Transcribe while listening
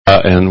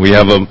and we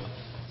have a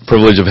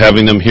privilege of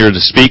having them here to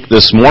speak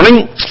this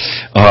morning,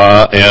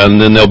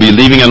 and then they'll be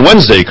leaving on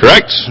Wednesday,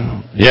 correct?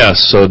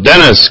 Yes, so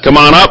Dennis, come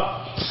on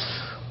up,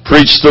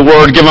 preach the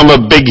word, give them a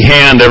big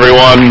hand,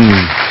 everyone.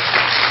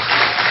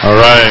 All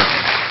right.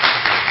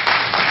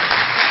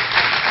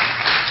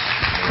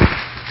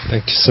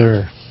 Thank you,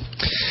 sir.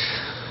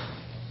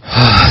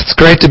 It's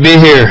great to be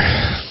here.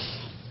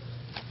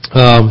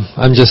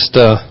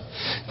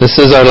 This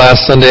is our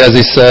last Sunday, as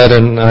he said,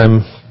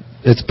 and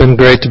it's been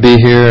great to be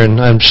here, and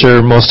I'm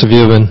sure most of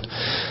you have been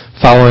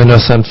following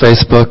us on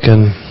Facebook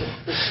and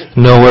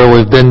know where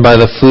we've been by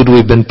the food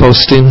we've been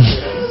posting.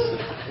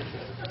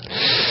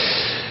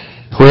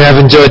 We have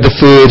enjoyed the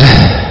food,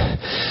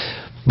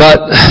 but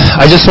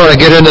I just want to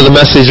get into the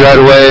message right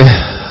away.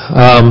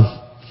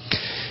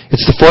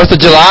 It's the 4th of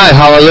July,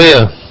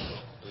 hallelujah.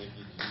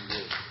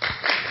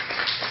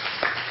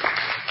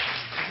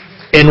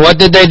 And what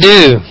did they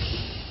do?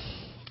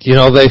 You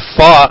know, they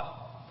fought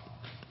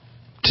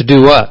to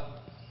do what?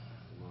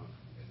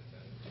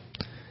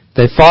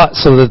 They fought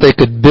so that they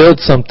could build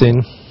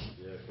something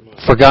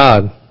for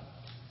God.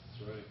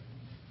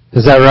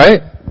 Is that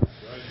right?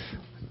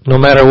 No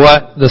matter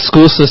what the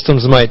school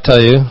systems might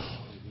tell you,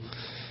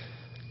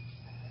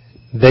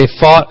 they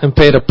fought and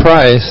paid a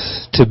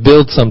price to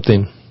build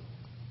something.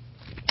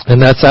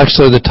 And that's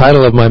actually the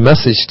title of my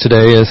message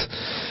today, is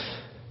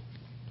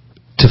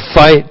to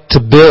fight to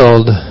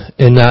build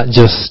and not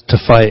just to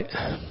fight.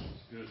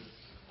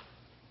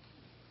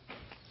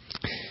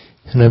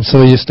 And I'm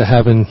so used to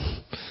having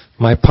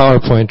my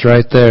PowerPoint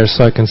right there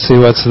so I can see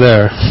what's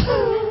there.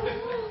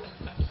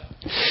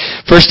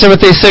 1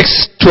 Timothy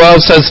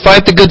 6:12 says,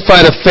 "Fight the good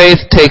fight of faith,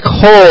 take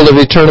hold of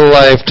eternal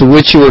life, to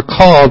which you were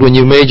called when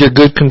you made your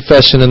good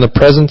confession in the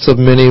presence of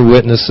many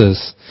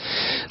witnesses."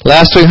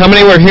 Last week, how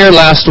many were here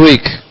last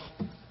week?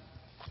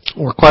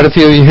 Were quite a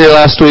few of you here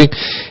last week?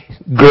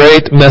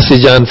 Great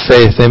message on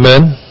faith,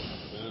 amen?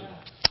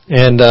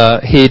 And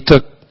he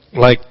took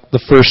like the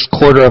first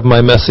quarter of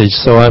my message,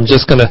 so I'm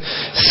just going to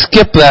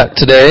skip that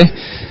today.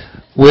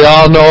 We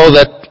all know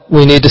that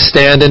we need to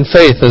stand in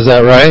faith, is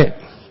that right?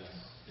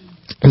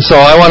 And so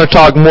I want to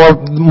talk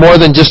more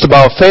than just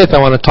about faith. I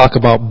want to talk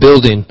about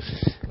building,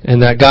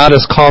 and that God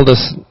has called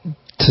us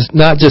to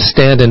not just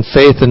stand in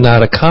faith and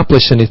not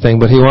accomplish anything,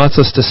 but He wants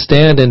us to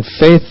stand in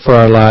faith for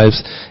our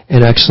lives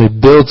and actually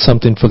build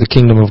something for the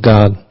kingdom of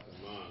God.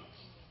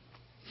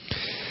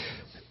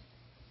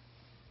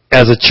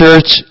 As a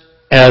church,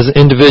 as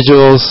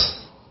individuals,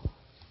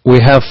 we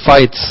have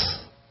fights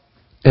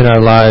in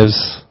our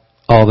lives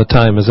all the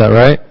time. Is that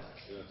right?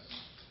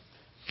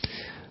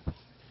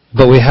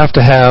 But we have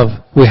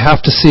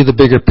to see the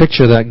bigger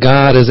picture, that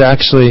God is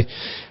actually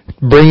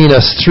bringing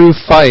us through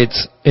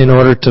fights in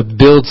order to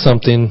build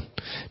something,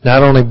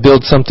 not only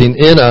build something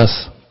in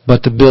us,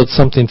 but to build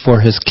something for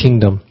His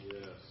kingdom.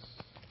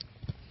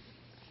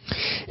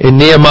 In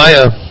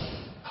Nehemiah,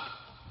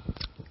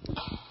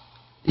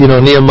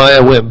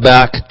 Nehemiah went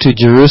back to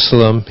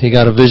Jerusalem. He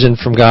got a vision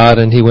from God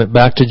and he went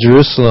back to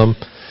Jerusalem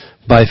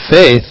by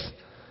faith,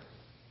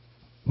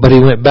 but he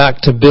went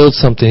back to build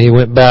something. He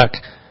went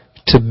back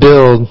to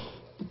build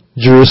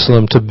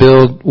Jerusalem, to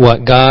build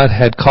what God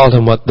had called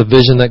him, what the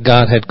vision that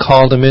God had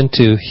called him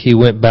into, he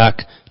went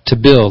back to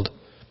build.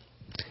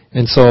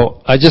 And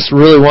so I just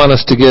really want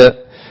us to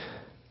get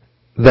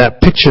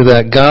that picture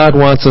that God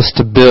wants us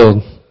to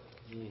build.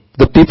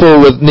 The people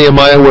with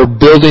Nehemiah were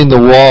building the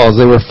walls.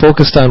 They were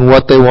focused on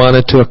what they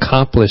wanted to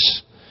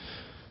accomplish,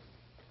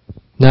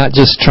 not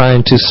just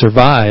trying to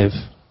survive.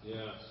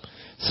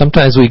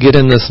 Sometimes we get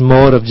in this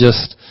mode of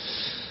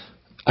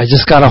I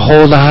just got to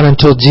hold on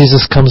until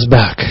Jesus comes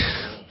back.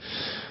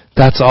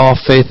 That's all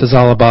faith is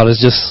all about, is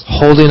just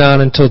holding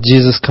on until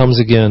Jesus comes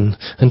again,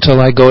 until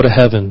I go to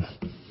heaven.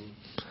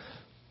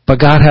 But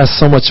God has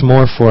so much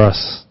more for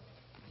us.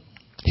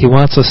 He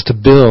wants us to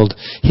build.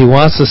 He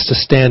wants us to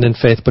stand in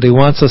faith, but He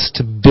wants us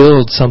to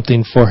build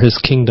something for His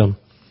kingdom.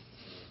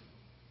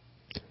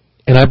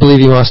 And I believe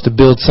He wants to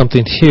build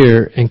something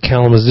here in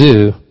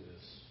Kalamazoo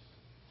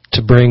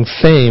to bring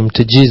fame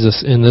to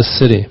Jesus in this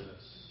city.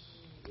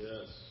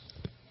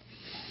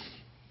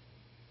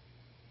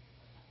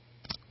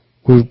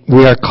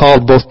 We are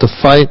called both to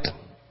fight,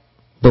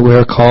 but we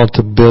are called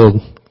to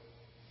build.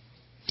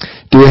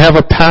 Do we have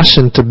a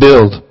passion to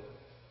build?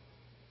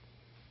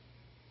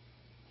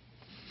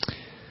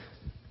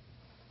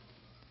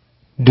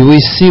 Do we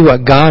see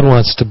what God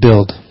wants to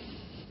build?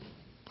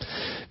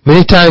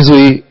 Many times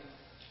we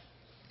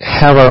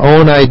have our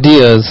own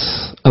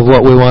ideas of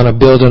what we want to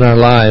build in our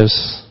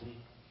lives,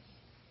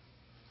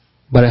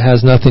 but it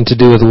has nothing to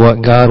do with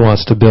what God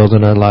wants to build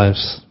in our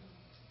lives.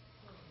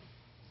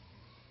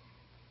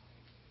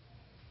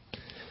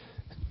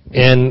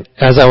 And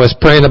as I was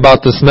praying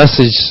about this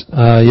message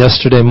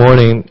yesterday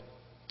morning,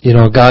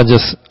 God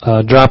just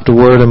dropped a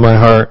word in my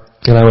heart,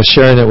 and I was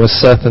sharing it with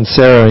Seth and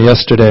Sarah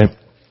yesterday.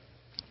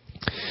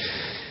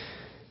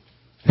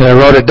 And I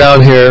wrote it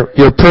down here.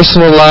 Your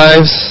personal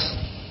lives,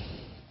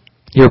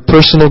 your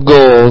personal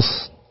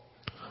goals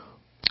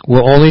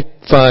will only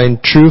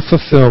find true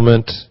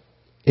fulfillment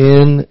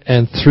in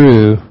and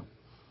through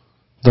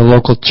the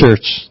local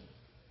church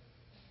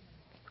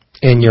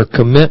and your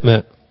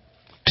commitment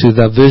to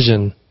the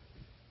vision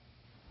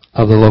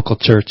of the local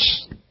church.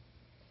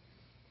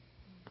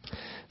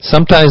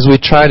 Sometimes we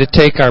try to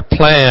take our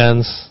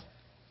plans,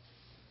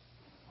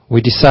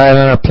 we decide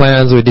on our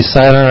plans, we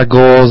decide on our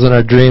goals and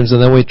our dreams,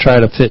 and then we try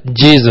to fit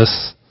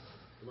Jesus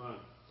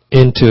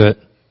into it.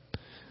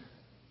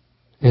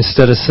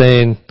 Instead of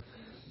saying,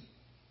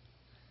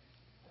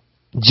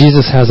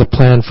 Jesus has a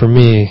plan for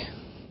me.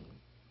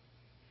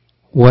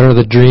 What are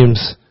the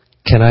dreams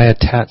can I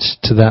attach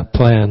to that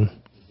plan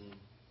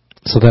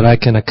so that I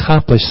can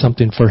accomplish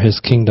something for His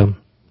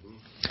kingdom?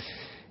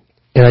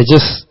 And I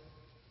just,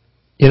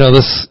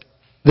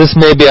 this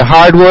may be a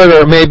hard word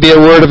or it may be a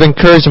word of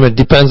encouragement.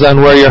 Depends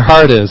on where your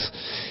heart is.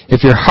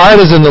 If your heart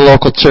is in the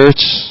local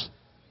church,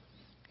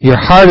 your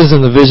heart is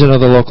in the vision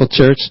of the local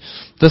church,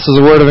 this is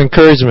a word of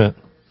encouragement.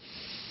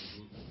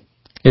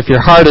 If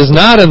your heart is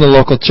not in the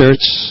local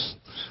church,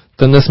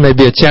 then this may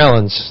be a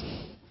challenge.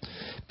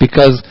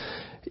 Because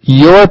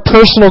your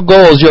personal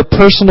goals, your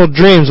personal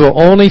dreams will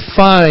only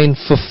find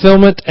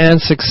fulfillment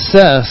and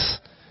success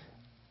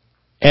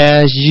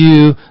as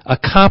you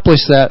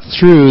accomplish that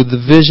through the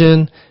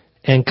vision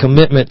and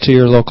commitment to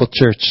your local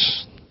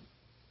church.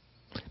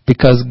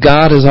 Because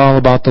God is all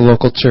about the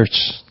local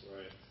church.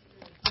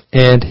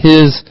 And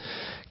His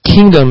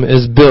kingdom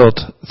is built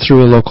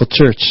through a local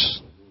church.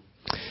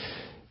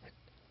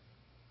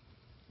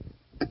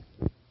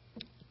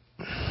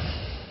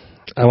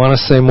 I want to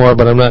say more,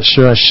 but I'm not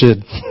sure I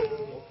should.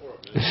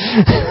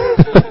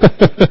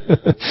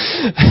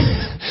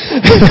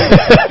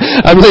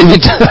 I'm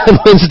leaving on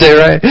Wednesday,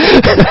 right?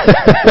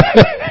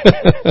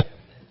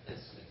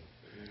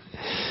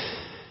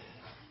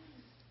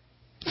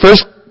 1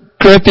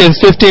 Corinthians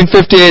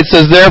 15:58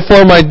 says,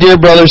 "Therefore, my dear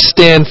brothers,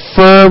 stand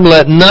firm,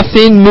 let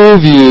nothing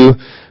move you.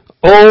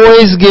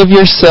 Always give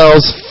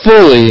yourselves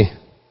fully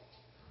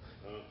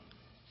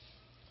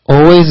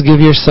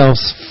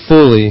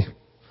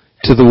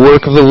to the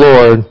work of the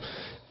Lord,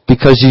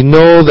 because you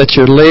know that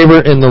your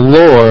labor in the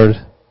Lord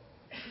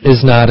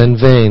is not in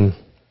vain."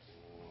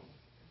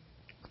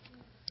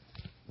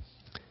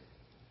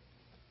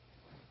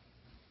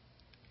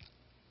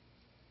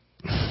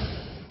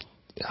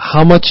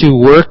 How much you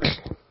work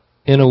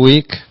in a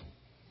week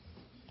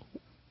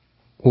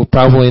will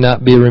probably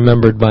not be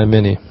remembered by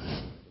many.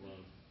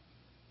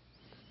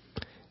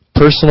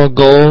 Personal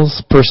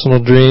goals, personal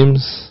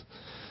dreams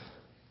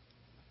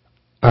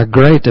are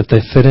great if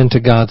they fit into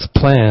God's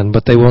plan,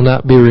 but they will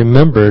not be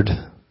remembered,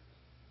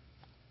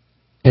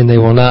 and they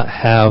will not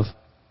have,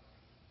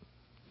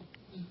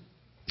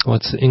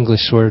 what's the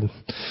English word?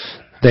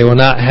 They will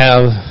not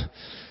have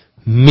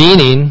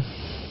meaning.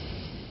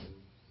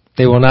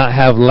 They will not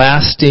have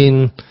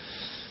lasting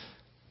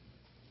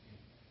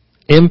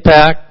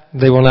impact.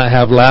 They will not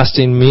have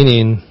lasting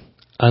meaning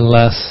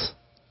unless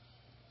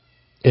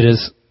it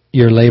is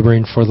you're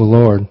laboring for the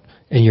Lord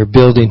and you're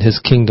building His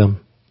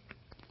kingdom.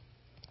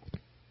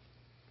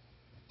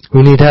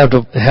 We need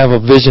to have a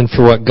vision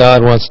for what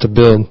God wants to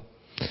build.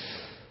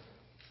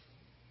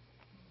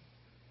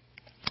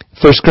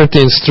 1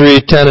 Corinthians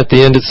 3:10 at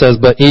the end it says,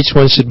 "But each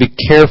one should be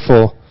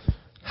careful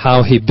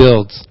how he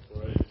builds."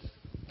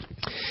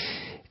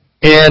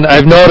 And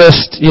I've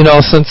noticed,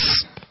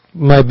 since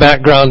my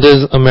background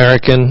is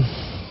American,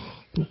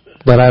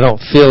 but I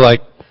don't feel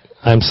like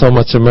I'm so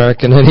much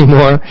American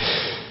anymore,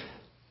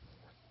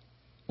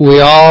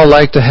 we all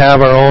like to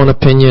have our own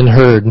opinion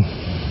heard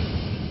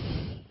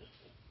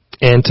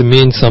and to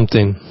mean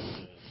something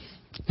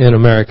in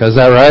America. Is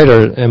that right,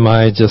 or am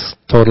I just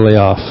totally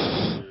off?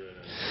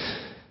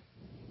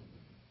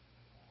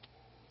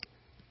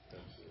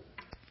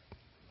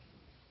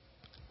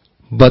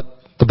 But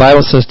the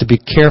Bible says to be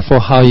careful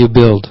how you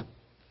build.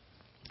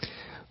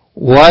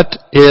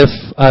 What if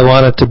I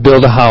wanted to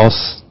build a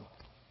house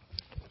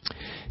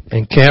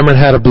and Cameron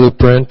had a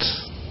blueprint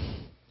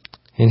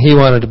and he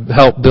wanted to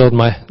help build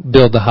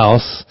the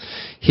house?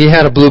 He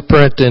had a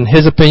blueprint and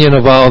his opinion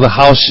of how the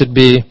house should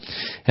be,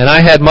 and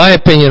I had my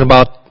opinion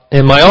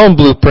in my own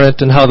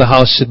blueprint and how the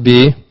house should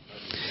be.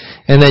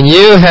 And then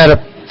you had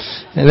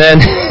and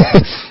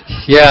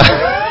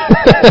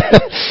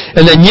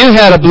then you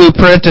had a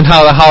blueprint in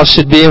how the house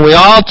should be, and we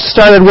all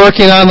started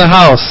working on the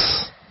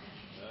house.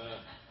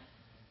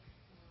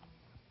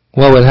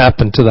 What would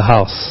happen to the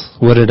house?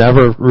 Would it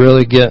ever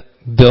really get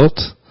built?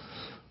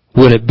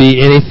 Would it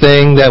be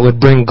anything that would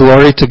bring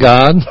glory to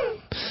God?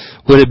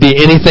 Would it be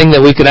anything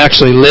that we could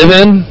actually live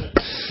in?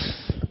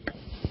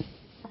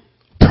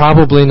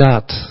 Probably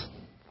not.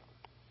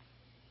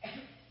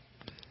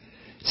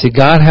 See,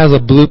 God has a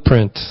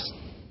blueprint,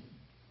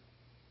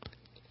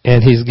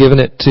 and He's given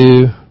it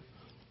to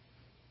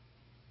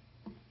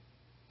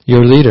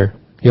your leader,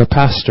 your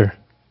pastor,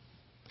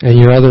 and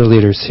your other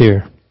leaders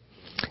here.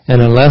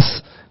 And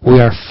unless we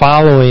are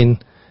following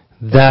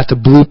that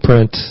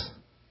blueprint,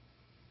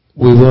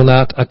 we will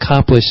not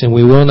accomplish and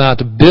we will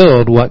not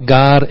build what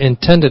God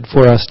intended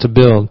for us to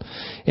build,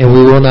 and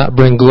we will not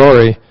bring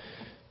glory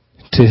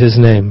to His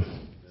name.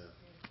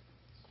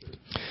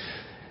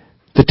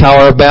 The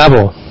Tower of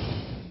Babel.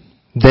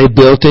 They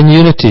built in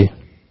unity.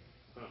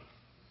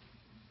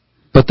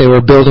 But they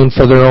were building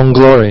for their own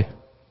glory.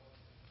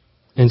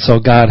 And so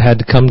God had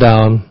to come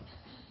down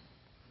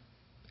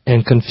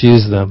and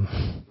confuse them.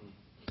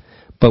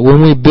 But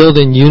when we build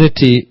in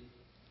unity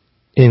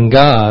in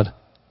God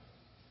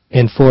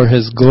and for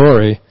His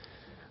glory,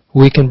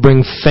 we can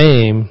bring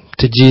fame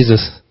to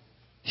Jesus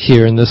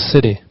here in this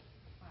city.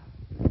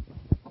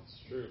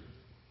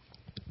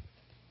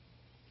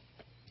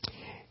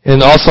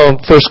 And also in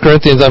 1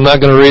 Corinthians, I'm not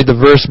going to read the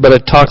verse, but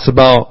it talks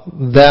about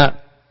that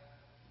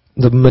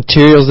the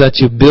materials that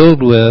you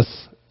build with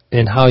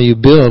and how you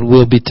build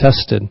will be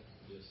tested.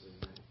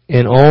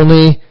 And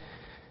only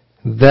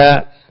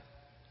that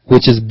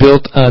which is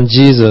built on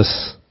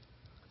Jesus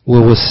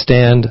will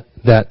withstand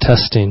that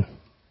testing.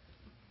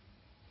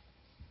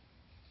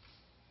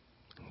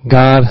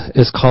 God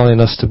is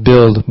calling us to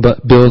build,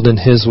 but build in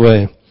His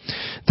way.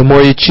 The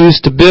more you choose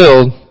to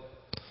build,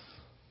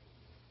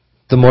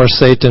 the more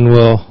Satan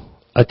will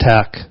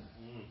attack.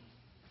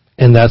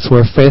 And that's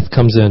where faith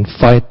comes in.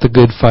 Fight the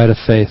good fight of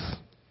faith.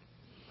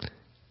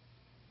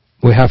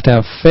 We have to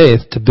have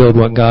faith to build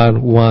what God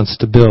wants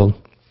to build.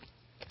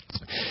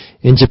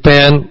 In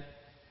Japan,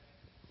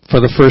 for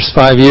the first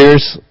 5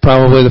 years,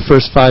 probably the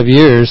first 5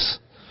 years,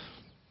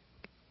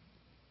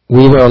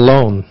 we were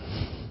alone.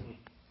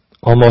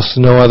 Almost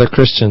no other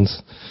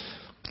Christians.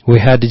 We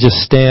had to just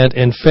stand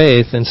in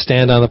faith and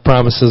stand on the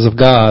promises of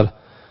God.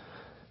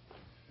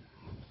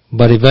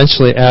 But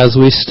eventually, as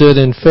we stood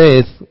in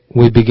faith,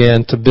 we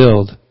began to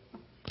build.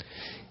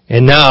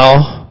 And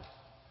now,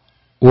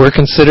 we're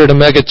considered a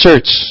mega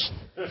church.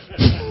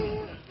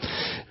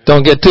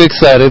 Don't get too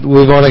excited.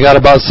 We've only got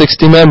about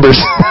 60 members.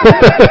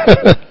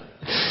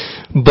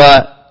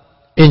 But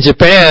in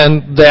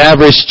Japan, the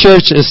average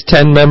church is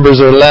 10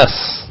 members or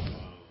less.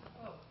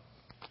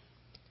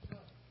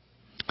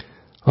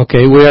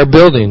 Okay, we are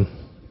building.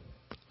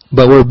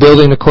 But we're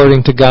building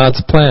according to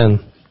God's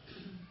plan.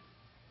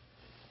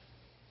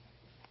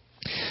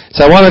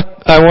 So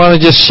I want to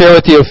just share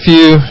with you a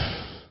few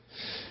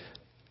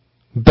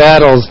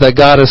battles that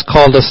God has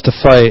called us to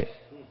fight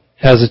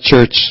as a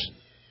church,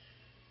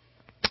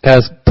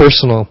 as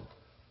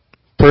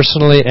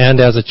personally and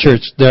as a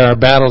church. There are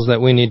battles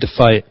that we need to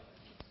fight.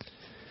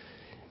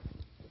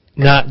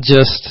 Not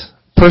just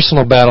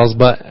personal battles,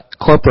 but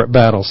corporate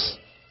battles.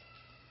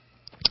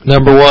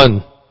 Number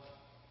 1,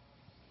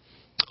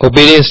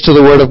 obedience to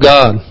the Word of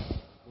God.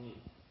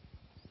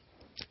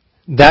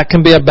 That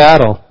can be a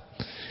battle.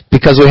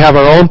 Because we have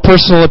our own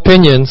personal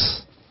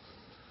opinions,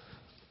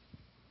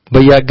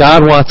 but yet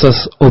God wants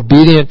us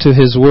obedient to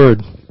His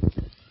Word.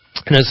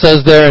 And it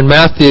says there in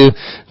Matthew,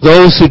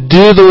 those who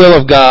do the will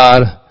of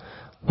God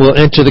will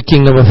enter the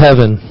kingdom of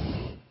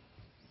heaven.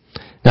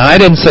 Now I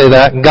didn't say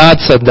that, God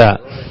said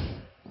that.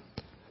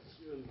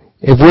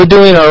 If we're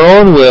doing our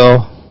own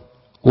will,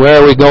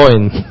 where are we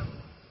going?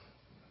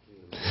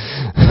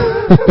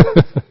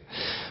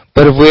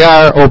 But if we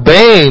are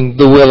obeying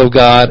the will of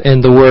God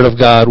and the Word of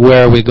God,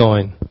 where are we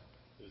going?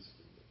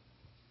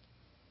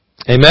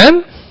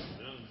 Amen?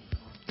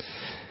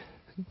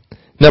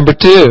 Number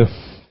 2,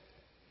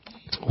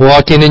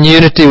 walking in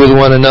unity with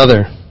one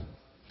another.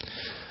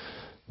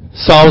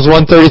 Psalms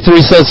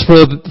 133 says,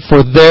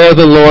 For there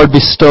the Lord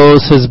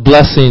bestows His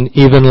blessing,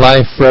 even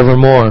life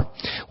forevermore.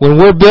 When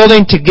we're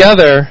building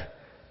together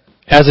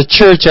as a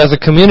church, as a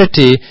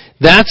community,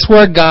 that's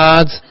where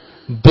God's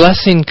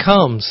blessing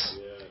comes.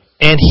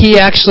 And He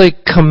actually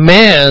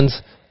commands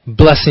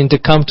blessing to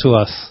come to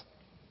us.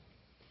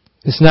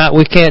 It's not,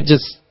 we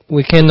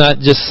cannot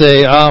just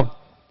say,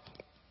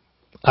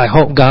 I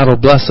hope God will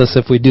bless us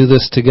if we do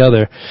this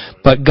together.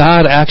 But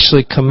God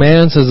actually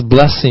commands His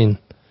blessing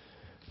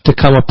to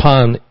come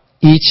upon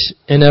each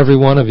and every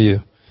one of you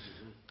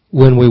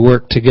when we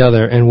work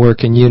together and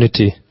work in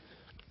unity.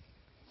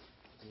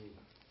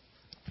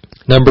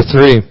 Number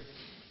 3,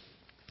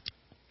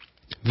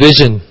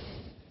 vision.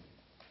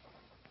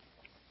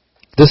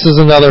 This is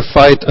another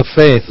fight of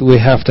faith we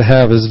have to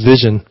have, is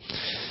vision.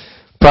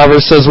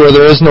 Proverbs says, where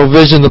there is no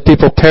vision, the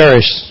people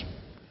perish.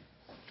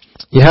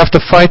 You have to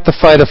fight the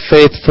fight of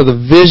faith for the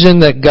vision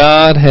that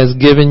God has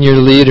given your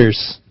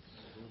leaders.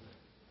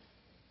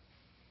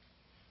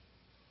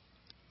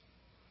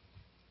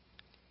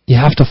 You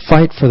have to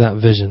fight for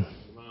that vision.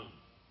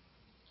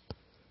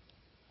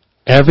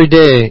 Every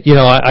day,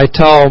 I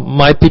tell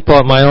my people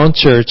at my own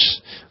church,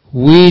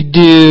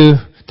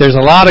 there's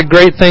a lot of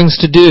great things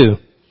to do.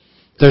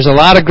 There's a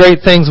lot of great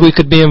things we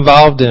could be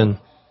involved in.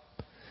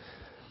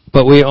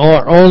 But we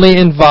are only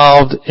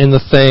involved in the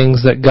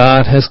things that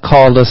God has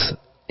called us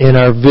in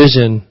our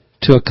vision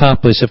to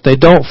accomplish. If they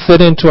don't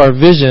fit into our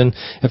vision,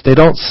 if they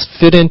don't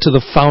fit into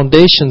the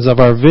foundations of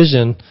our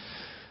vision,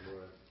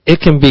 it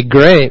can be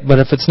great, but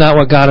if it's not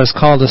what God has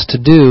called us to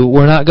do,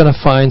 we're not going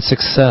to find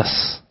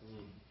success.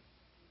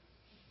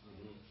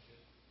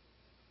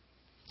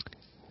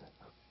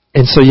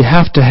 And so you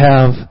have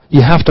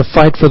to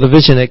fight for the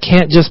vision. It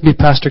can't just be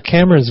Pastor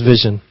Cameron's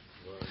vision.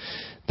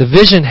 The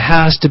vision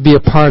has to be a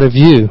part of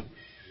you.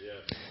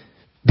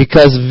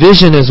 Because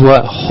vision is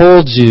what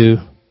holds you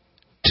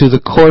to the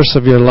course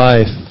of your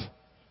life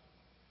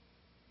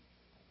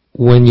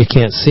when you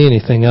can't see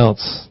anything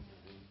else?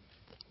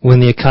 When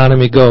the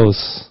economy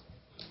goes,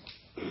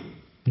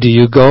 do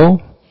you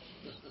go?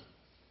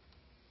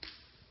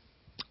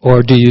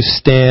 Or do you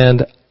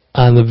stand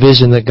on the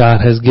vision that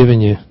God has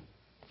given you?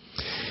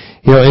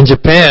 You know, in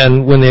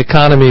Japan, when the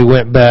economy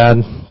went bad,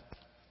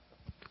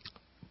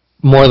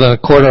 more than a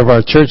quarter of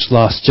our church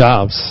lost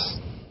jobs.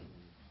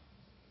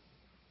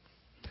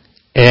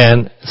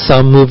 And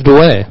some moved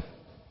away.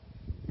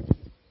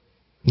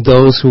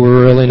 Those who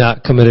were really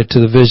not committed to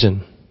the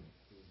vision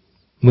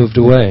moved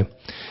away.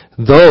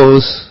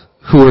 Those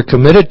who were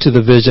committed to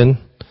the vision,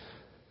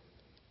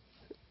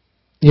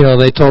 you know,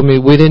 they told me,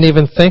 we didn't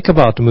even think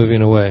about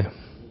moving away.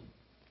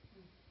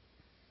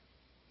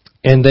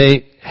 And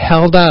they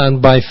held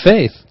on by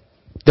faith.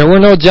 There were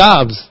no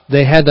jobs.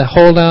 They had to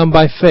hold on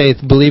by faith,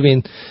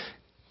 believing,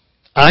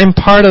 I'm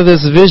part of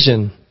this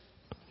vision.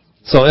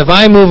 So if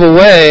I move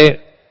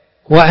away,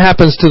 what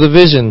happens to the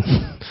vision?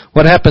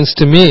 What happens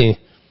to me?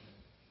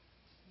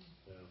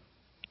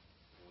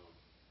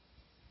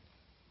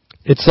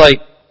 It's like,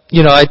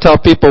 you know, I tell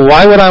people,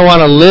 why would I want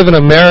to live in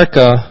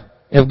America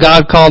if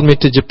God called me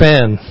to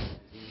Japan?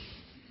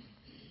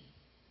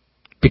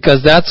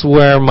 Because that's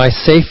where my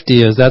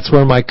safety is. That's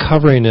where my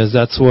covering is.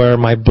 That's where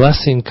my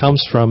blessing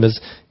comes from, is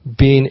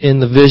being in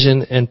the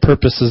vision and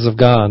purposes of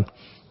God.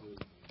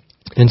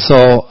 And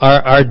so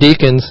our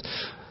deacons,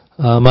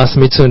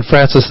 Masamitsu and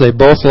Francis, they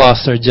both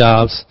lost their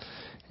jobs,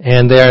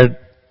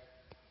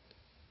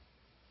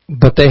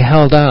 but they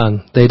held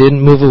on. They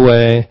didn't move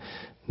away.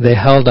 They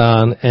held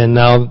on, and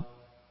now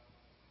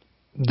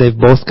they've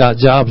both got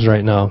jobs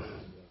right now,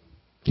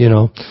 you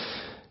know.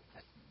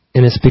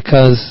 And it's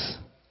because,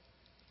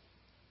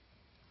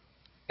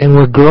 and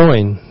we're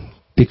growing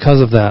because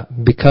of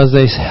that, because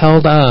they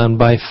held on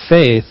by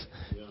faith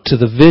to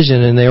the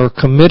vision, and they were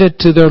committed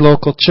to their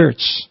local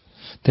church.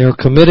 They were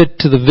committed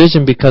to the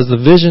vision because the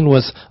vision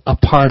was a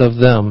part of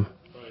them.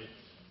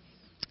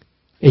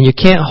 And you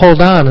can't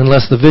hold on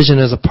unless the vision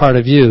is a part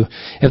of you.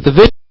 If the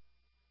vision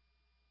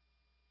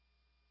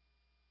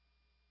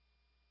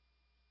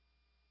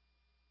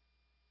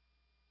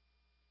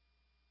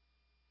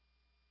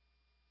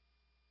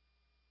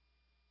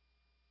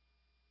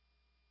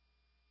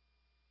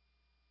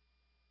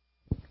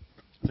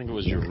I think it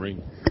was your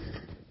ring.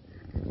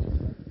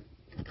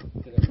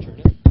 Did I turn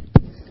it?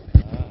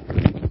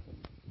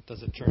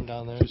 Does it turn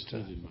down there? Just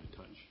needed my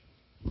touch.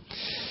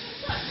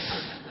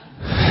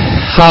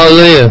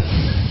 Hallelujah.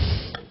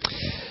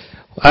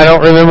 I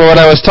don't remember what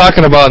I was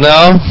talking about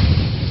now.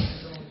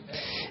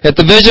 If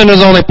the vision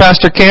is only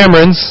Pastor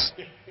Cameron's,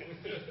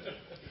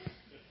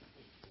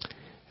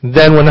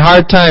 then when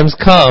hard times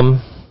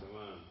come,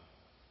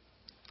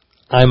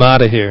 I'm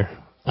out of here.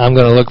 I'm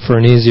going to look for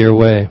an easier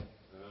way.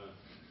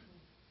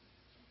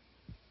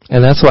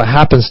 And that's what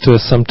happens to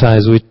us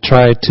sometimes. We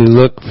try to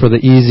look for the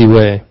easy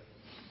way,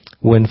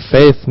 when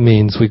faith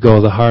means we go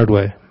the hard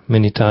way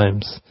many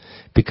times.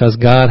 Because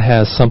God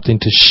has something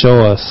to show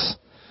us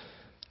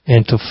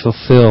and to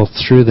fulfill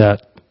through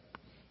that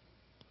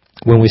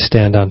when we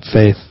stand on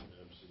faith.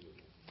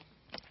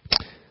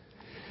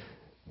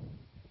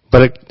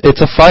 But it's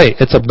a fight.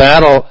 It's a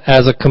battle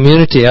as a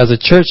community, as a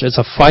church. It's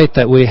a fight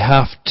that we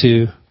have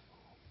to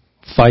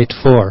fight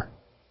for.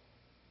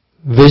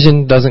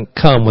 Vision doesn't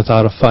come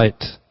without a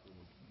fight.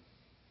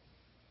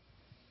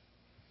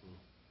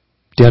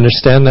 Do you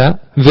understand that?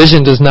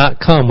 Vision does not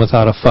come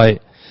without a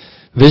fight.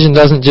 Vision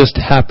doesn't just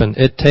happen.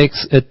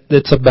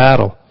 It's a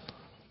battle.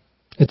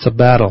 It's a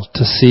battle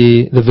to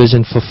see the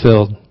vision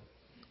fulfilled.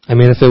 I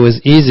mean, if it was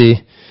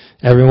easy,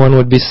 everyone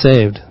would be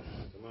saved.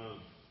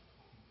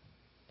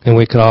 And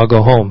we could all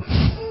go home.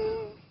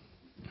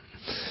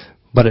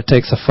 But it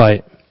takes a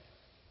fight.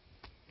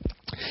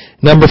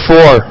 Number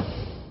 4.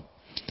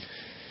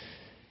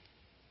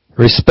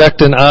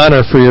 Respect and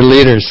honor for your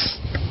leaders.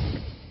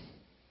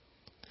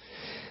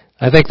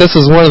 I think this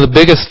is one of the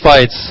biggest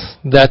fights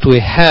that we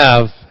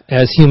have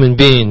as human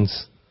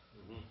beings.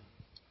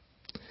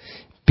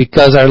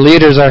 Because our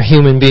leaders are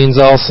human beings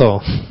also.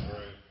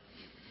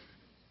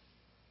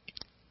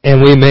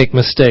 And we make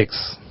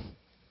mistakes.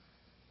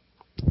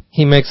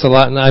 He makes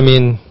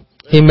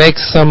he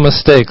makes some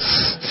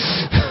mistakes.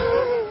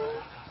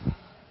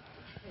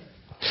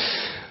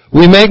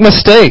 We make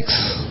mistakes.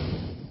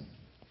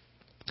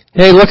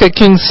 Hey, look at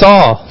King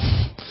Saul.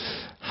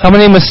 How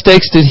many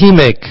mistakes did he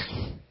make?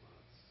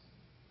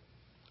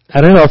 I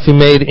don't know if he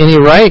made any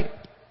right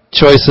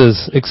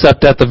choices,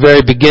 except at the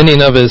very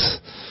beginning of his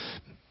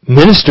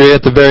ministry,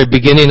 at the very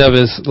beginning of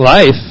his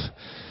life.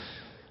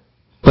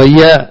 But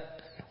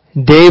yet,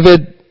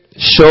 David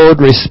showed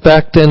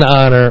respect and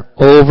honor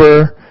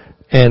over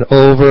and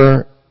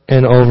over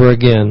and over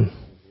again.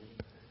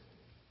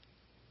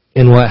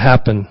 And what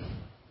happened?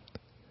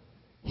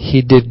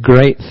 He did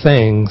great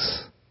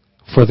things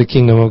for the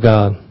kingdom of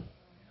God.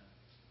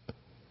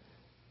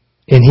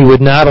 And he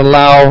would not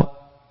allow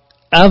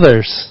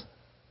others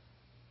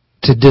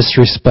to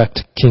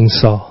disrespect King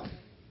Saul.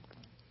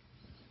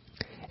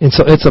 And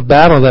so it's a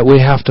battle that we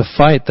have to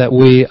fight, that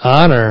we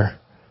honor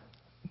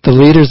the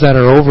leaders that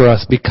are over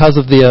us, because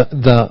of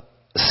the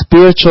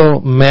spiritual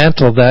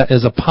mantle that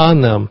is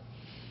upon them.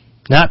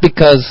 Not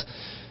because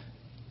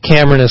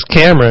Cameron is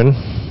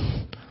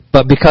Cameron,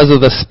 but because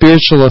of the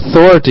spiritual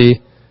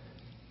authority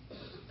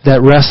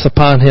that rests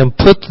upon him,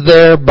 put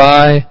there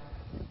by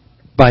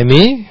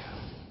me,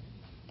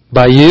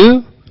 by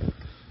you,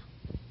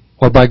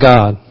 or by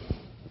God.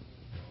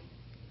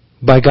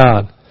 By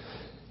God.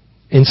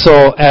 And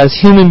so as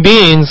human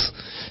beings,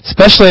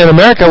 especially in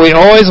America, we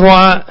always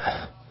want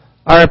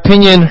our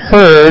opinion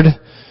heard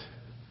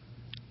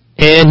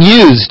and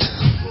used.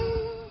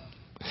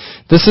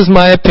 This is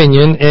my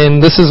opinion,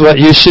 and this is what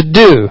you should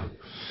do.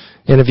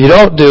 And if you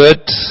don't do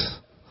it,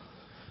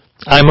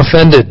 I'm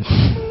offended.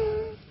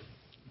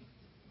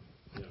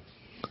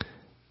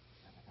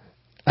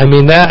 I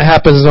mean, that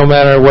happens no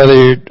matter whether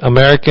you're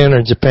American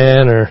or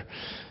Japan, or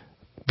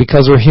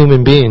because we're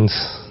human beings.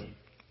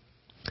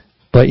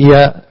 But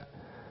yet,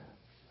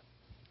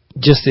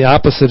 just the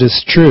opposite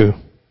is true.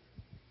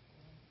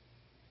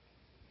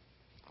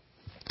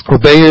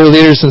 Obey your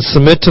leaders and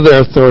submit to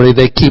their authority.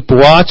 They keep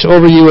watch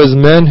over you as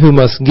men who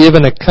must give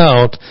an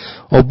account.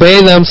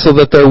 Obey them so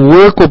that their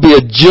work will be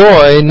a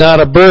joy,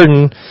 not a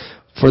burden,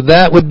 for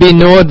that would be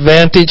no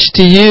advantage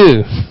to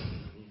you.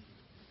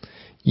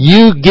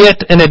 You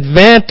get an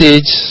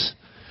advantage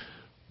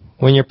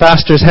when your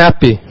pastor's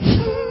happy.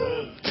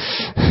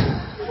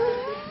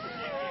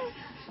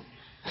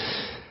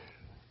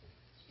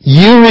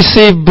 You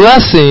receive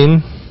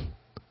blessing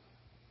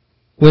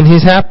when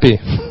he's happy.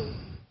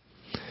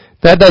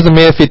 That doesn't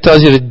mean if he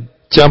tells you to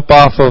jump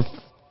off a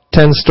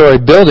 10-story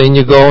building,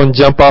 you go and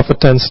jump off a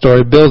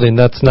 10-story building.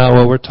 That's not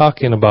what we're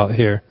talking about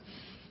here.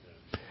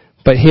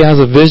 But he has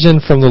a vision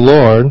from the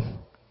Lord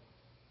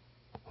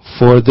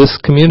for this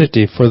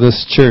community, for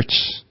this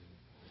church.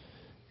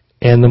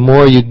 And the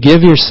more you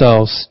give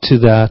yourselves to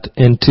that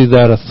and to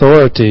that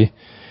authority,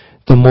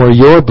 the more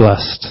you're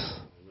blessed.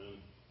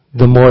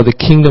 The more the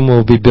kingdom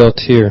will be built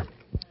here.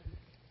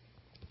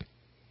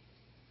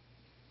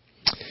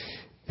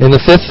 And the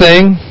fifth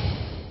thing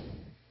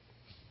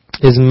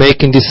is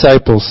making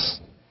disciples.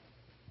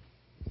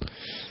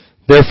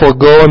 Therefore,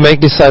 go and make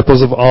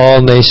disciples of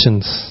all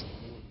nations.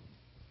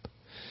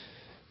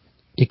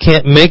 You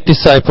can't make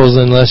disciples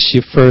unless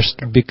you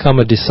first become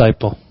a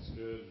disciple.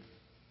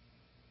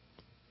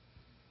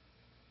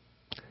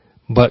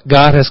 But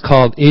God has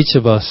called each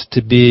of us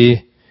to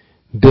be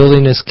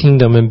building His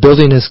kingdom. And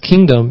building His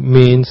kingdom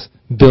means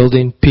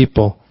building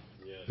people,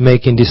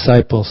 making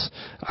disciples.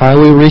 Are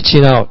we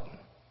reaching out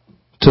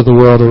to the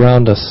world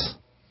around us?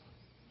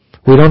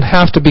 We don't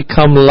have to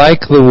become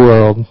like the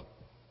world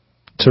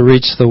to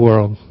reach the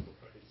world.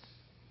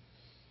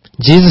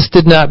 Jesus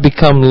did not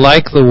become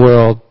like the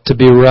world to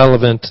be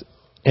relevant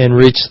and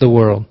reach the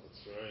world.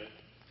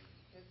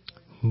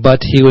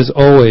 But He was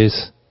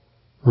always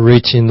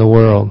reaching the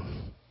world.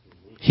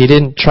 He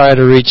didn't try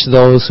to reach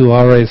those who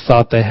already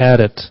thought they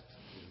had it.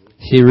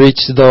 He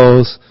reached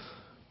those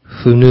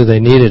who knew they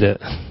needed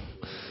it.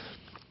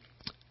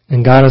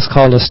 And God has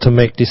called us to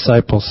make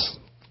disciples.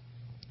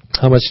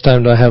 How much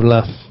time do I have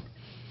left?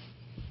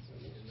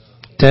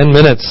 10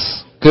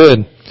 minutes.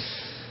 Good.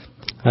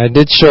 I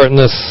did shorten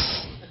this.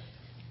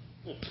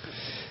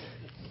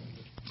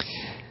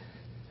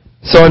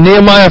 So in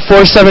Nehemiah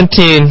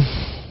 4:17,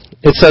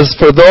 it says,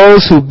 "For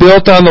those who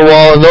built on the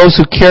wall and those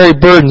who carried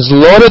burdens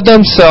loaded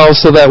themselves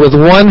so that with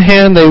one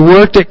hand they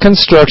worked at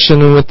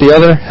construction and with the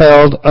other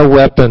held a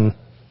weapon."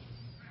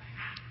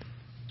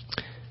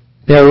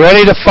 They are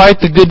ready to fight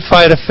the good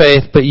fight of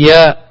faith, but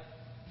yet,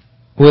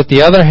 with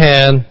the other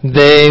hand,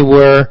 they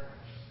were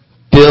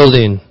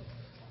building.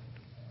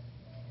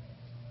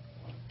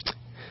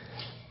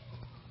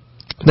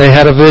 They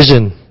had a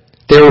vision.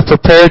 They were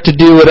prepared to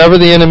do whatever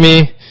the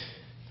enemy.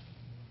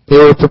 They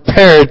were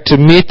prepared to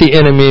meet the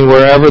enemy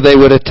wherever they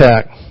would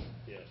attack.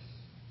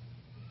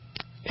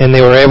 And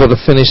they were able to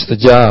finish the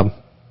job.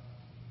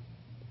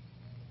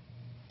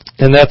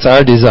 And that's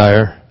our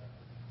desire.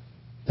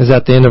 Is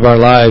at the end of our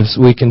lives,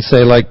 we can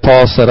say, like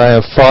Paul said, "I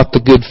have fought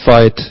the good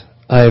fight.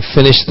 I have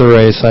finished the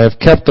race. I have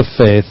kept the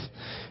faith.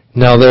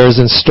 Now there is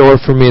in store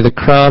for me the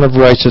crown of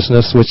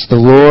righteousness, which the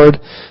Lord,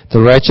 the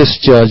righteous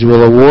judge,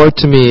 will award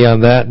to me on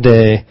that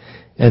day,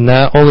 and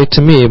not only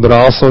to me, but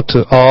also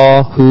to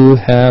all who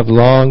have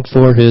longed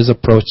for His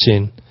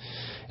approaching."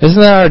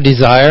 Isn't that our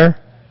desire?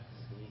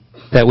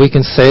 That we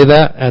can say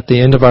that at the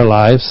end of our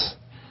lives?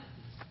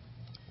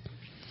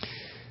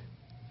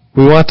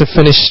 We want to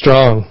finish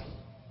strong.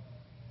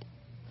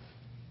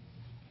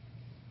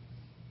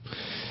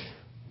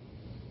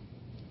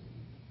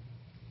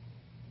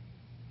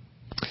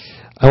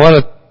 I want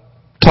to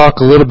talk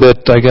a little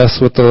bit, I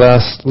guess, with the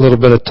last little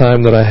bit of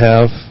time that I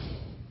have,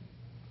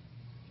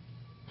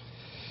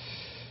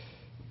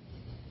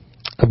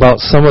 about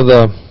some of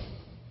the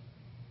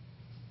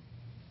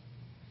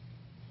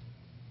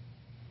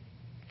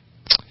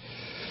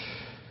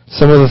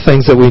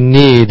things that we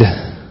need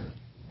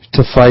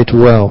to fight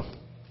well.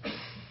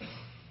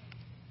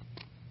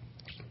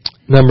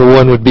 Number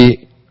one would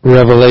be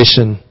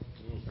revelation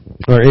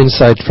or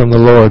insight from the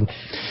Lord.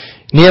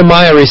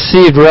 Nehemiah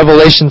received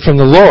revelation from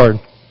the Lord.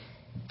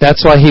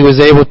 That's why he was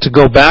able to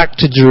go back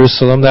to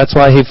Jerusalem. That's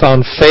why he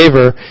found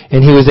favor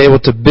and he was able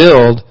to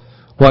build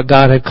what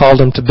God had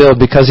called him to build,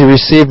 because he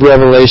received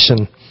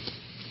revelation.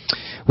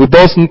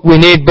 We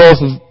need both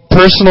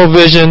personal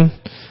vision,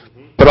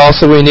 but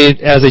also we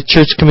need, as a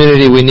church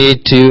community, we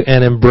need to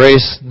and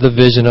embrace the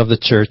vision of the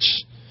church.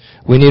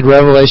 We need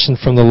revelation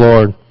from the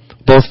Lord,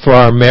 both for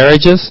our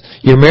marriages.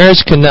 Your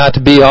marriage cannot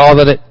be all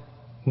that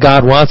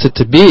God wants it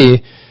to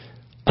be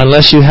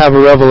unless you have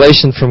a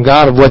revelation from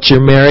God of what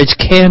your marriage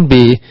can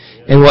be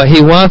and what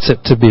He wants it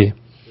to be.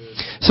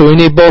 So we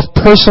need both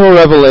personal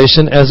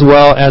revelation as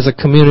well as a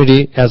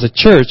community, as a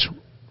church,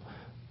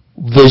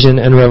 vision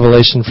and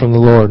revelation from the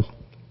Lord.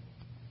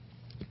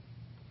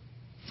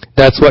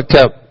 That's what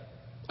kept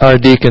our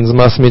deacons,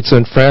 Masamitsu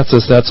and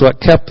Francis, that's what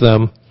kept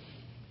them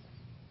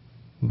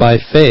by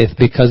faith,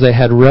 because they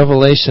had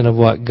revelation of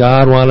what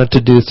God wanted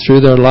to do through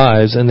their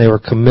lives and they were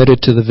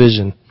committed to the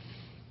vision.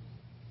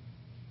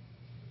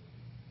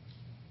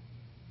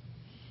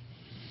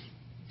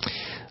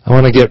 I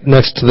want to get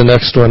next to the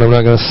next one. I'm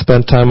not going to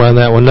spend time on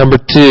that one. Number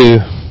 2,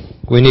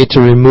 we need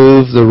to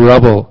remove the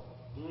rubble.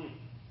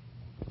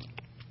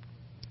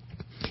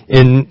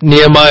 In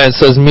Nehemiah it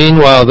says,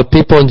 "Meanwhile, the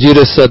people in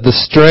Judah said, the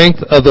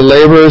strength of the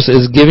laborers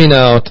is giving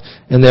out,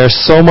 and there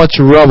is so much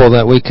rubble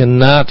that we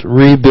cannot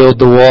rebuild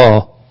the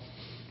wall.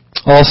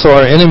 Also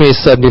our enemies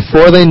said,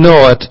 before they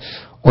know it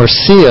or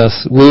see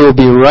us, we will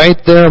be right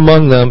there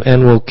among them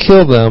and will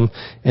kill them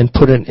and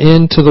put an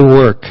end to the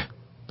work."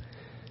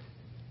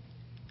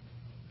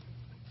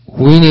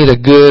 We need a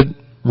good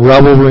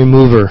rubble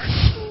remover.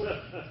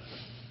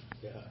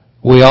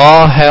 We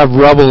all have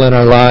rubble in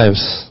our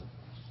lives.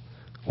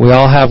 We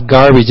all have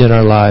garbage in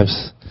our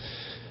lives.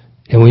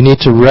 And we need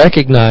to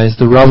recognize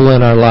the rubble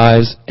in our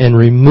lives and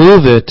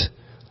remove it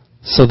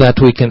so that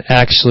we can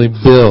actually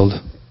build.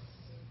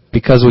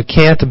 Because we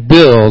can't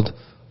build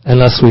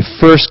unless we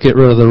first get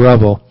rid of the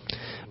rubble.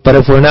 But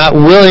if we're not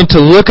willing to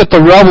look at the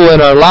rubble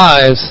in our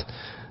lives,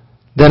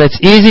 then it's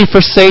easy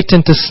for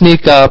Satan to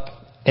sneak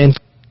up and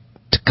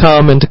to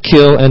come and to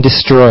kill and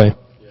destroy.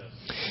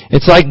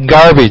 It's like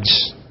garbage.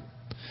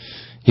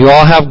 You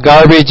all have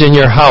garbage in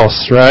your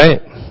house, right?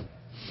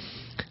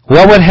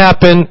 What would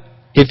happen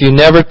if you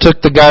never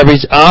took the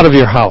garbage out of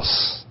your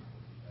house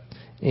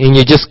and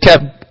you just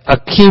kept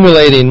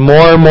accumulating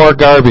more and more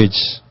garbage?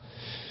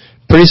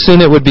 Pretty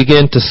soon it would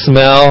begin to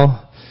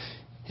smell,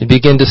 it'd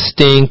begin to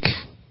stink.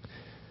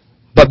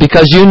 But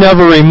because you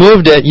never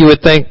removed it, you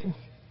would think,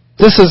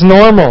 this is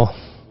normal.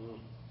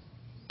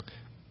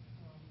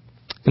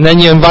 And then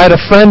you invite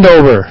a friend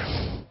over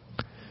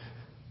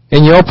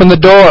and you open the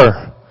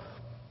door.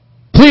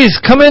 Please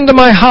come into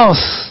my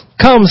house.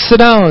 Come, sit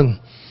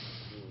down.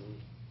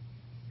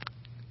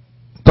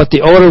 But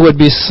the odor would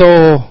be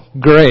so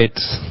great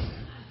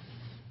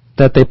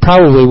that they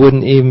probably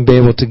wouldn't even be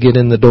able to get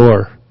in the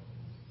door.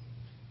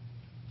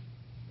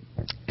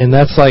 And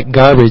that's like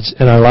garbage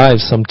in our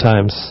lives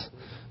sometimes.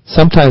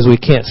 Sometimes we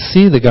can't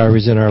see the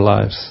garbage in our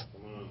lives.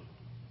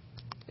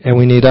 And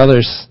we need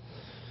others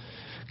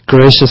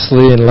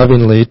graciously and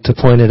lovingly to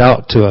point it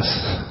out to us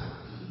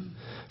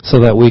so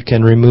that we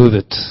can remove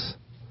it.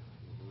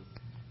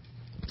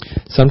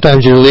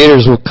 Sometimes your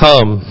leaders will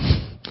come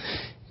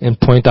and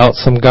point out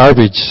some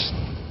garbage.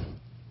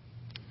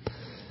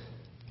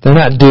 They're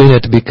not doing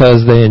it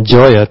because they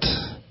enjoy it.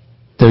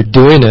 They're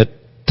doing it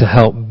to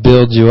help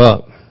build you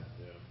up.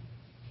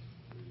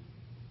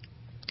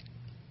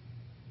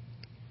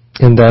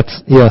 And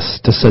that's,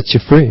 yes, to set you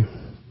free.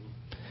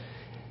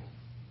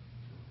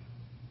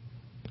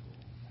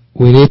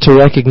 We need to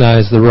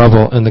recognize the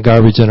rubble and the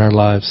garbage in our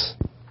lives.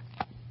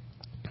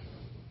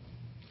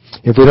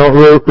 If we don't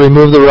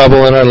remove the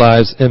rubble in our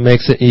lives, it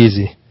makes it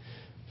easy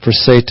for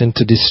Satan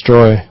to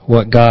destroy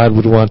what God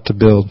would want to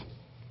build.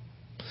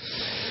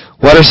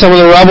 What are some of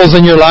the rubbles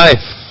in your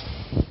life?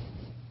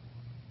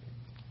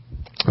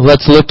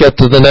 Let's look at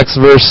the next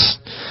verse,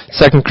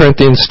 2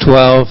 Corinthians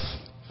 12.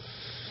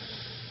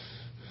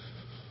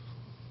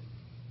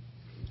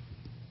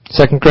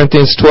 2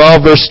 Corinthians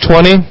 12, verse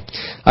 20.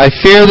 I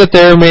fear that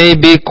there may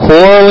be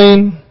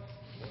quarreling,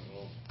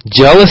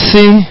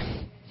 jealousy,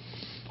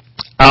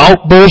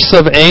 outbursts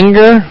of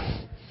anger,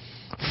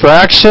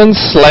 fractions,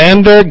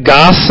 slander,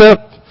 gossip,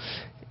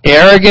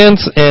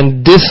 arrogance,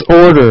 and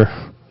disorder.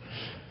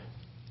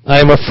 I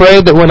am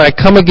afraid that when I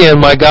come again,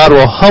 my God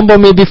will humble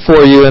me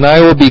before you, and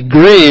I will be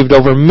grieved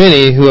over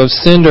many who have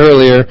sinned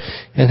earlier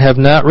and have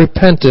not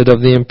repented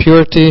of the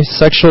impurity,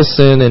 sexual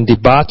sin, and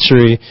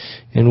debauchery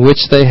in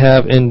which they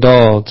have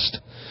indulged.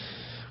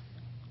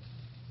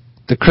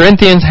 The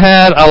Corinthians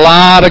had a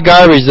lot of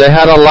garbage. They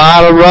had a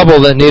lot of rubble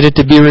that needed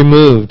to be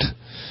removed.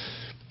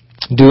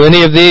 Do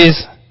any of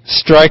these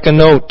strike a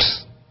note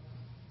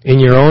in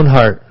your own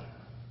heart?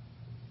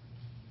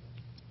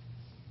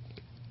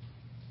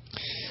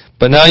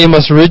 But now you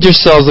must rid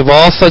yourselves of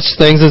all such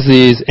things as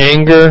these: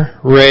 anger,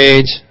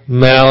 rage,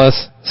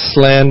 malice,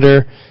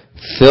 slander,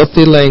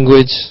 filthy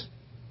language.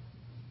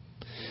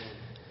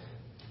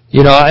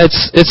 You know,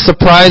 it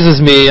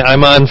surprises me.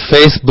 I'm on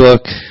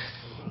Facebook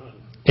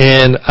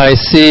and I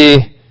see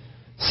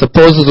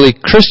supposedly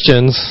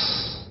Christians,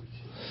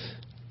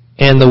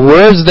 and the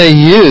words they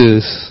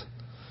use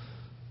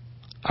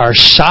are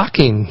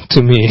shocking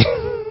to me.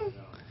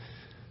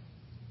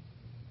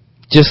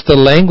 Just the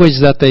language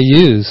that they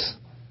use.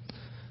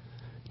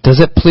 Does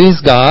it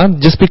please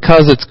God just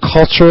because it's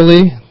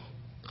culturally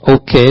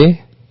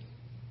okay?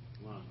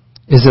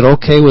 Is it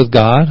okay with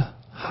God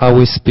how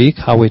we speak,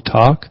 how we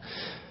talk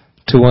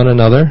to one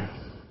another?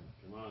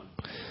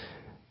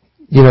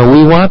 You know,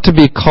 we want to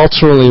be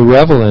culturally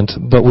relevant,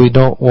 but we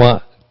don't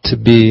want to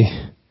be...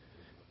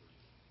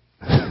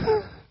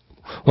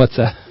 What's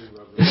that?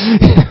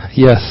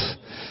 Yes.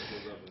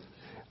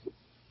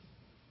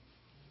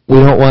 We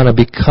don't want to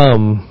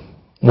become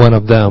one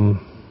of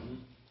them.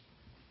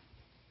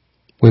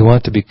 We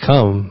want to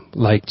become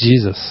like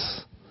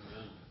Jesus.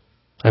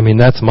 I mean,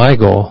 that's my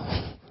goal,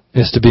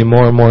 is to be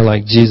more and more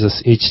like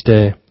Jesus each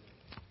day.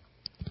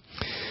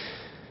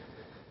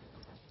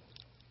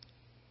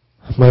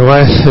 My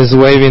wife is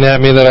waving at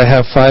me that I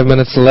have 5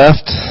 minutes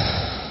left,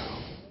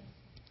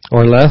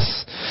 or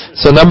less.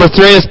 So number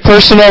 3 is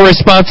personal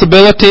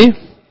responsibility.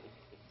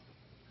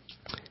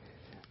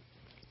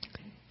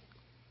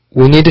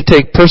 We need to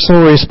take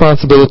personal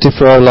responsibility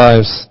for our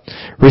lives.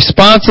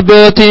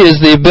 Responsibility is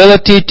the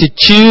ability to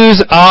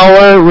choose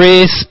our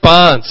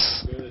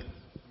response.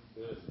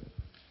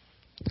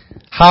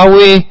 How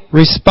we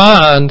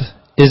respond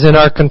is in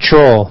our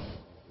control.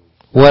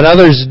 What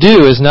others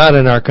do is not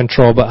in our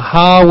control, but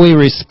how we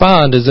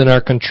respond is in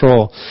our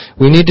control.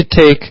 We need to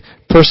take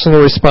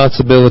personal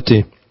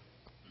responsibility.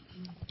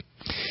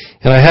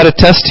 And I had a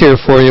test here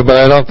for you, but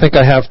I don't think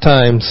I have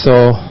time,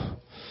 so...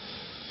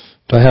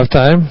 Do I have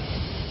time?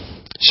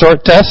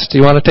 Short test?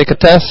 You want to take a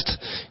test?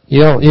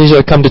 You don't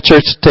usually come to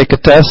church to take a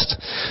test.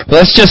 But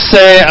let's just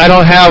say I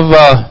don't have...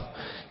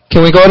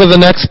 Can we go to the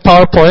next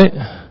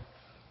PowerPoint?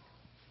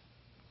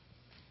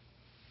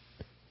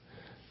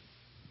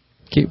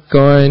 Keep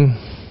going.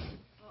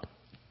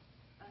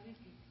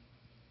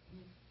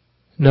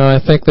 No, I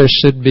think there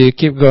should be.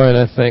 Keep going,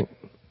 I think.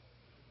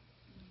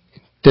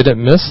 Did it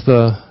miss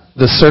the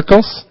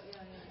circles?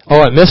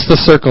 Oh, it missed the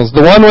circles.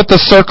 The one with the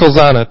circles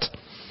on it.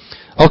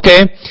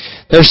 Okay.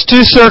 There's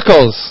 2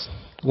 circles.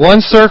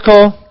 One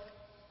circle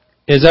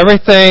is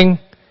everything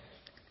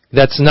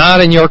that's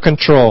not in your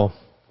control.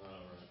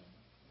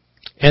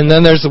 And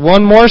then there's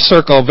one more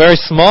circle, a very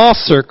small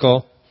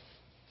circle,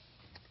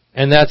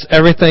 and that's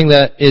everything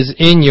that is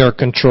in your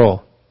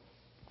control.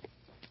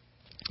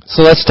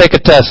 So let's take a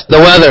test. The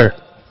weather.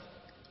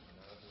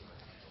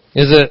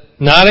 Is it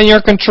not in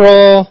your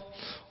control,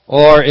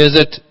 or is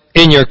it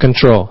in your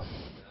control?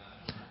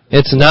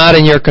 It's not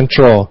in your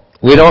control.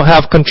 We don't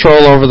have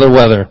control over the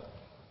weather.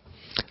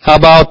 How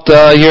about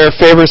your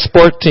favorite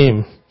sport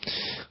team?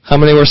 How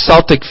many were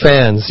Celtic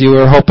fans? You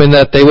were hoping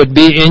that they would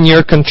be in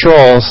your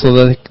control so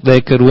that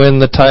they could win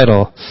the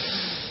title.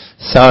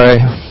 Sorry.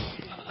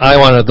 I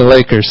wanted the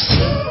Lakers.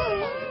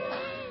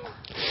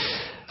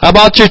 How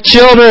about your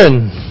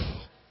children?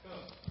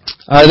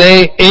 Are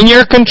they in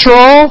your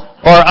control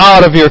or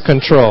out of your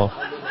control?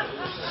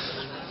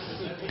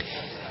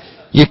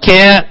 You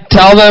can't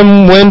tell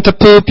them when to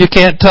poop. You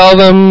can't tell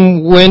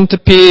them when to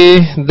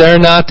pee. They're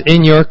not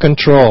in your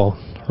control,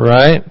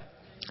 right?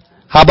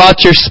 How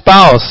about your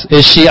spouse?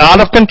 Is she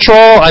out of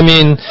control? I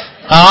mean,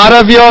 out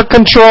of your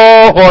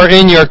control or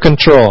in your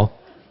control?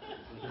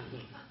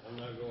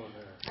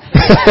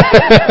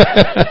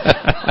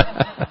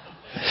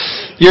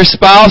 Your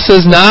spouse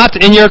is not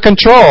in your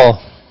control.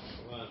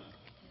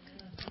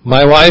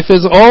 My wife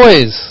is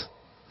always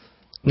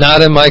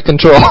not in my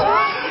control.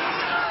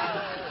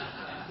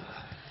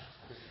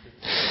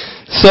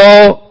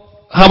 So,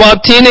 how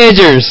about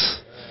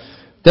teenagers?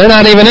 They're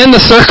not even in the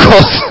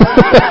circles.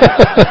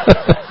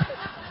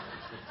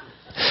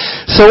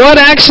 So what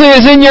actually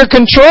is in your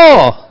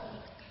control?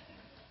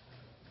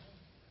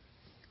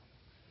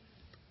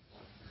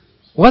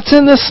 What's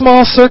in this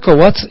small circle?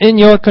 What's in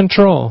your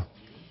control?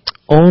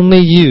 Only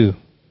you.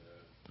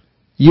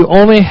 You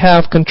only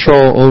have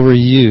control over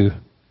you.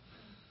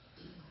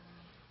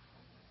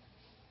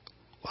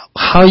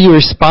 How you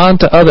respond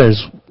to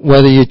others,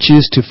 whether you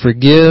choose to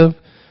forgive,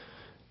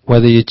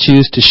 whether you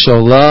choose to show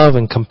love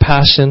and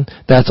compassion,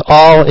 that's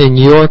all in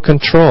your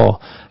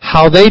control.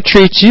 How they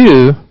treat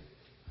you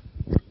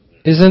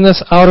is in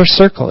this outer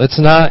circle. It's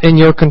not in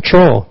your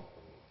control.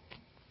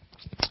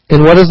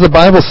 And what does the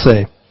Bible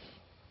say?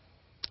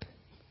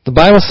 The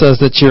Bible says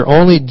that you're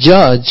only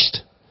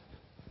judged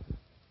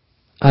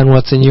on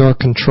what's in your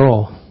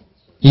control.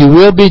 You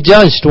will be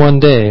judged one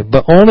day,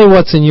 but only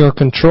what's in your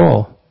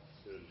control.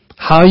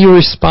 How you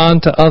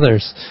respond to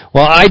others.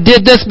 Well, I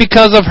did this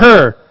because of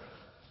her.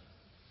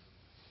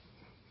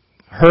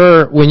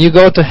 Her, when you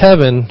go to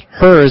heaven,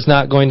 her is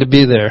not going to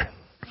be there.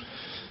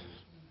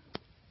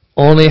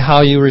 Only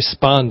how you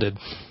responded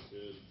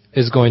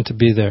is going to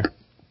be there.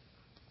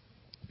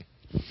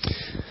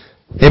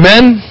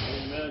 Amen?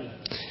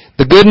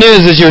 The good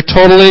news is you're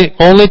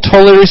only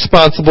totally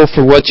responsible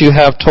for what you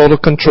have total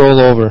control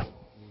over.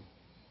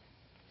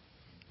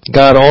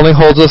 God only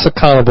holds us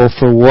accountable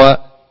for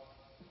what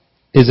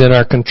is in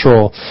our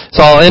control.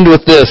 So I'll end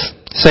with this.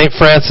 St.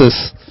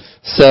 Francis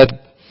said,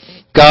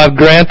 God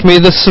grant me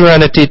the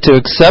serenity to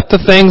accept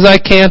the things I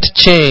can't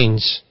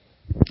change,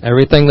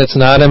 everything that's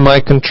not in my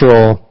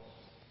control,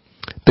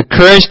 the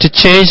courage to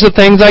change the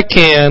things I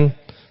can,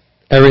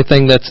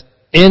 everything that's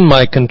in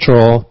my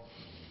control,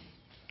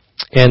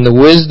 and the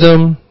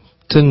wisdom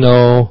to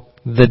know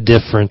the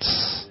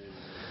difference.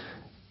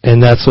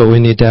 And that's what we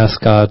need to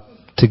ask God,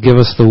 to give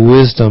us the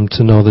wisdom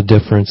to know the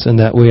difference, and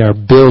that we are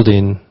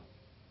building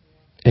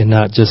and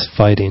not just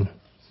fighting.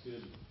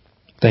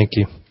 Thank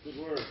you.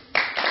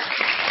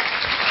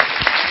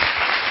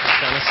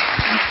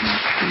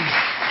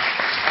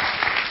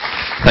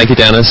 Thank you,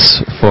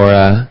 Dennis, for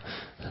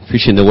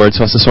preaching the word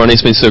to us this morning.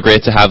 It's been so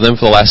great to have them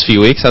for the last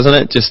few weeks, hasn't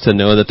it? Just to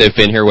know that they've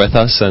been here with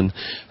us. And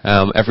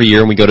every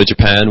year when we go to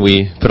Japan,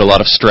 we put a lot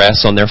of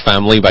stress on their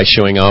family by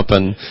showing up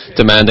and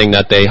demanding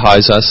that they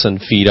house us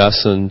and feed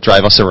us and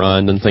drive us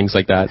around and things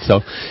like that.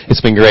 So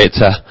it's been great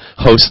to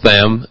host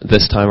them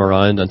this time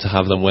around and to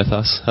have them with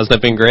us. Hasn't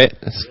it been great?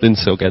 It's been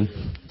so good.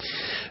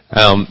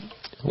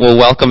 Well,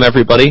 welcome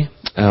everybody.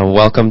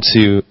 Welcome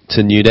to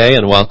New Day,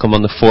 and welcome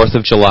on the 4th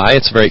of July.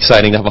 It's very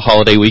exciting to have a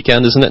holiday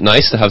weekend. Isn't it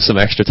nice to have some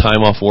extra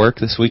time off work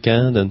this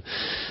weekend? And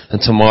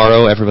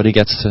tomorrow everybody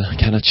gets to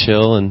kind of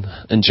chill and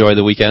enjoy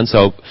the weekend.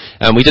 So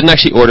we didn't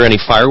actually order any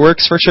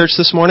fireworks for church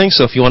this morning.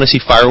 So if you want to see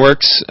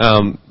fireworks,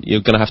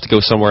 you're going to have to go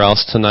somewhere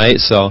else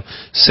tonight. So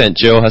St.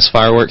 Joe has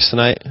fireworks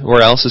tonight.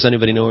 Where else? Does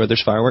anybody know where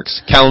there's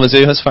fireworks?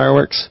 Kalamazoo has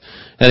fireworks.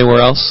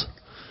 Anywhere else?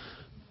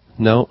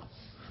 No?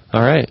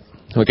 All right.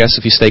 I guess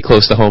if you stay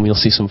close to home, you'll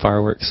see some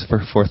fireworks for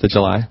 4th of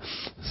July.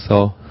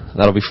 So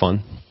that'll be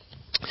fun.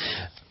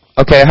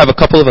 Okay, I have a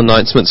couple of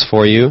announcements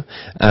for you,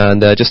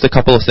 and just a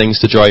couple of things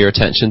to draw your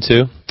attention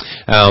to.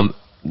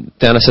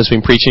 Dennis has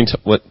been preaching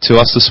to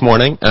us this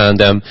morning, and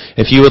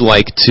if you would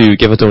like to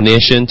give a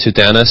donation to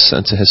Dennis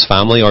and to his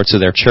family or to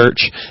their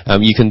church,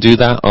 you can do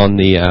that on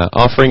the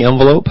offering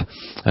envelope.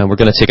 And we're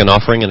going to take an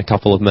offering in a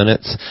couple of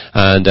minutes.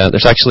 And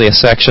there's actually a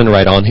section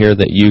right on here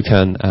that you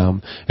can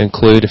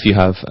include if you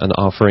have an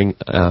offering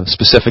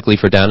specifically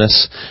for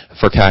Dennis,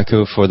 for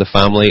Kaku, for the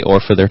family, or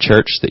for their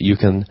church, that you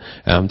can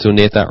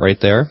donate that right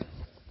there.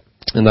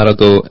 And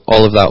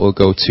all of that will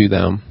go to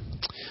them.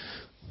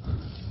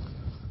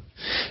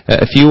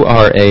 If you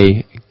are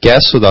a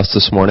guest with us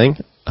this morning,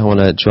 I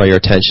want to draw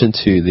your attention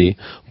to the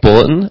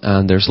bulletin,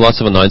 and there's lots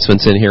of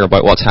announcements in here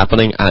about what's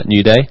happening at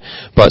New Day.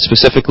 But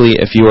specifically,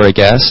 if you are a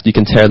guest, you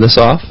can tear this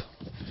off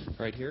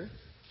right here,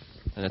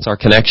 and it's our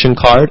connection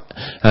card.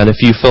 And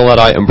if you fill that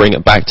out and bring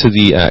it back to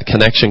the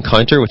connection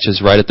counter, which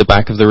is right at the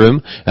back of the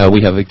room,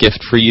 we have a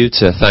gift for you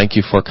to thank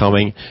you for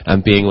coming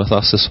and being with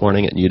us this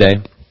morning at New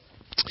Day.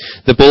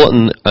 The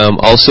bulletin,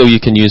 also you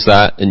can use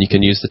that, and you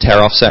can use the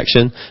tear-off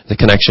section, the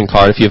connection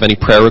card, if you have any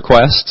prayer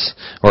requests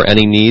or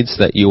any needs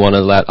that you want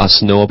to let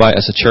us know about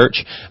as a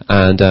church.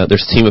 And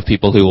there's a team of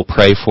people who will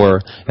pray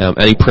for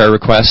any prayer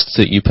requests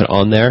that you put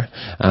on there,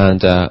 and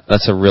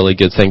that's a really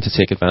good thing to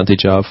take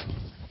advantage of.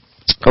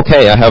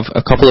 Okay, I have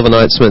a couple of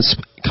announcements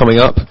coming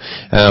up.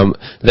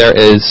 There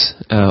is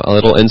a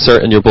little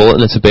insert in your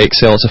bulletin. It's a bake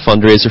sale. It's a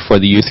fundraiser for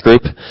the youth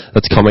group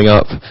that's coming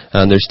up,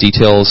 and there's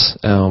details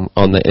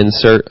on the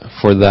insert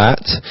for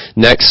that.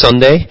 Next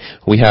Sunday,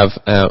 we have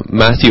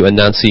Matthew and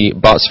Nancy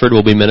Botsford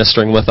will be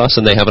ministering with us,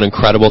 and they have an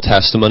incredible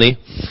testimony,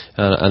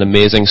 an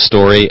amazing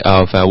story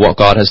of what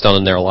God has done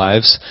in their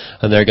lives,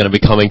 and they're going to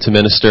be coming to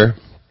minister.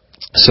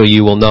 So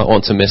you will not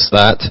want to miss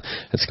that.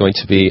 It's going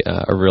to be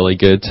a really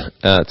good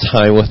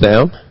time with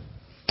them.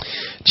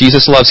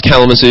 Jesus Loves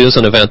Kalamazoo is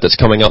an event that's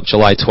coming up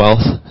July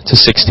 12th to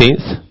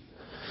 16th.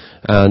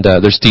 And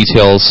there's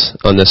details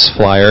on this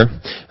flyer,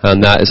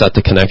 and that is at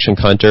the connection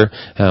counter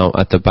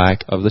at the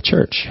back of the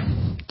church.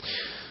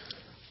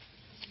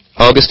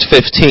 August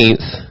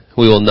 15th,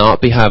 we will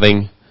not be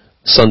having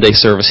Sunday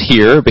service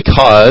here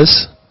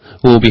because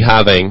we'll be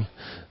having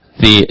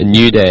the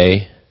New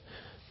Day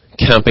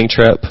camping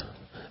trip,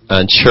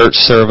 and church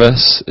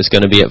service is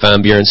going to be at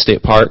Van Buren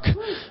State Park.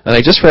 And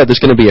I just read there's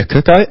going to be a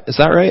cookout. Is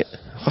that right?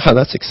 Wow,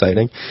 that's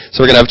exciting.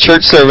 So we're going to have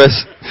church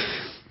service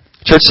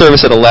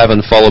at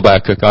 11, followed by a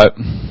cookout.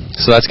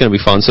 So that's going to be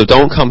fun. So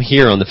don't come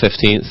here on the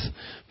 15th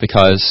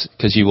because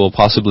you will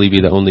possibly be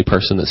the only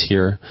person that's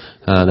here,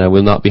 and I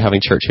will not be having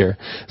church here.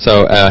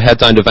 So head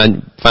down to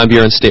Van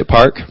Buren State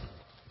Park,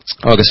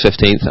 August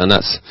 15th, and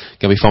that's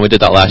going to be fun. We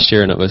did that last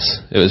year, and it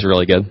was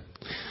really good.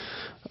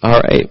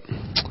 All right.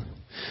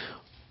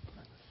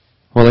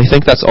 Well, I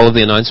think that's all of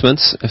the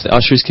announcements. If the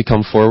ushers could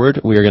come forward,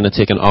 we are going to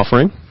take an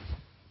offering.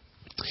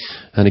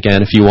 And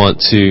again, if you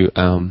want to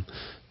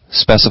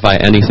specify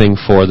anything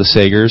for the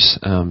Sagers,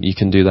 you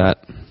can do that.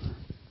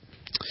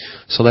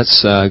 So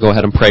let's go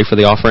ahead and pray for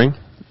the offering.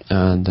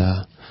 And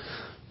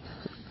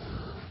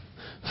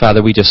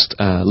Father, we just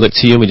look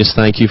to you, and we just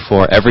thank you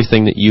for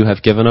everything that you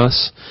have given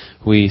us.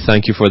 We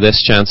thank you for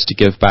this chance to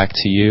give back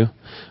to you.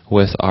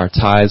 with our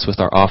tithes, with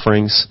our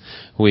offerings.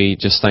 We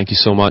just thank you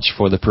so much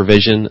for the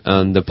provision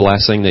and the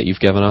blessing that you've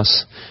given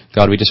us.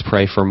 God, we just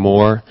pray for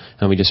more,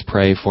 and we just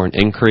pray for an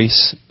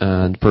increase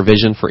and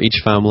provision for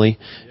each family,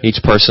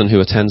 each person who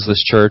attends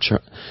this church.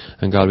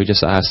 And God, we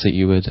just ask that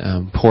you would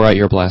pour out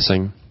your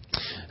blessing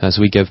as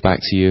we give back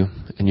to you.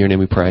 In your name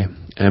we pray.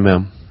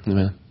 Amen.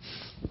 Amen.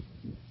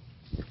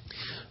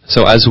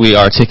 So as we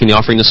are taking the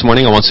offering this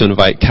morning, I want to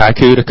invite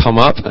Kaku to come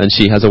up, and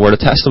she has a word of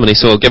testimony.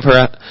 So give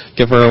her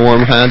a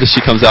warm hand as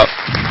she comes up.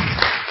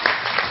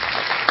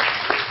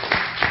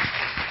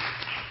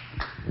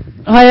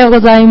 Ohayou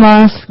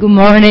gozaimasu. Good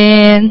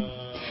morning.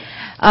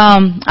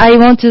 I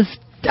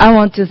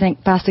want to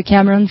thank Pastor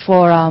Cameron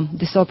for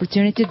this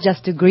opportunity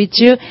just to greet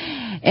you.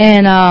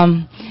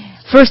 And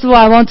first of all,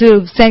 I want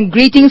to send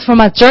greetings from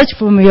our church,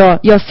 from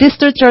your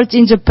sister church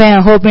in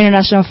Japan, Hope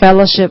International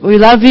Fellowship. We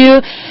love you,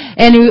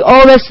 and we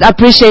always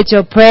appreciate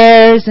your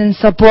prayers and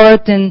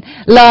support and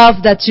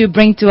love that you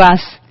bring to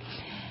us.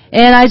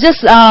 And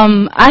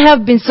I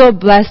have been so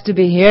blessed to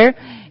be here.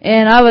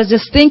 And I was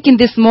just thinking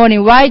this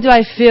morning, why do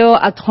I feel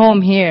at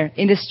home here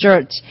in this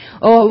church?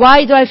 Or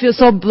why do I feel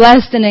so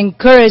blessed and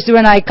encouraged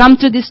when I come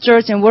to this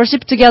church and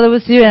worship together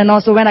with you, and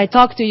also when I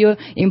talk to you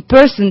in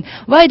person?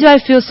 Why do I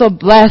feel so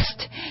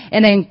blessed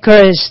and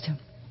encouraged?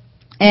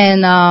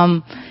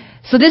 And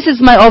so this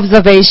is my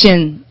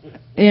observation,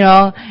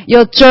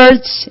 your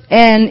church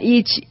and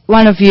each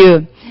one of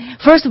you.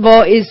 First of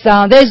all,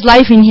 there's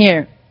life in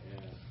here.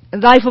 The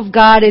life of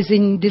God is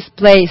in this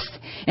place.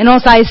 And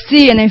also I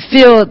see and I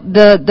feel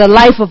the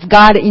life of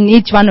God in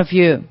each one of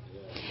you.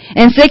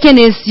 And second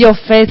is your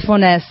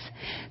faithfulness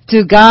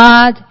to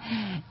God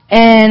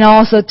and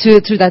also to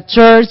the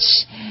church.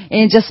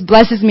 And it just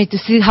blesses me to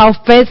see how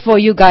faithful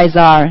you guys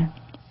are.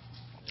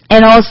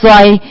 And also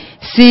I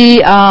see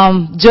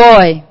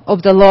joy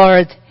of the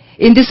Lord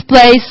in this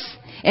place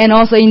and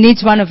also in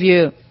each one of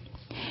you.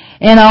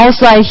 And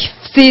also I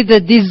see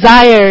the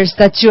desires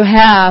that you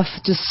have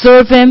to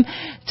serve Him,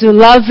 to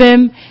love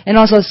Him, and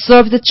also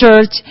serve the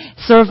church,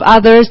 serve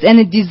others, and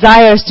it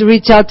desires to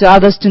reach out to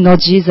others to know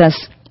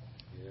Jesus.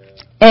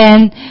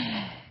 And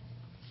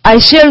I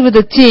shared with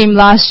the team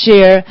last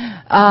year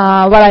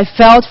what I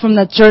felt from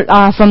the church,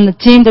 from the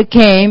team that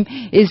came,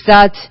 is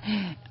that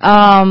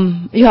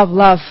you have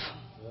love.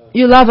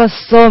 You love us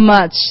so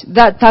much.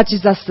 That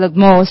touches us the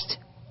most.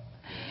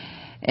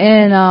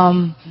 And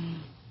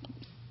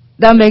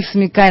that makes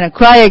me kind of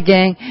cry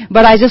again.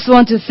 But I just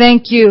want to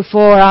thank you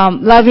for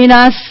loving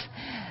us,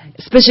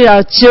 especially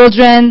our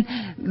children.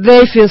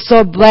 They feel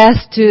so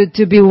blessed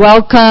to be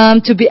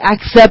welcomed, to be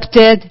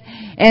accepted,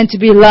 and to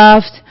be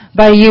loved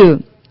by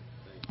you.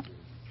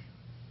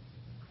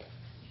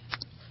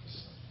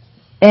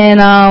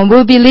 And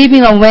we'll be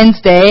leaving on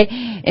Wednesday,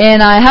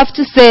 and I have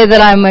to say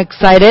that I'm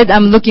excited.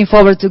 I'm looking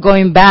forward to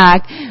going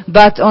back.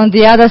 But on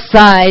the other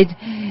side,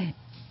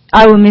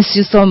 I will miss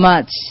you so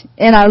much.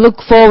 And I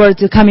look forward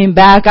to coming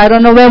back. I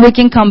don't know when we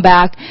can come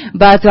back,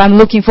 but I'm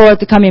looking forward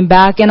to coming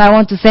back. And I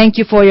want to thank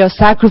you for your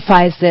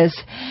sacrifices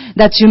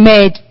that you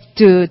made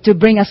to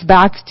bring us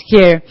back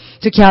here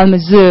to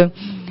Kalamazoo.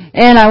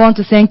 And I want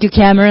to thank you,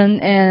 Cameron,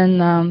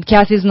 and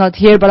Kathy's not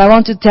here, but I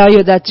want to tell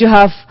you that you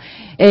have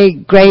a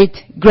great,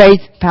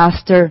 great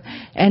pastor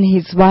and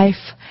his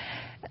wife.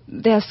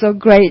 They're so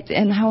great,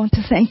 and I want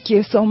to thank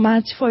you so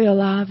much for your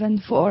love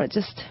and for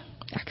just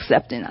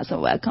accepting us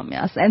and welcoming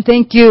us. And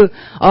thank you,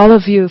 all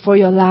of you, for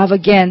your love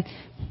again.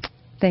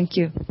 Thank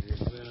you.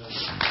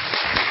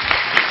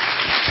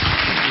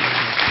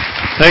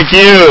 Thank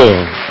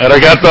you.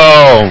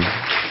 Arigato.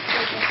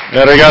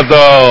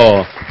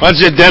 Arigato. Why don't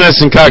you,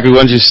 Dennis and Kaku, why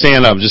don't you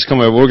stand up? Just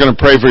come over. We're going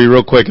to pray for you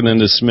real quick and then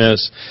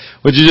dismiss.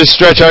 Would you just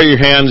stretch out your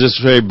hands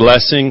just for a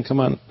blessing? Come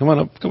on up.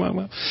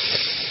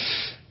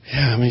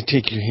 Yeah, let me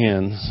take your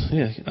hands.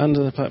 Yeah,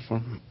 onto the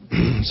platform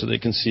so they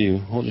can see you.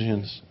 Hold your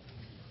hands.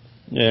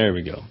 There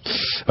we go.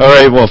 All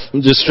right, well,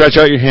 just stretch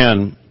out your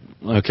hand.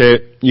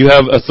 Okay? You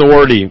have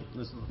authority.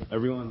 Listen,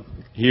 everyone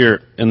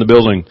here in the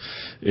building,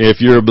 if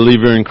you're a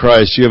believer in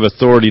Christ, you have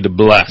authority to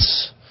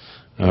bless.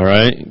 All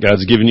right?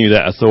 God's given you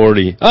that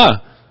authority.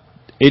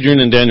 Adrian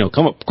and Daniel,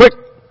 come up, quick!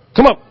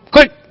 Come up,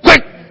 quick,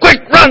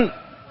 run!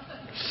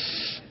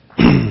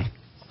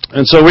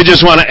 And so we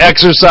just want to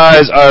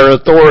exercise our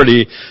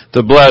authority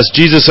to bless.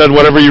 Jesus said,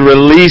 whatever you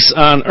release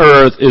on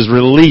earth is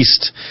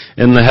released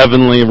in the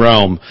heavenly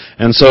realm.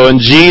 And so in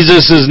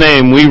Jesus'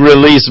 name, we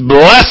release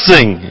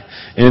blessing.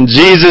 In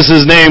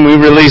Jesus' name, we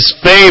release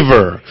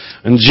favor.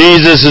 In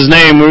Jesus'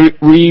 name,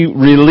 we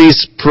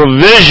release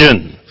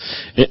provision,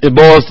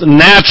 both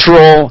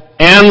natural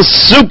and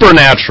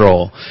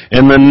supernatural,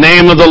 in the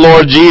name of the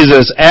Lord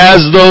Jesus.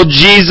 As though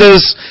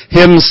Jesus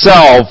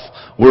Himself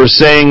were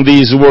saying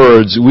these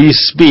words, we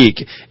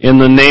speak in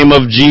the name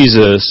of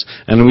Jesus,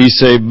 and we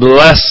say,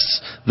 bless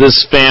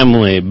this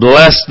family,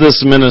 bless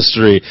this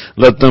ministry,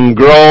 let them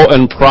grow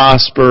and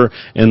prosper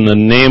in the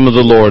name of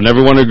the Lord. And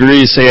everyone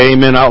agrees, say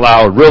amen out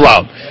loud, real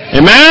loud.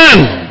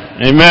 Amen!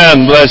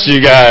 Amen. Bless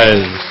you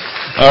guys.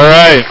 All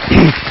right.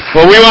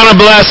 Well, we want to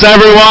bless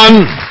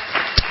everyone.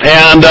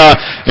 And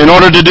In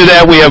order to do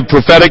that, we have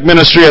prophetic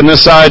ministry on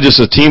this side,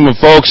 just a team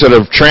of folks that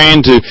have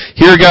trained to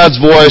hear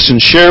God's voice and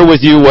share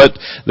with you what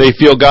they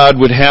feel God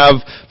would have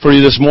for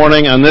you this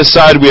morning. On this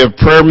side, we have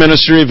prayer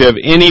ministry. If you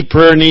have any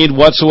prayer need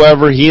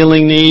whatsoever,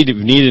 healing need, if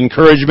you need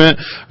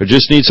encouragement, or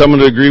just need someone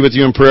to agree with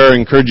you in prayer, I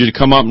encourage you to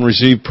come up and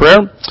receive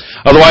prayer.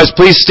 Otherwise,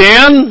 please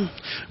stand,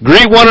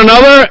 greet one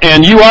another,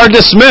 and you are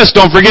dismissed.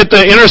 Don't forget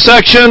the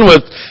intersection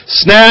with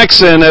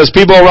snacks, and as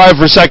people arrive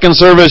for second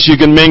service, you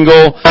can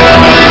mingle.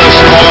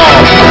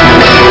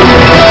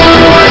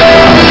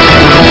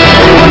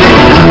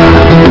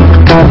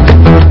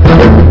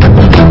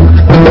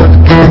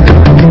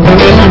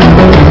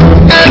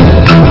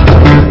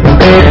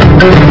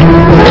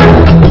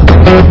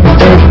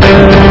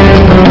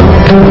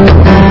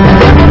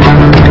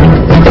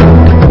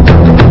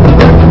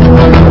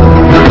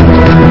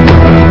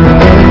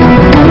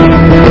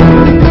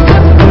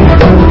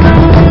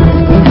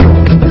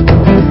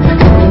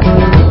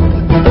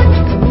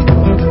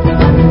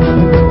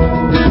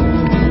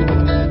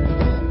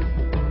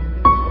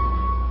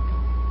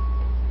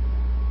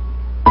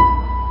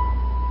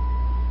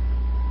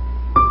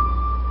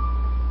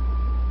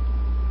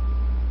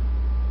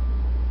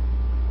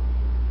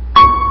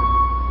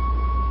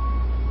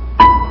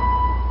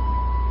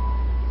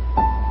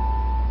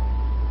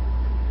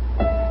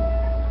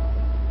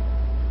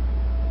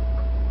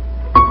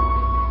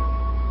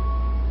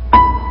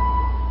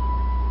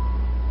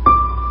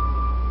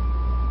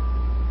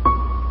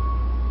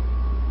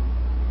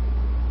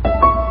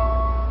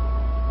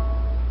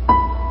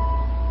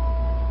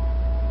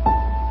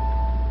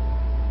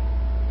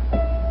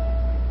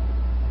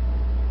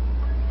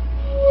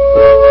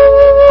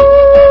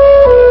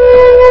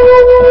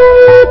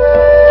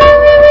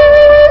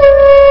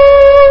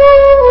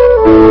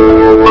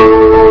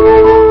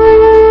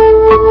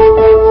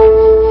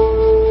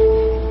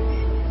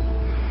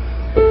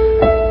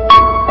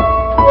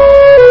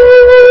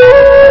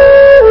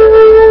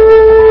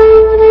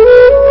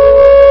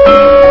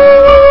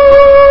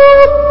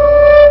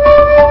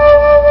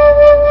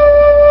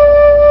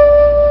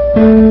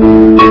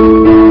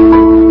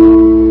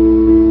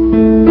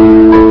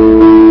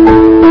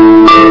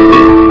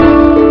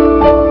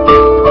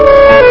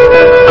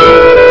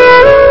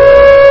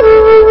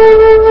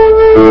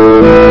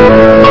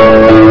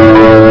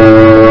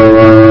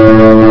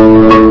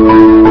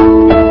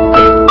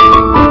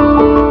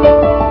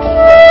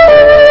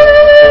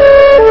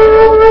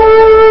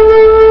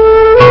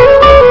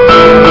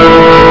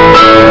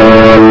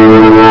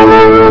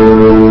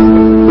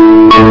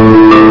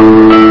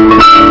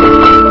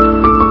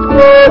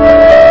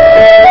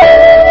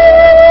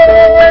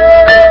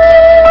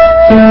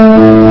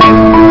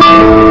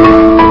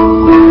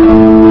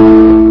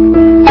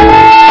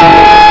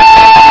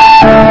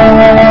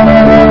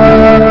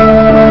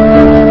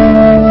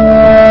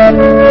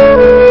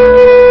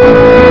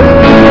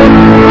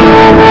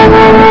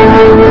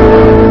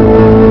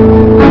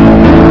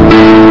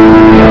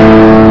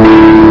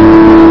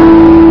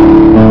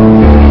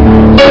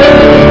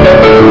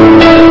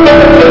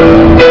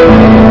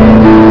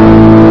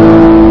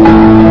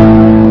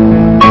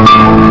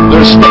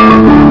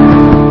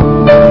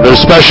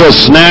 Special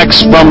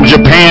snacks from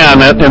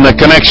Japan in the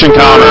connection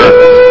counter,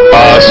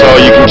 so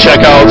you can check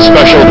out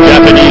special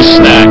Japanese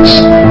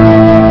snacks.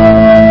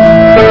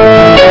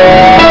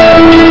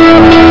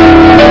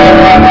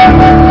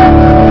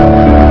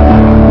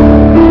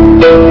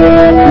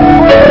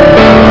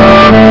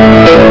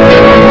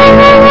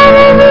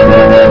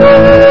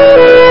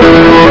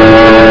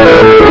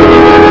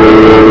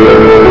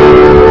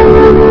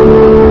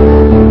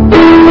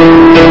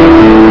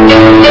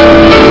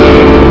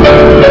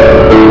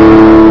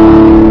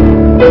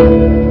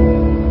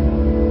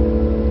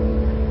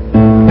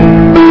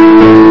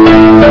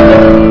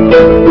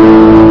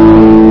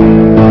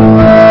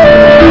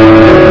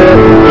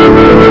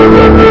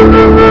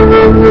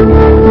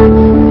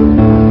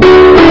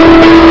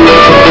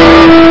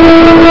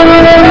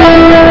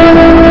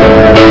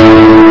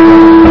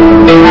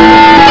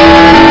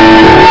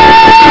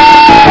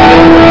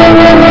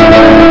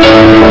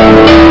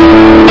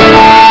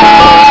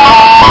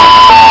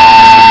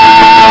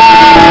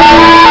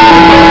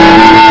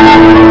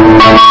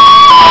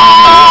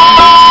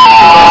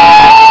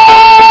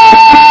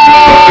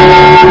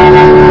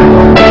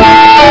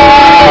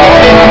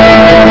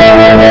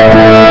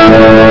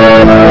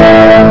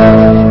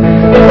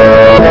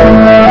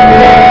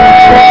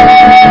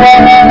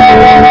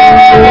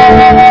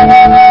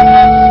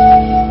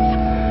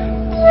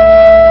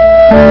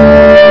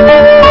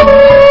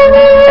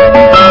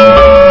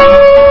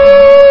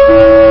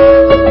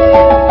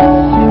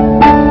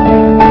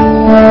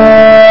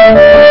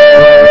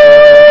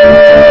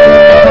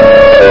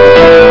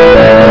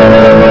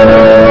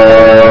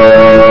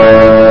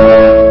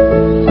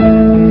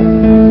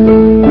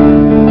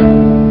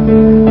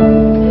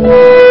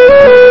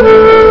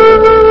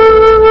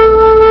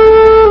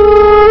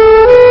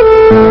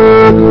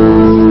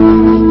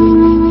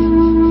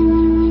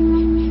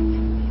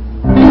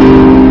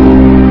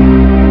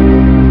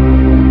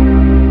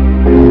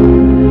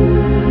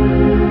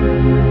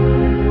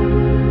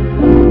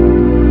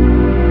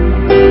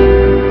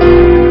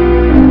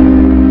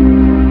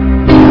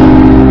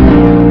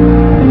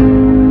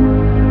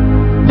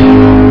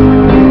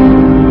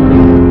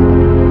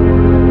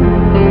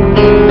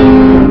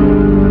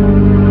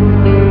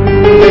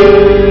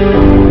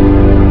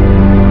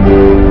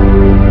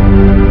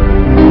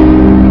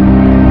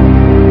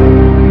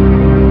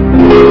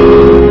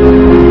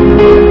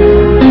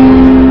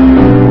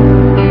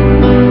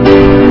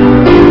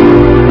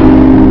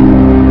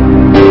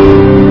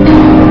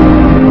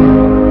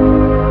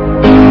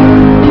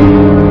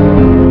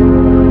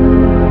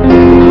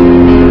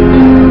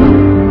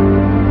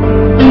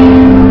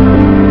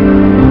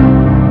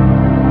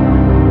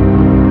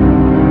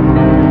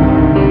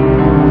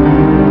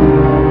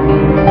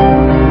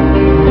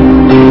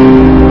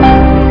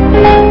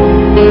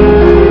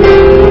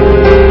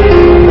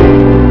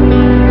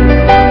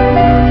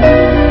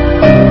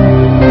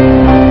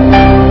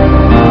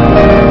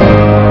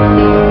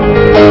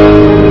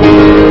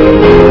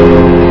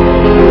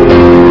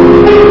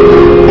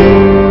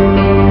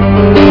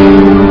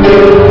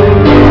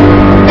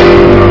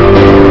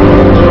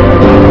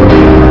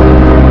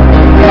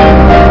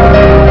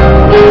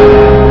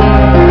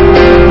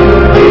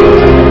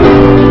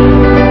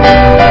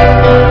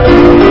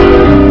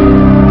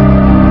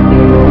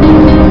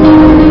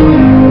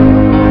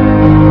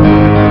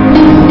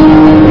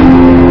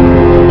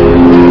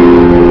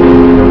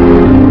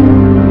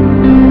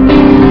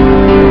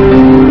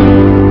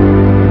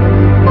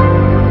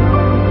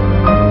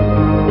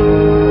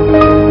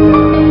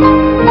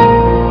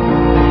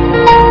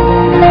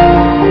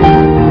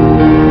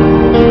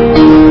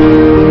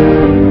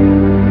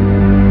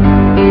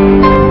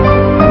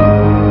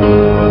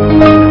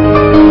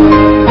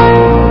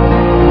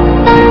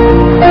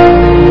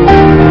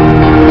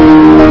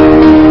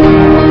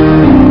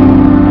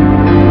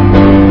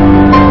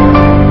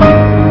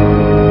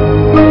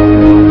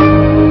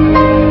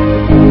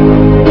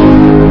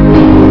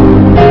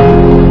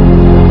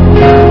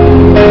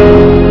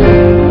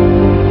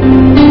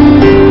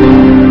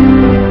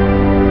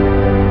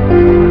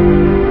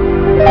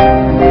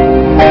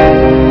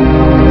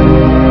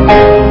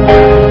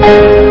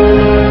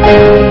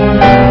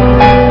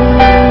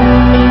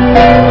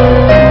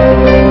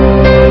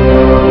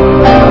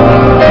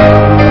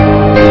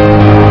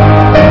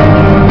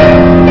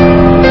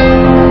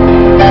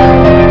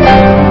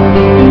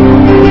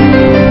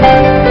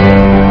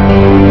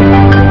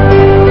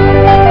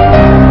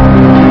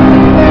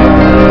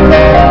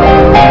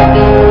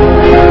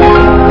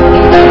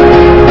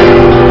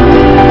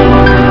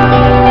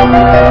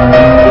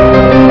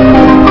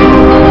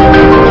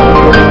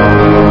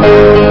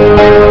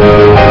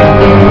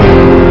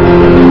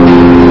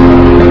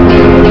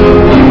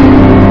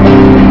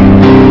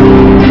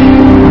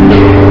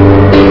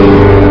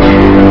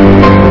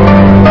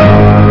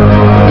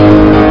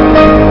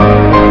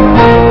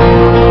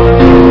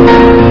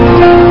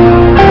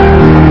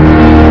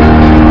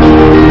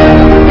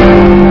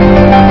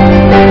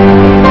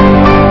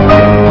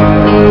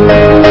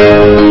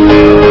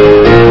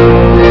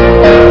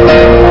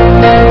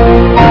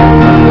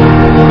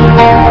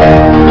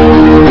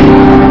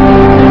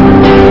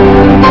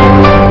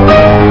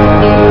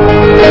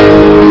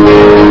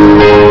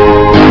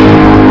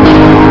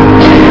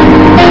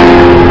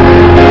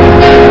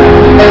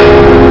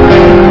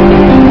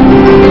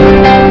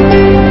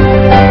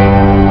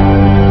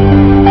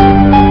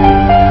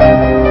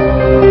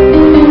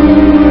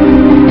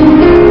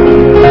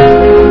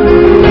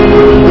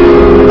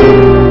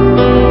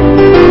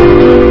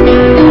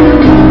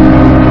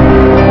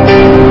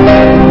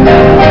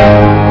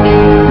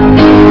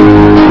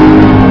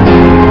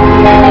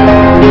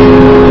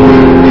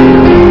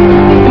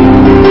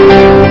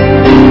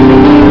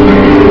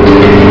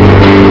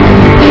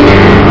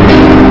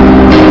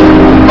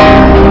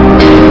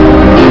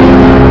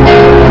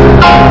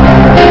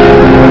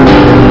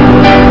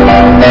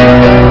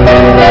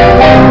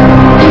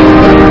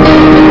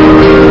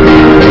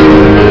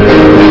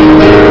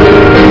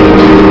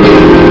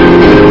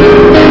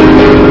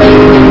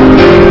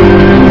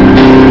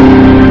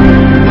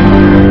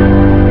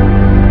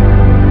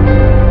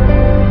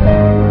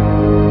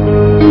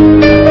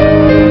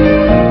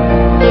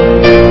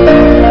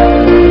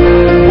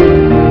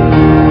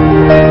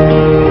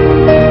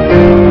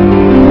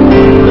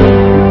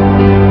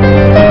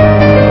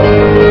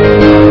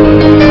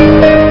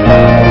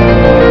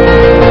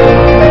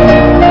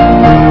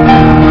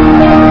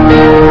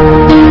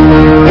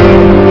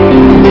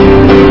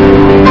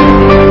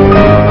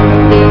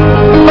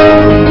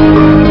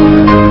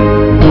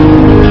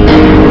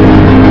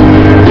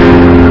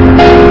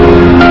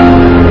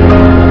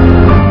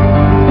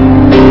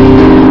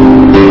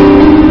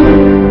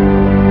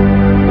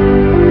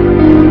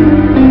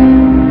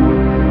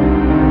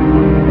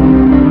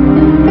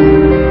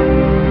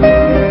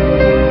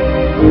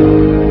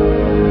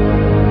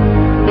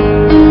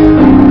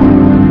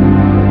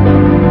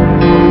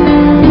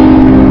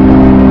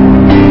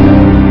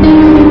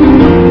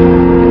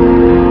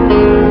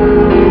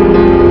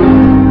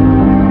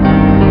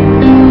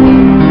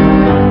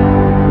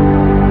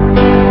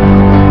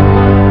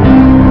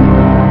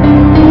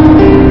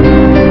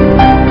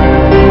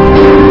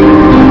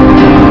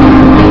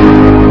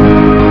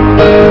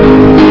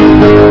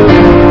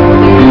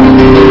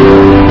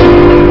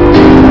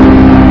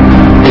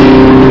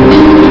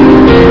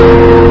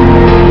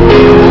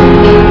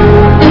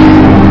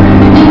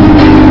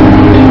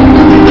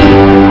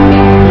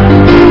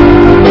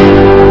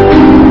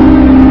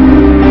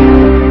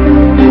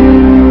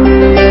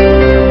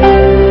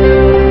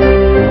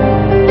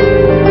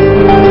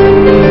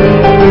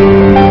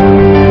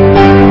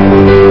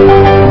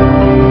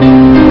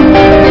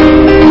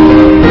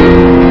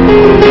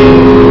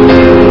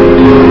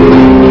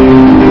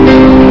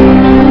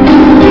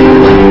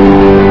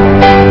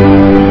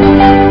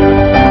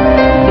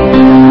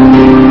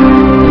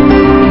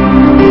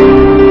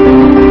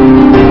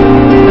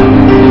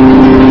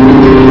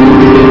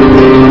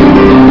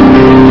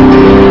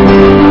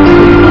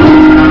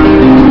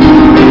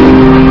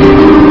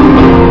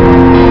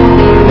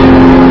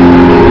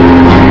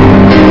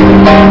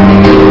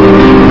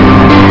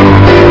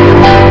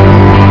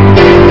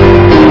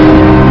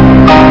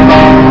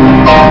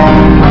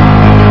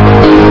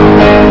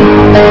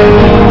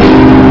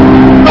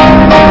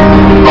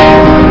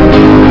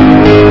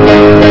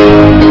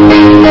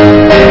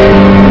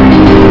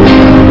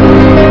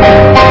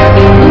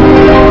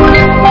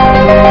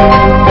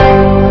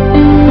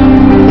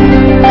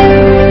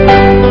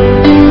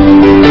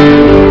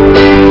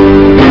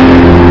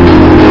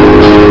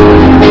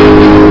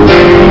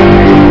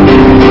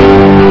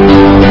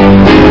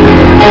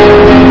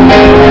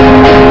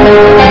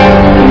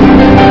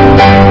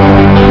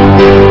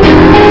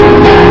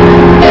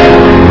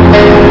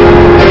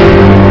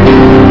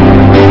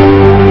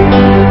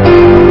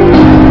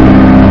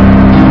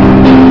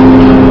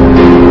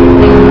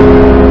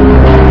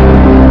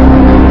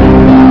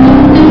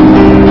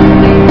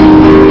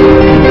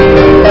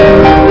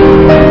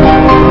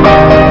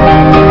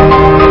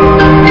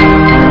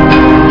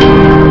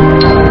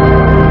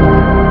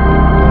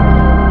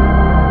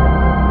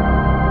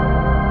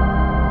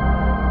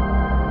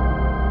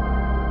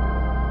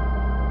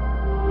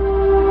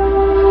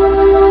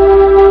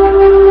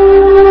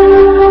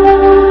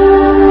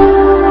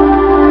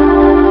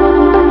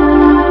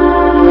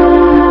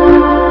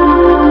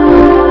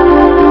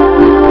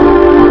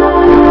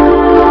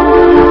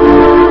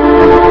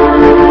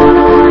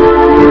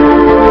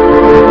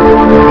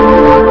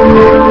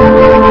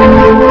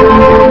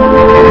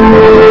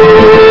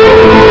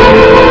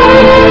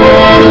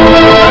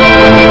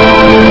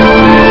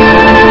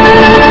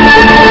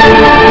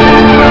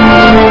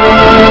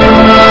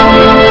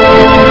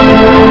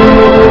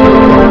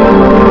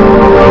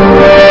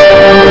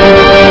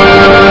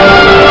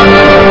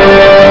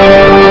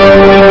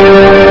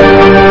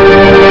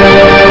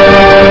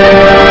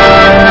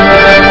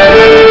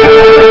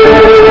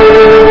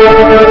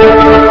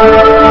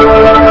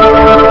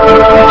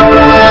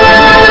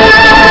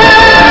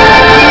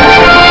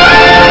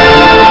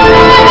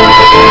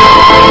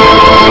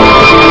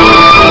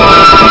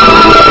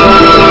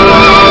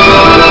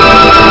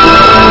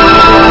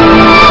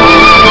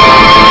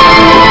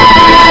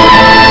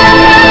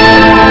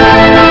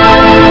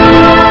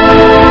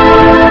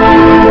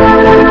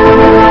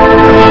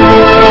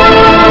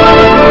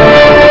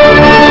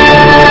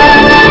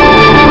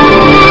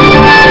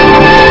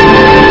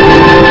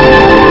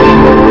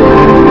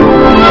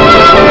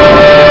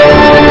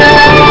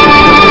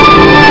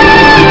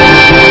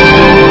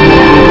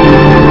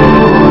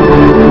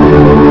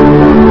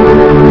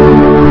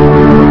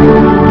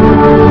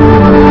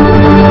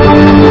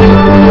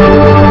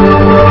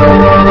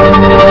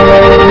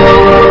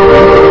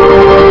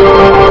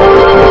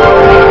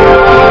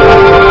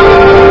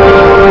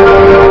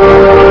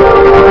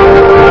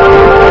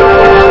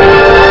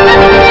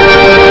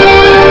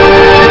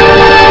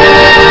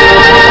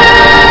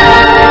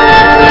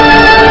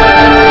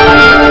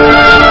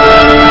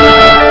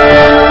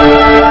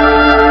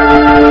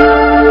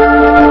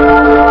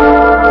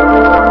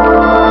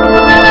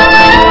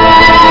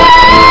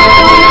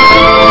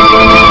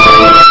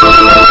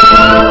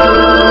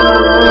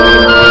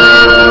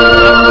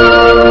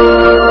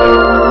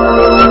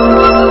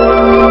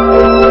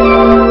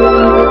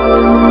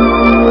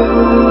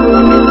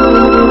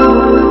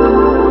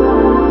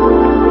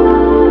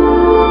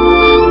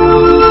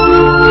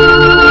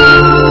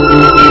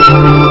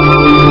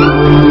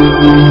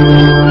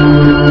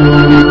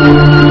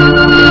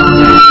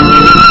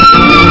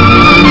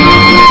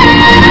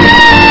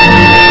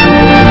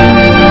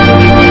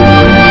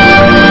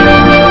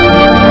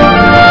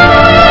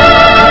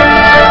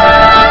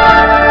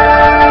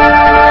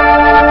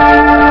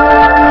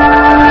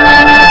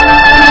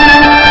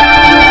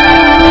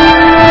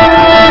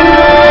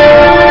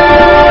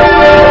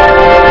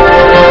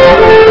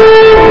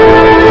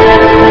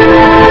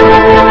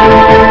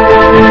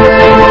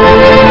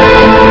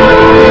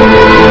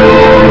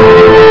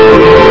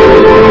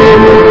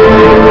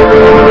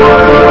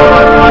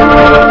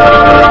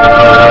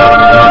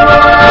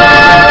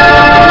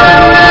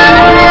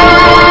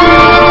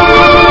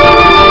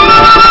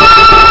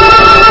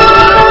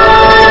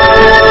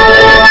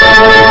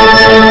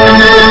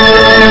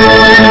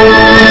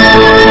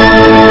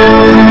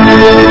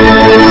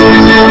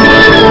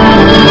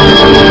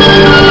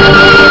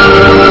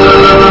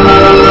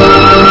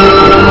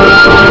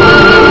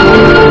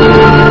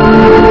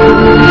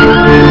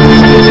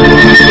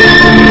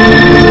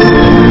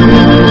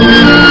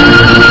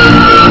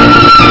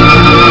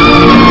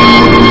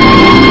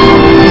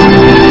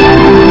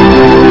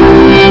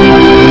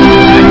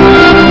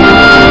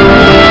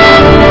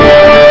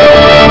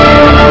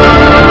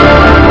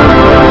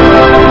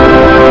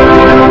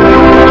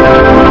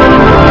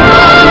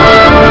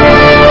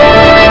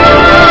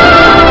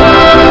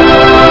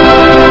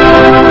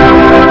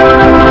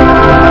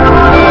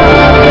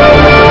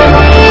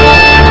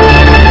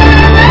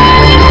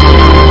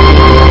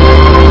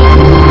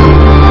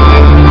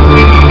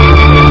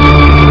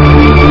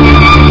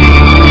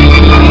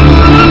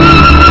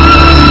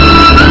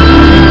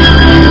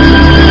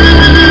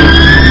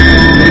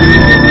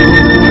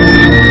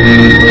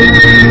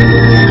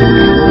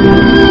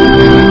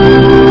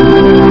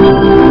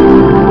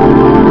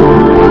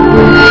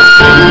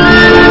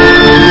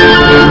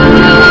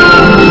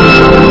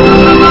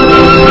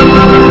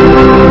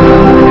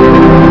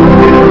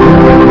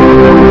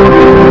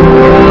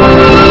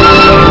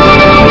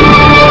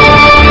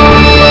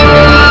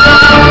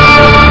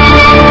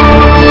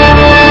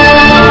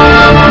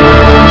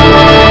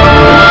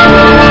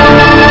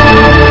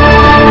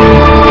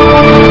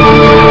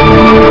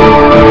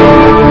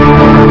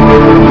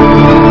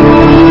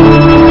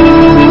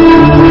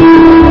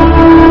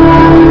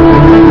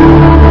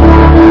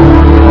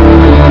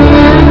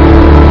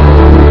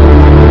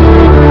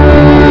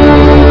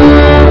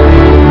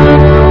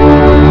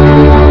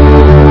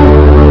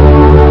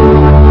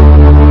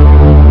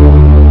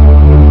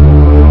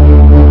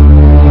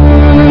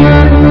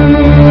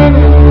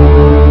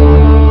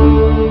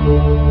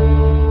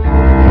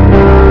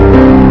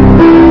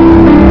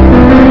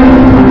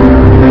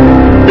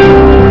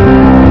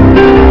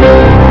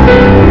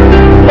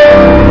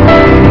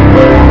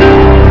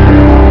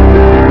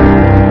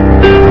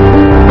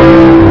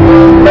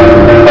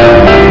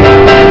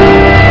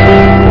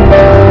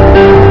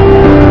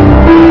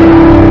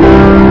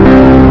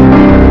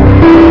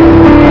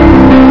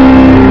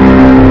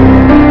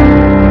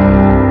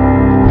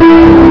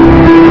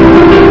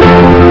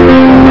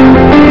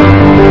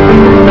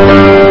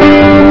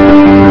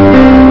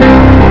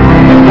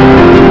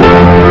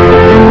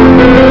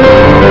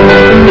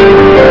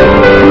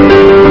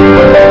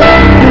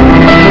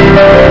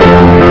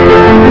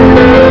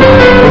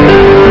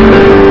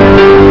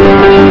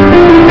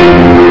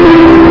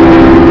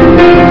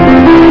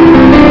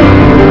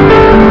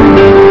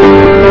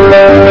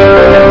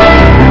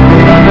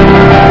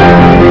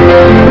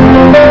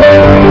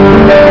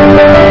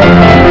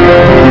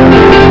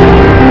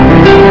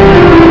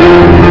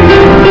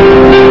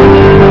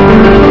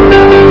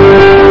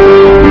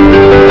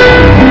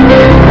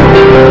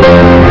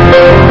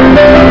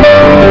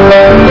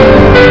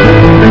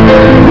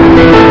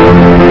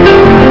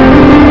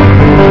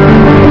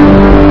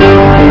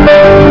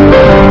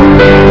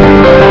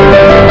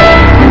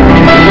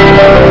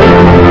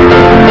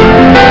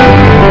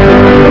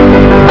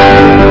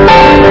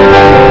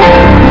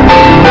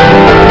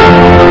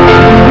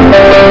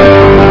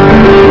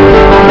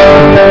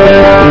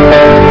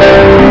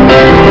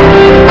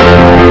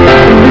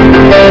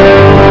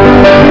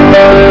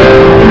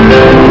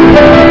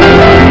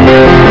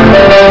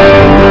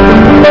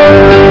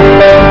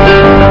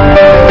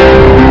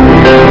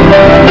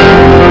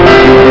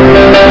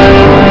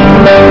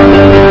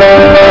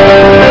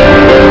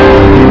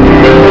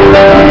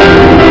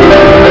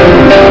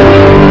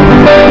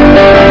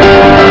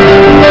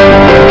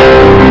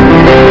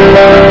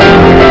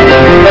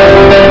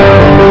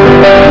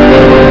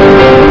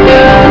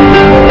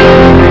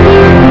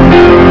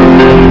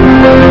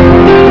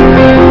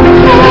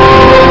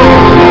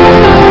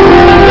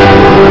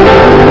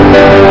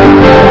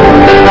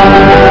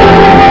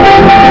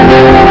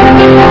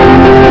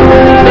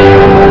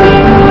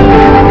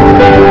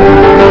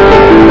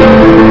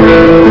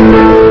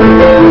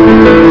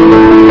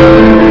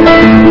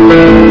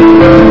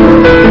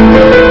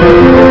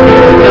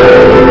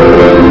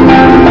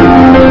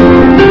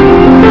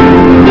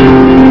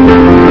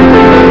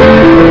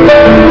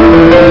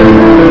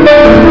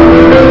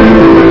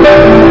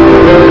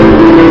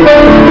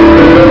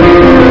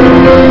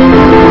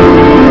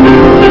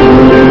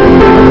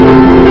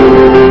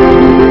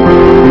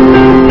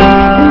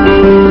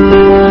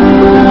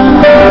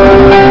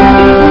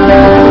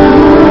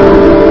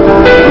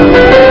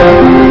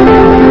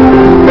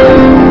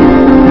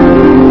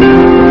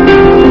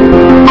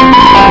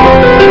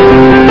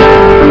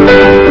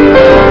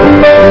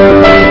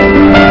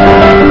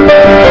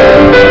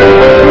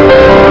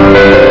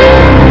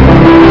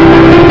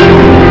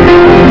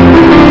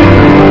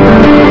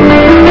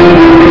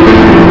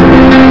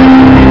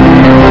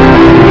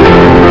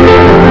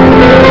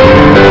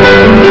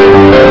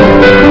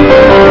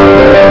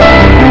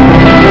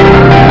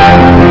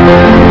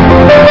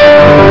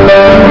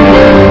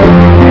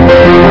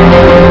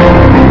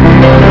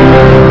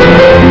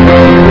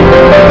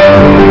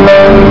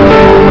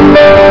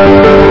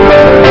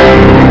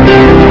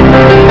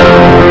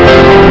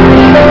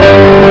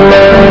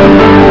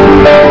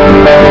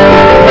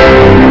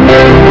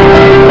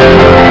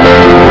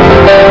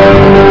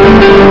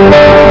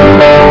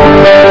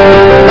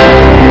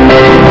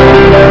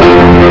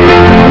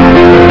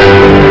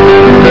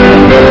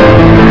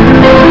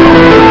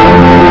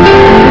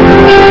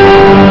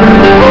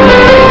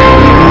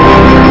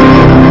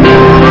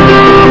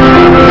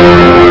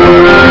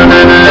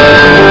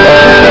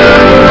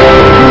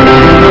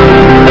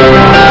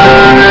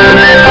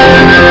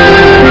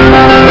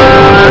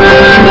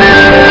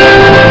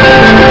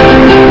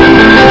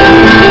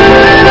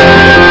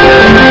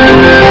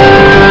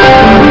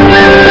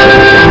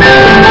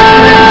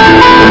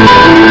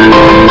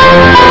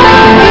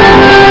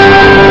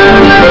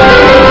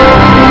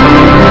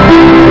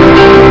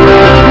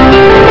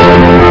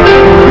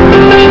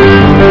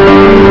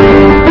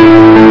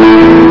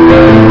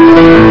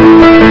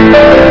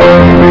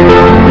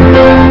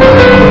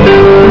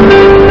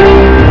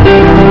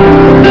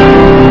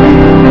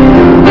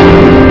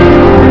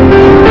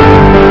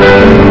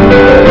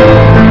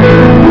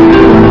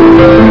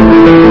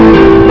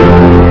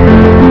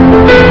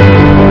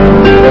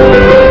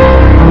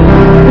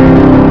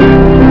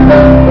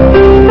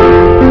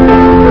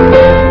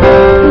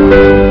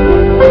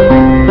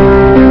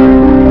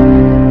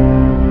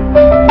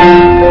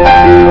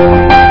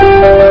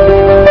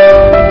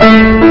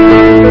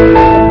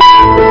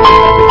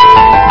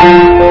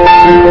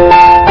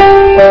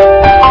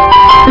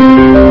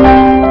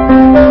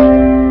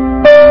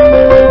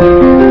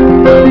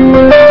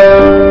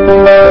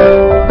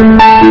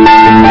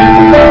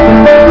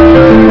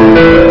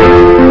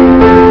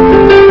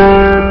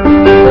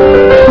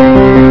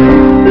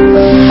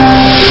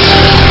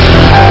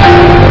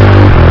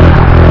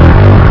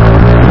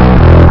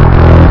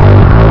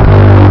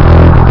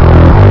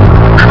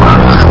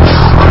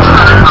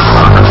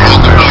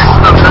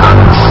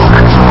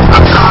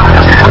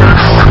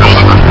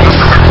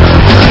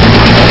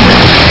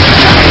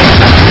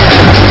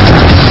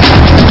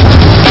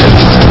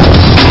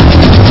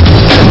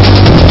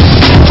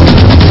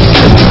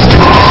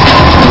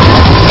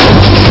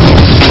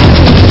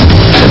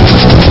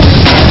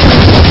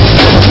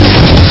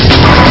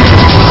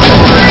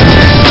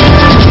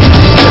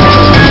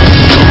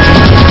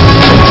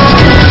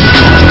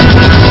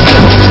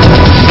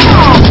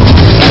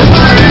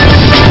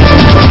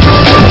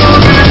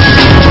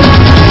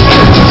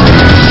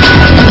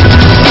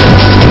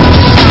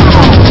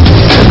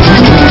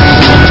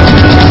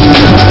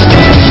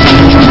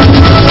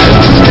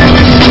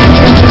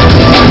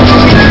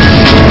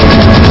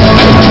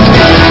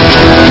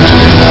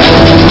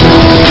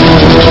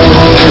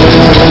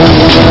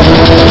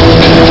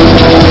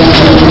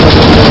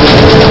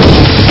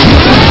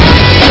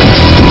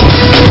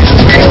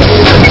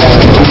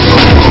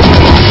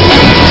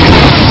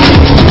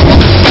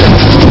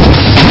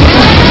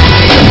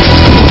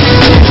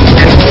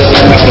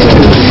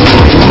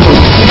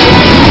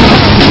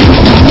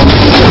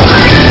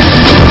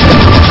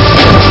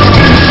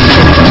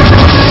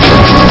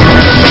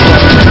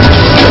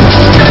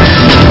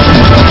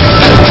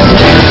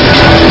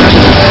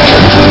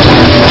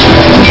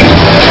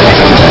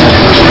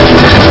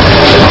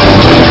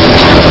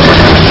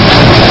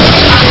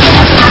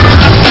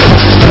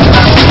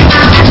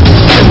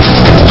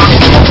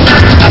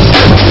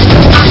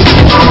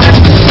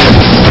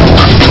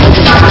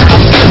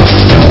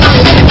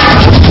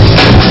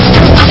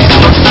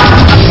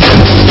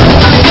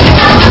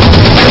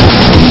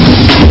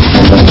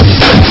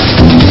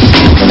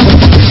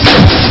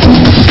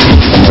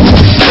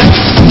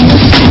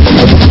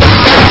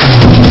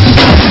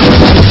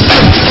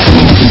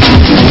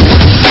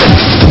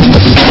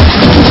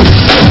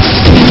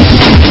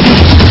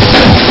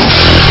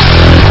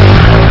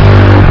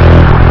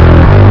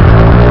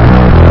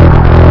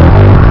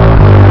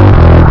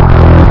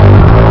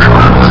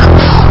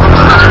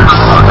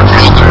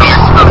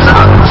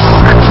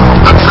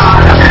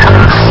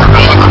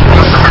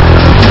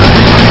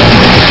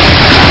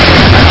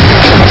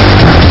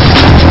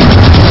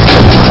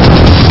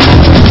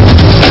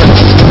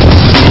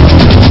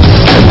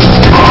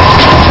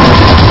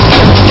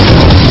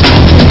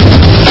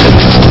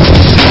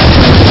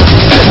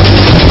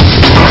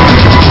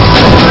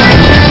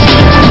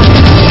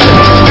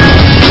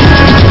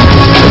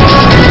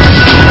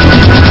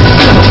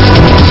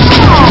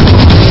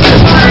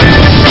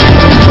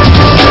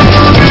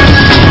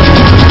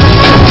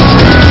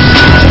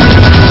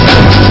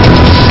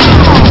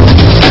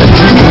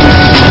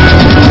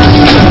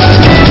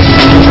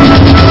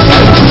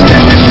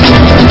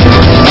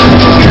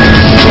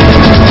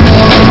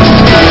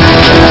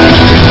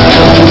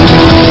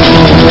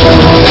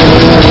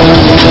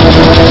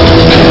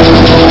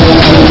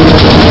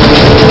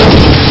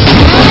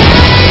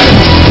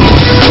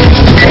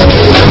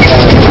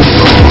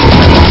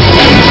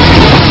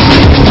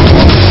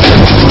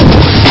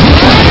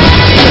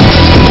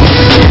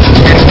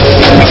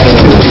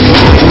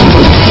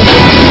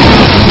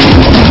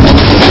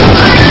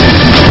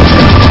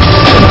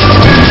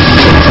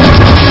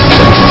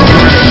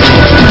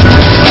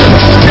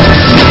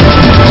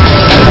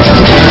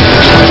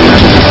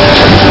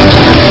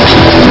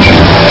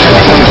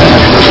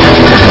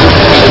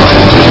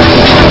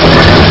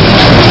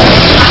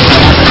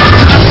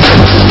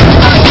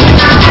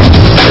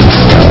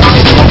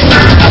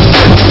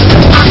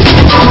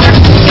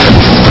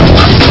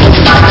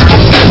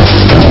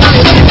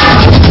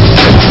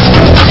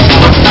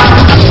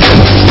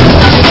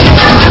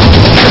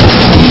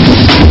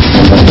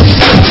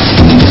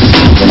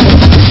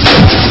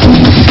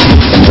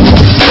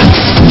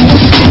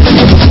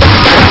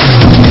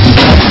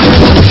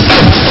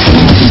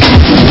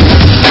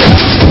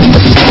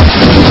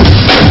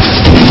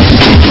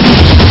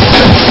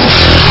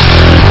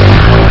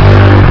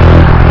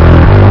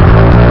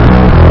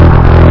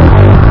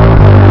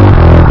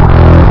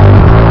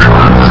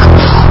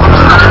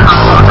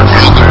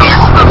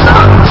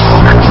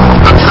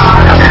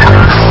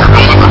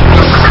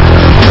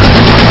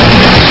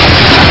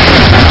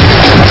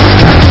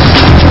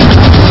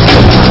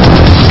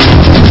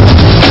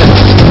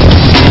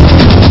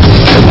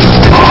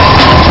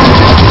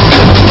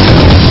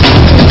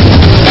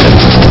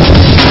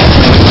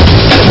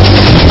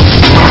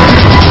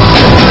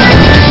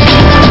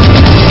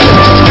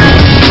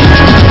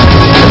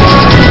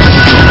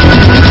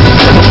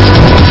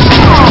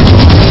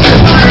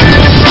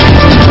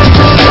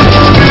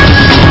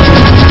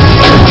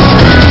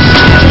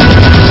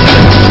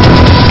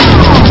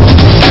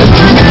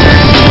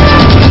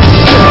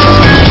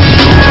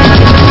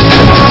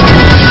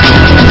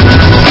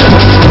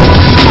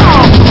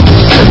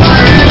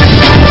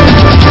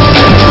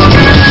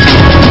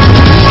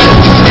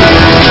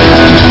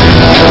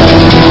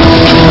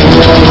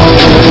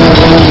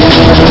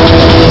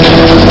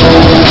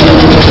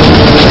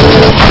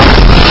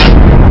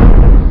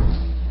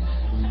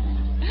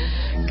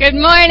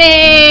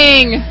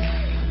 morning.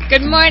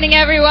 Good morning,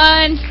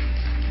 everyone.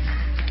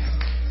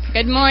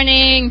 Good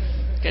morning.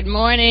 Good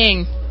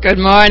morning.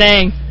 Good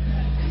morning.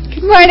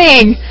 Good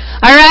morning.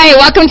 All right,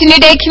 welcome to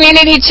New Day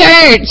Community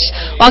Church.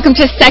 Welcome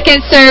to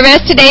second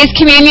service. Today's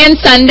Communion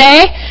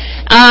Sunday.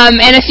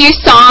 And a few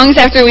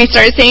songs after we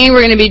start singing,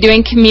 we're going to be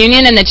doing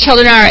communion, and the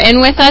children are in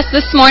with us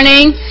this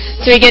morning,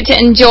 so we get to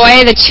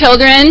enjoy the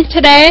children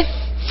today.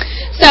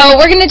 So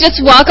we're going to just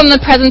welcome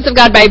the presence of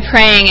God by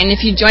praying, and if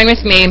you join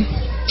with me.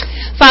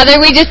 Father,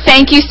 we just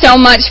thank you so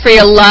much for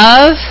your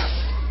love,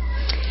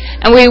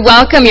 and we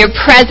welcome your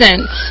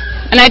presence.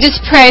 And I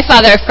just pray,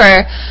 Father,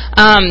 for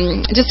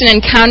just an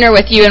encounter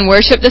with you in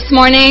worship this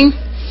morning,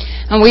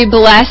 and we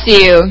bless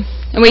you.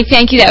 And we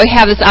thank you that we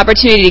have this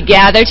opportunity to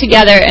gather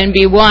together and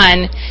be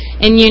one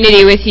in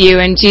unity with you.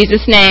 In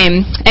Jesus'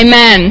 name,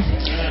 amen.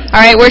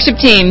 All right,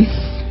 worship team.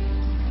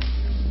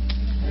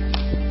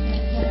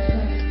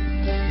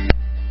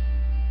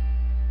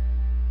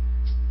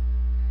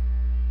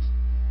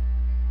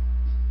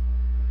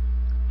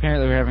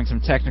 Apparently we're having some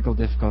technical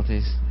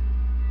difficulties.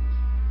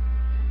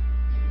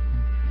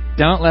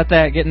 Don't let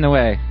that get in the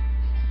way.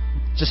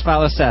 Just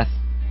follow Seth.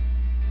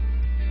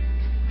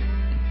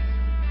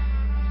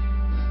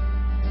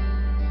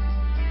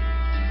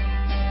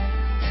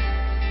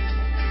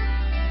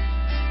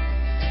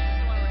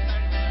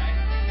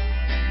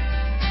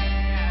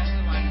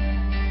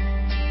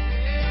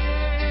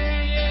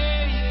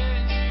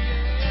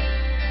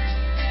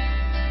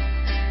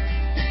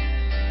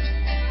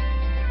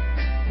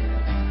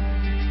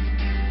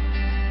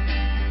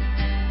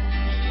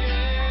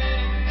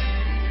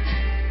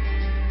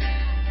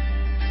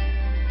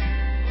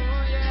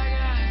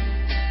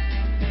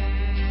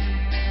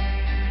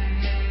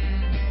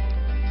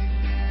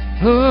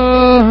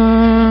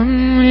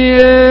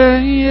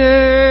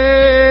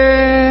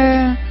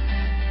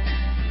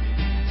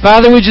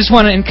 Father, we just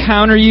want to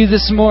encounter you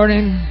this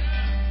morning.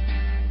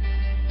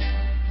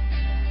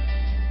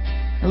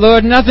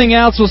 Lord, nothing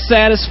else will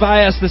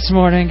satisfy us this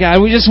morning,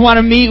 God. We just want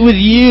to meet with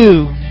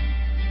you.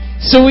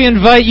 So we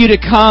invite you to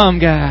come,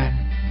 God.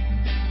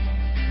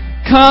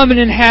 Come and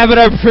inhabit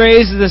our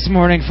praises this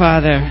morning,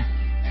 Father.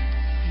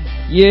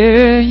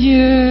 Yeah,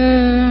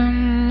 yeah.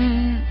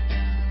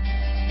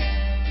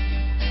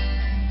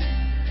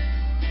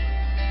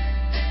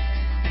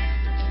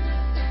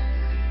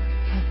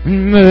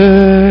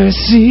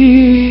 Mercy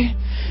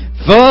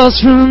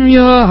falls from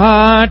your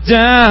heart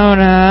down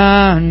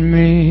on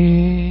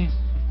me.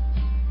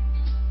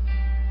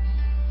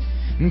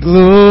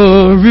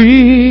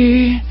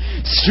 Glory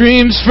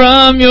streams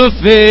from your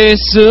face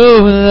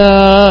so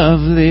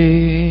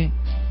lovely.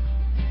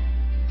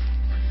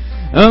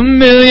 A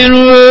million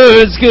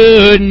words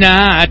could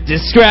not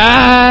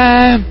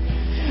describe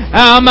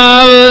how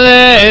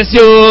marvelous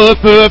your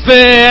perfect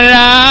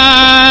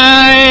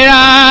light.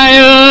 I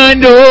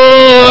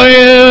adore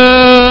you.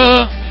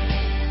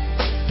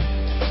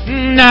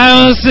 And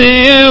I will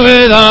sing it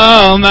with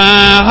all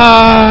my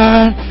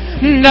heart.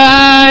 And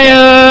I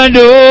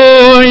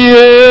adore you.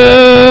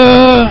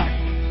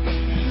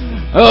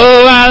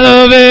 Oh, I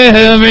love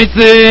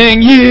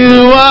everything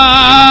you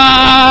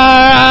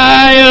are.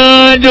 I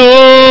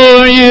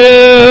adore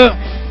you.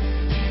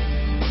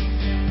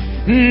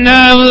 And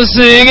I will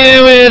sing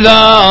it with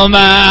all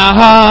my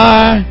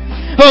heart.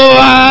 Oh,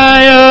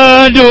 I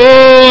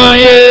adore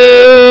you.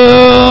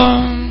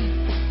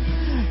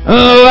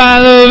 Oh, I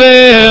love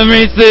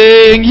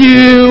everything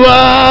you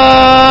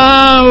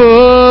are.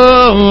 Oh.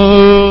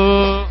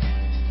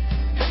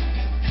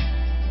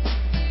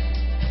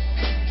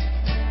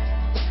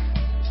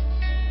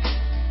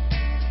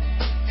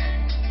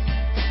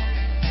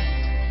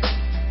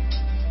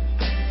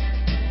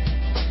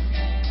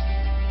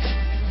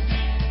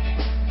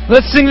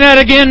 Let's sing that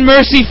again.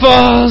 Mercy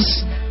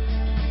falls.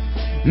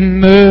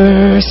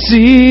 Mercy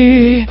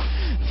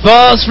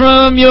falls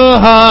from your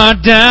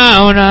heart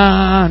down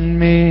on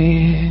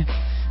me.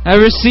 I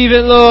receive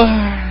it, Lord.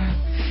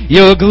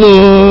 Your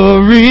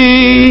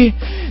glory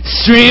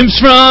streams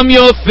from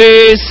your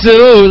face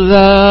so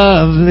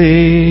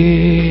lovely.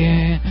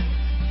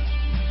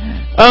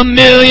 A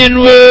million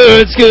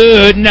words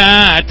could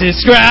not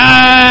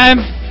describe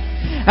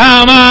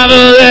how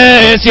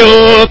marvelous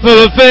your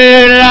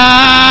perfect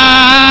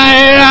light.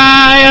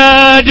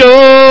 I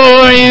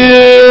adore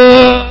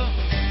you.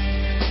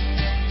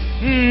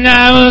 And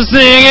I will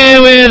sing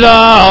it with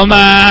all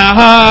my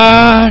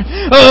heart.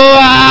 Oh,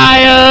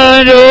 I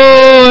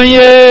adore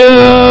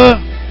you.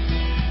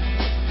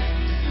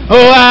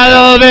 Oh, I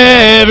love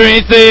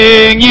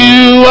everything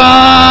you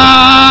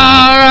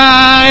are.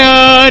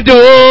 I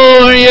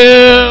adore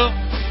you.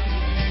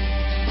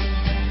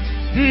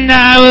 And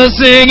I will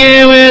sing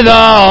it with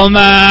all my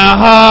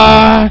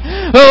heart.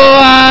 Oh,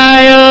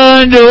 I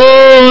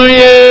adore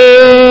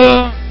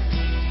you.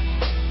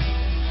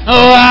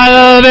 Oh, I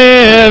love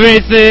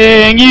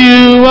everything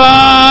you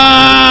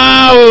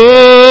are.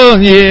 Oh,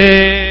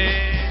 yeah.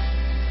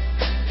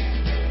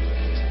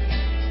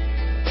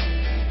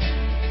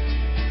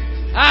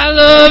 I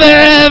love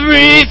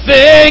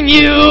everything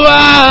you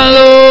are,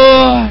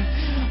 Lord.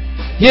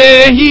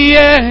 Yeah,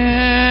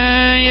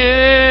 yeah,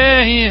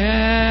 yeah,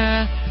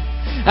 yeah.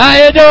 I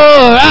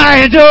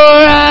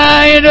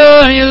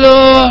adore you,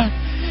 Lord.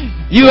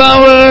 You are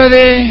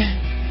worthy.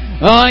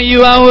 Oh,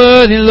 you are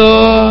worthy,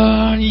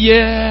 Lord.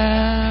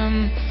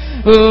 Yeah.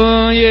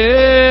 Oh,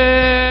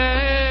 yeah.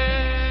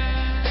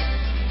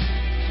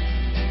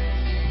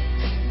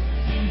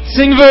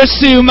 Sing verse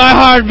 2. My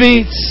heart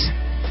beats.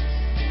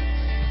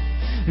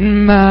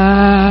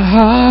 My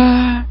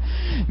heart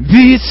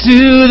beats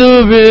to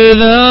the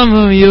rhythm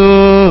of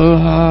your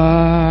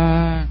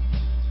heart.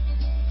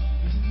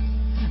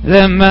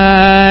 Let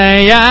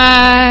my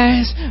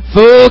eyes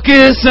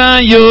focus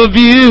on your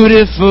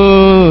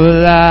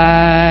beautiful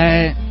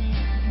light.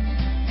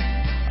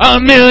 A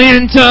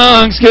million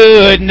tongues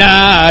could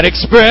not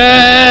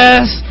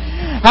express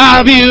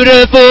how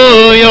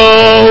beautiful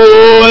your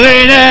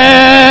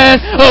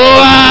holiness.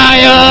 Oh, I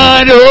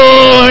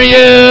adore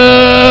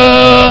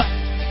you.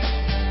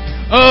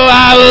 Oh,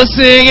 I will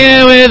sing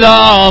it with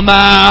all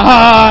my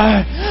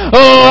heart.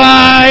 Oh,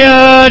 I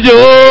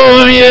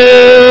adore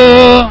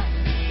you.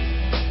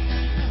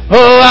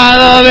 Oh, I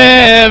love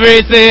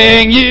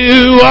everything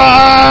you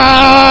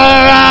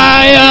are.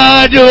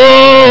 I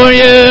adore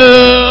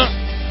you.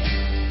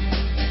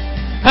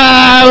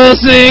 I will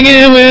sing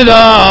it with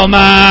all my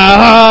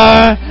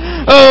heart.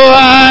 Oh,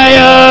 I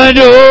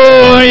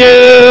adore you.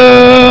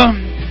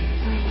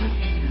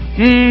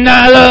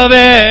 I love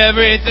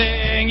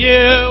everything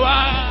you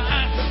are.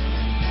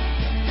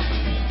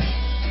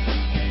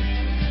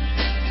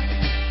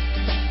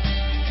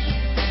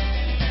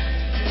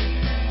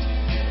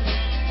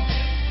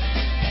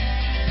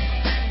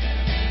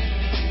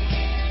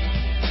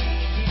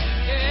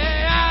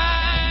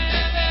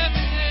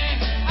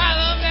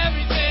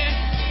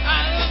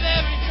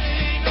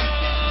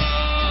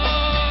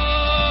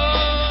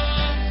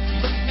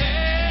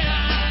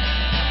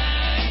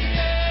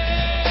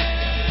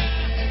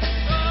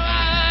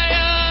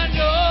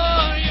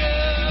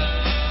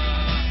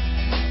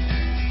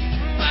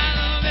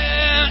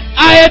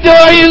 I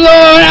adore you,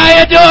 Lord. I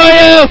adore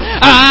you.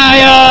 I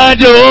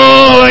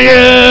adore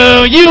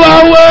you. You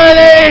are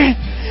worthy.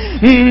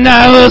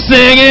 I will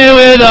sing it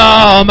with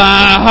all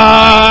my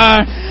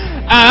heart.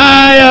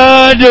 I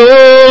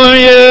adore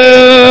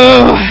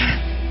you.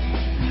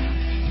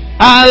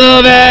 I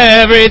love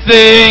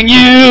everything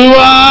you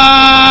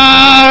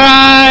are.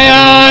 I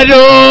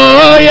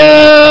adore you.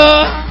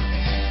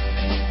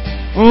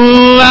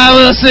 Ooh, I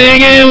will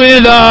sing it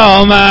with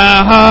all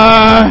my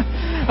heart.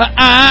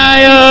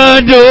 I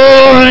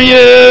adore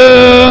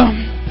you.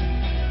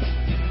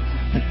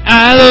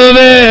 I love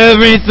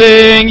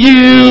everything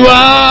you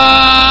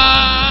are.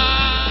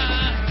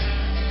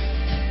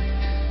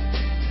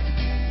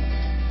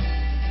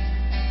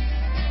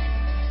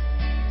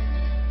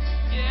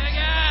 Yeah,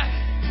 God.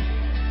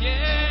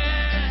 Yeah.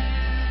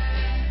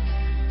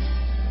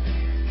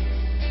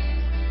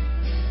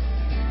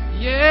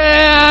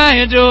 Yeah, I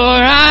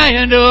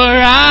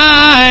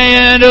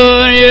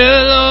adore you,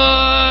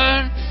 Lord.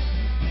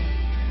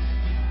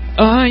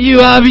 Oh, you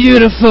are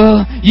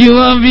beautiful. You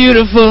are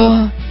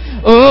beautiful.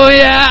 Oh,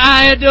 yeah,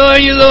 I adore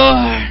you,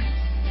 Lord.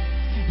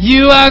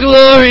 You are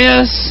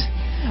glorious.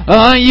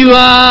 Oh, you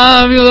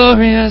are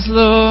glorious,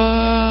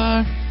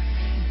 Lord.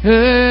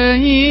 Yeah.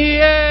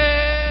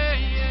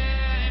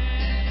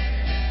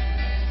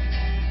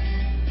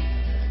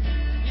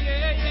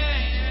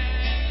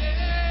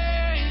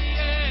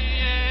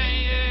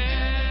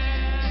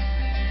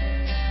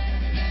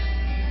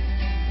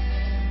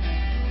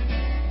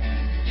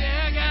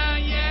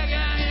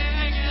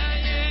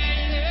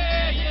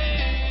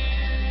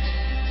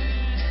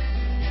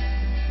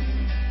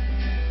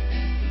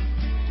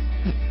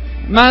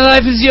 My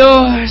life is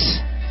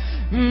yours.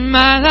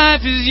 My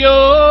life is yours.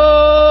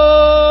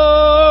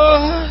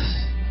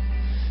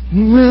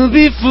 Will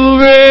be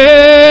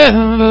forever.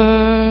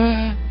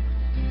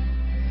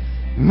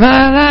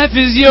 My life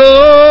is yours.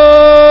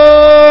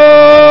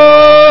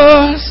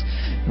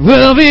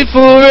 Will be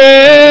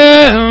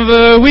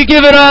forever. We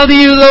give it all to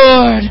you,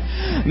 Lord.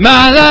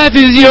 My life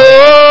is yours.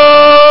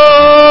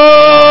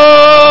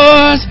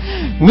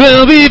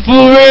 Will be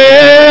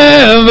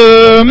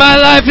forever. My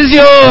life is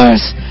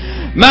yours.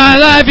 My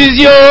life is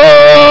yours.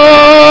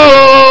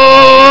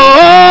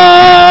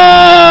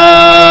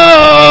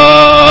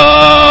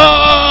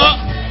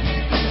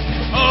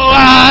 Oh,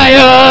 I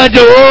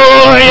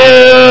adore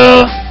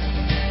you.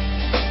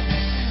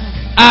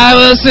 I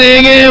will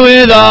sing it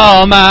with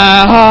all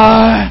my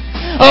heart.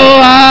 Oh,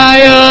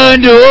 I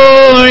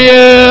adore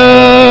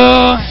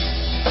you.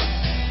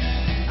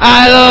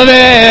 I love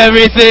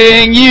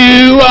everything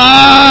you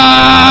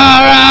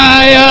are.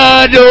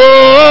 I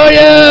adore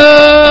you.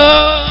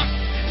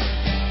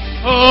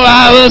 Oh,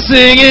 I will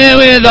sing it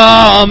with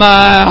all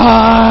my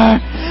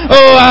heart.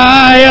 Oh,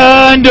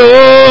 I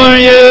adore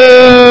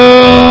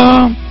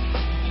you.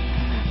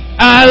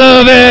 I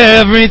love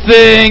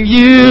everything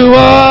you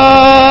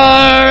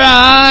are.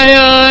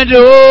 I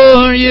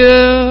adore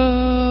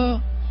you.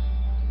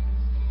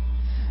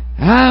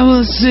 I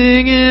will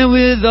sing it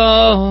with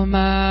all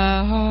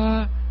my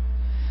heart.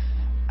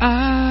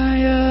 I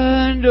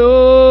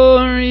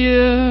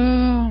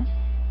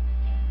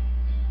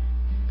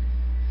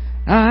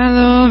I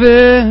love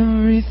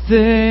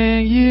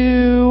everything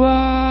you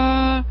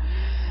are.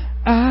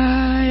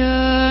 I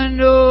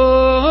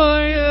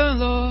adore you,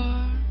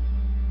 Lord.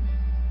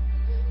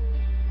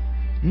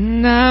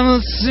 And I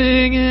will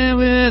sing it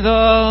with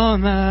all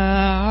my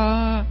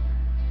heart.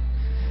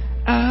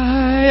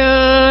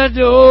 I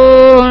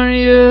adore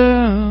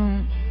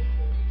you.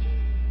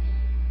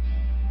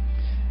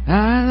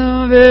 I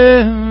love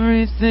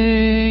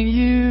everything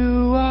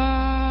you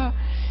are.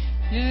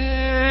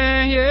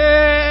 Yeah, yeah.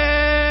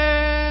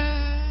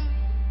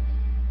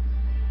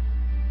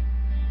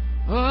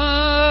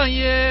 Oh,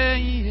 yeah,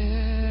 yeah.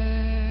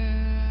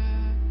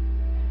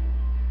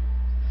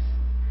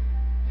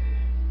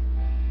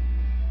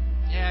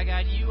 Yeah,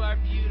 God, you are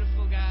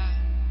beautiful, God.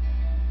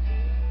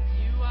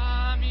 You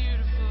are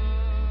beautiful.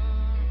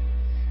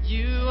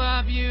 You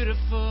are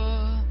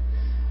beautiful.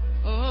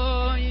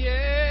 Oh,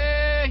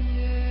 yeah,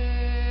 yeah.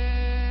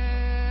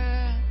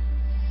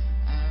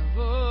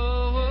 Oh,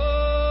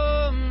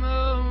 oh, oh,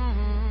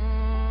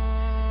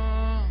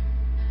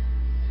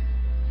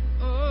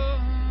 oh.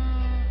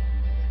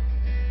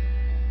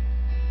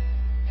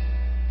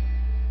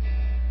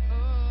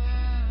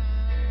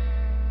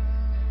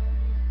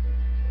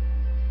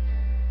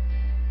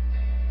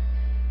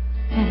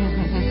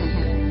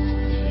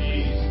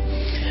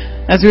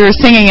 As we were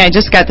singing, I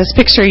just got this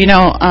picture,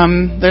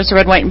 there's a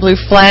red, white, and blue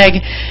flag,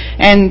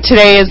 and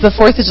today is the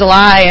 4th of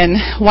July,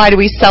 and why do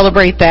we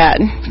celebrate that?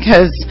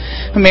 Because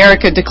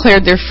America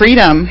declared their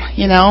freedom,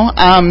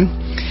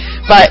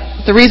 but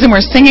the reason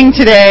we're singing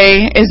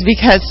today is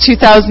because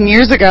 2,000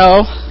 years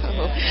ago,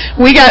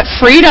 we got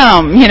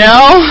freedom,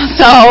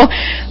 So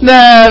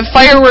the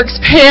fireworks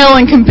pale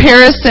in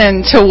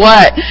comparison to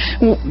what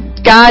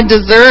God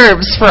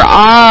deserves for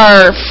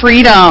our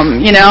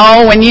freedom,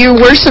 When you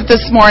worship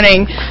this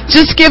morning,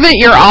 just give it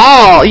your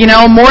all,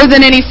 more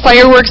than any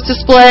fireworks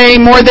display,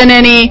 more than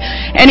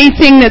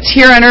anything that's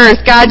here on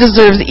earth. God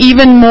deserves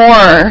even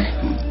more,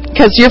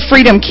 because your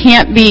freedom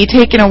can't be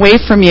taken away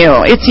from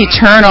you. It's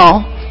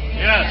eternal.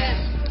 Yes.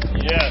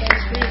 Yes.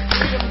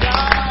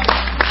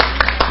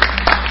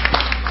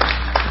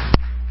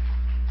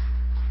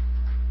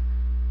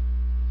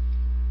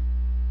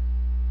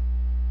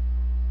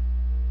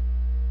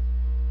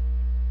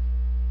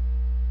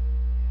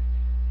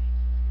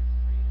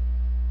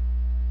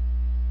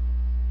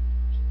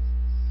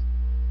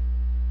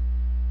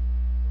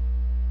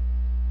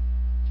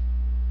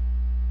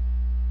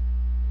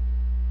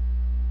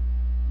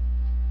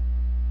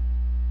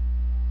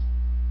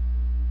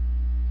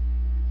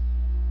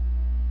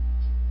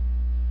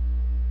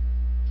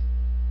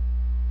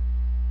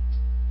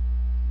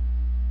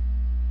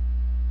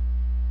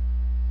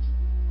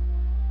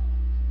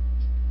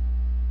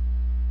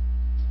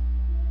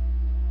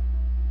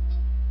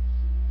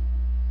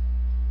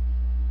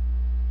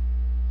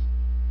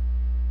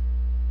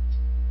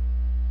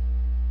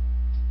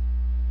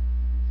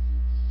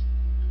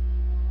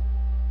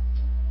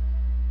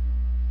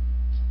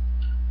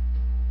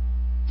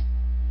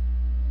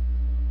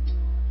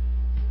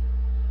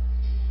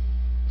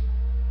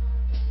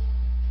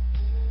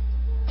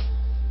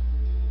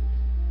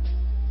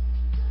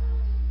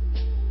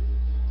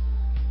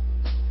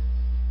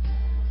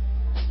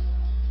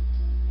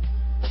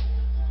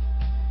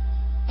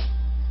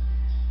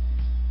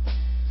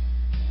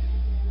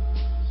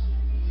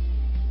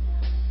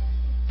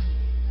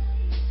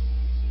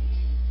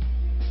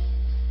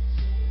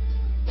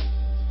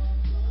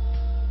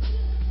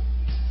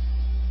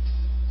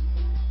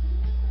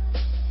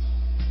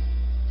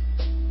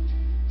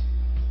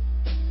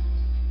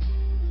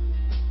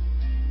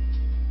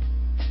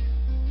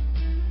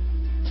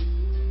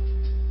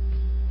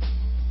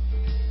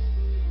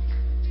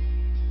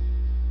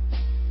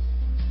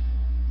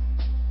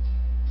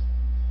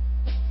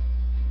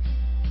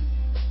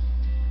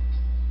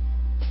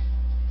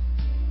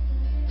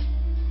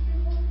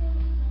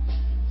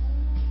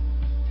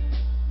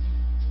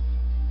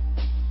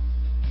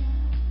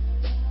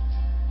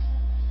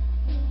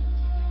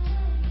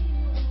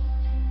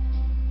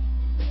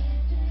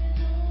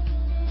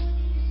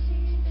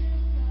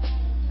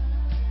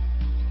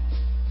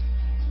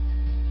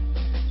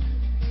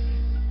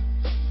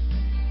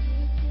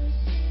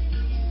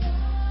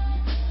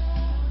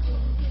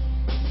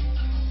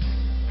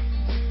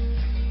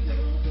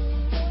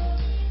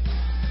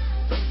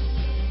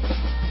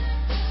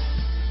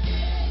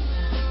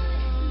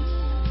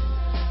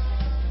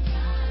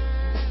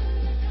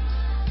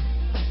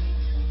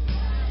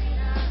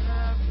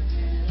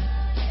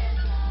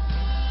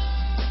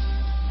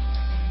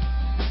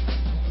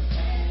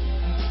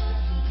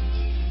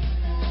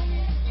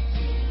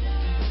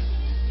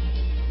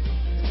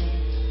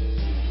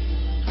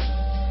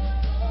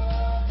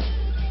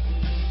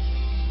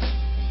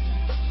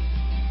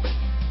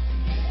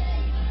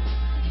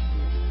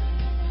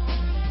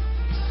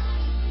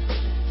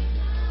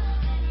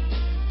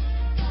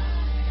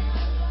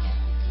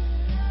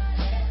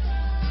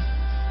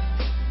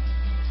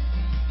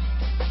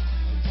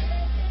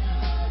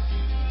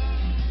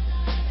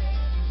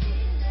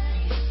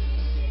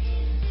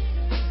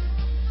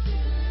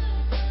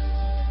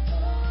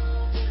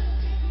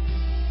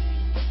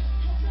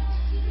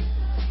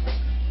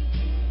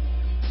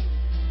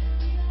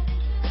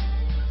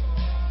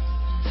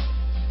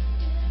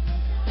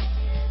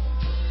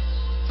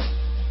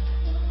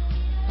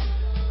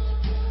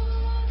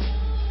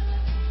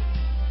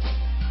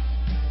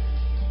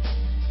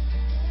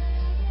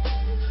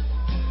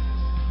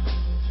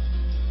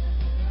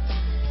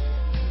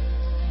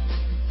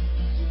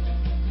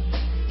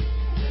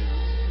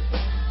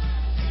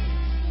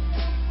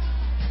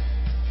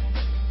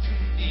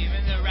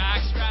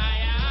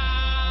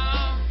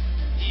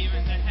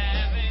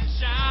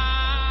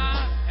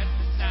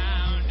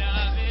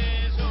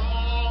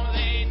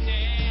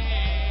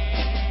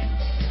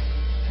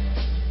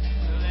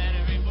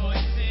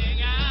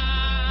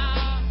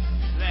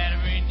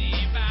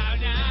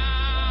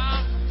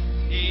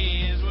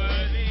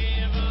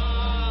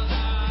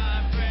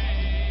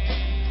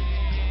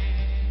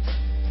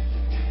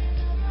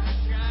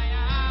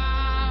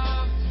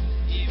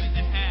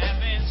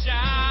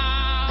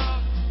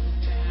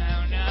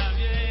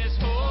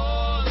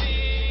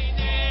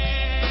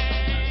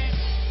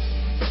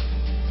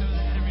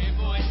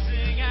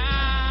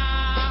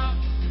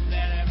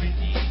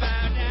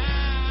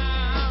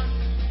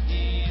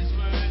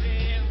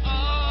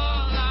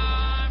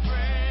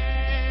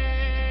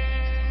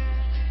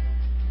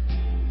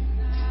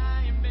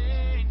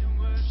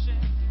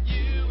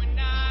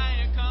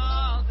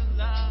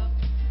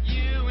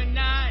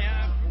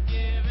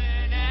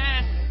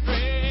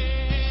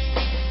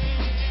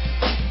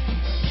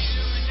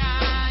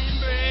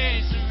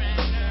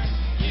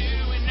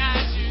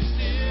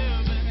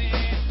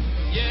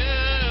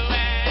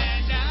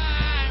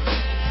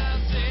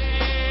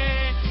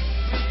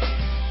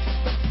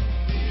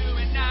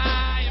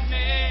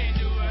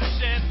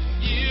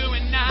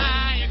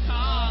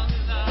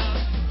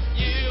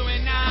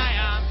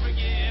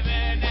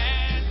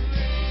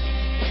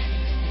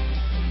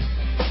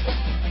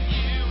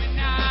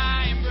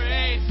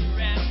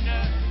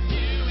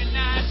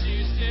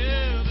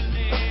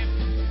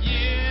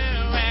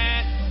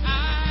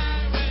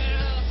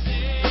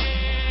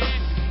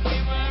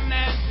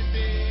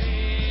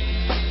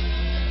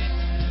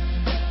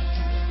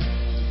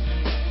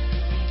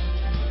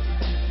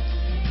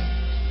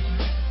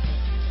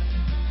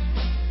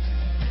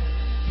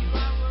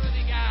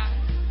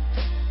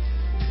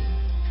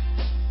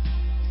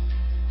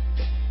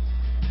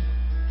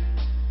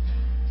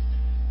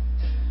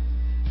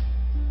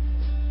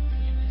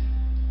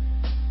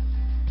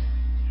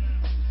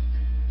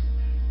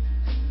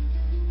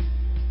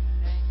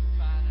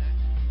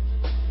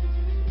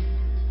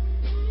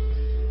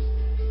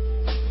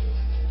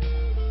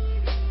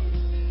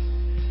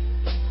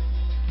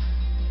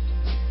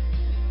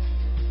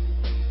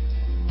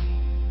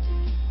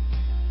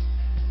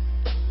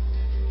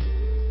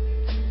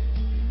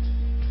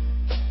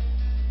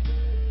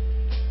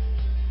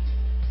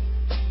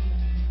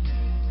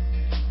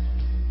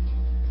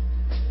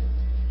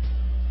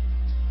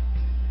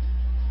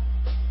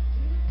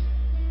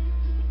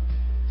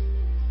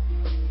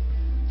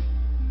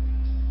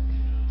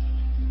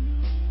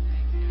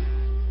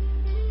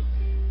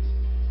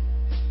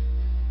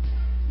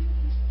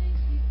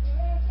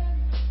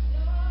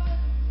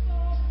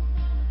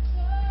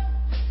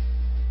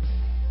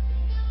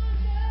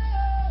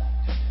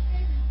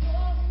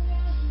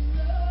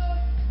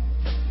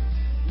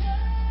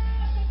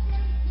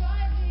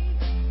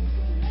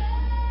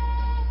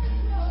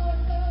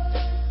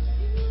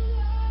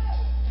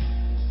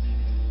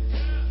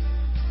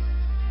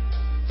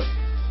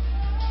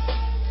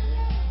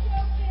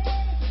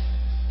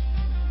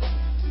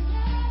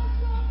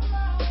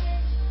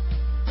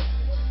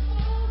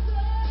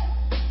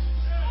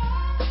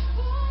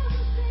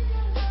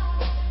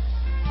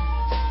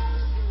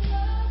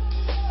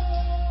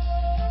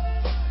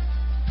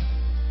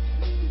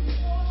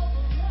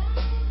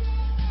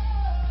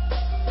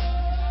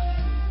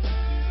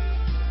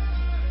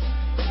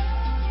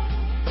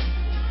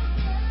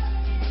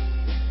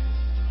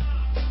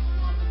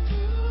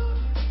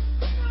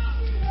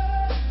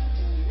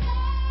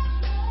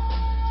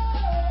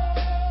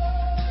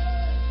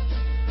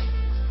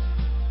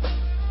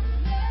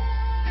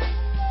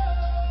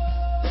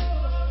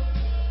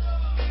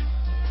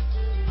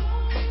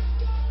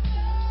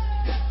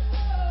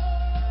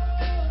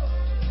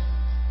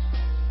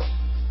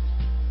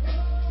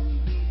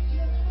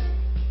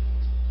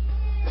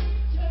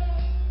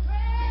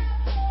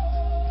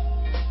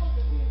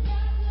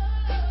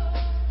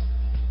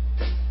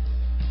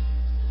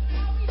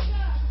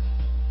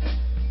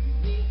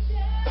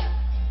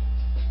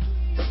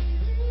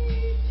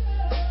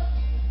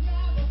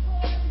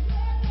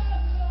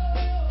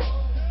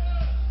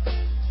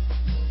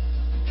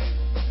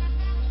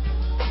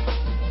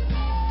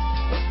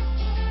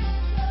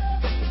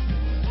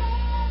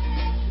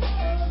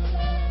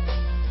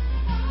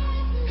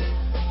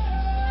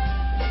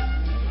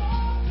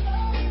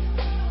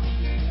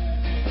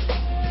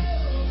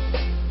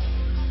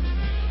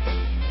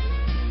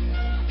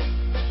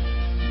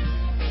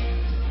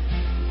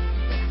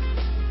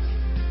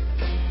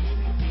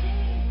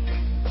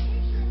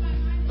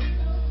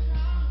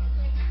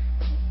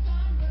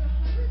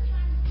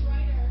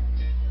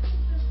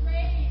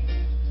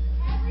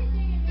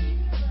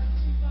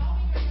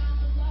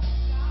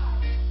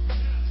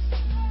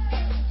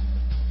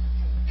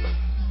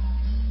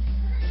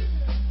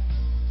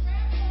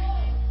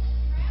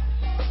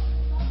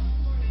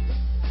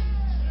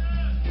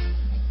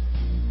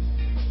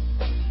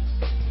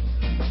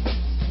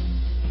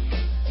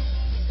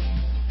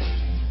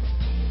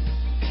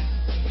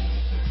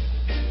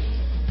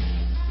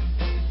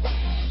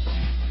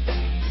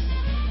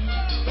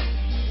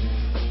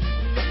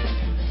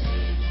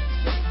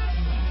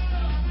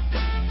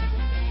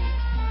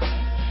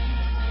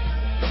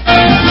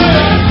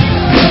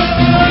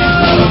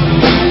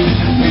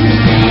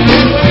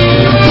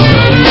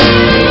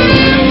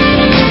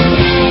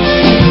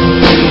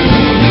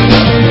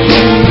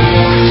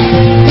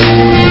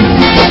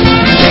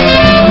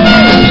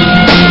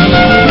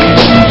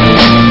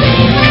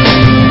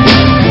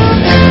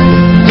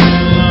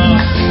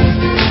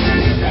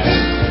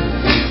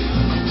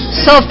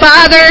 So,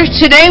 Father,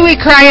 today we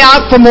cry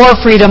out for more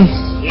freedom.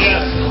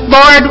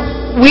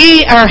 Lord,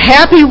 we are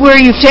happy where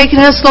you've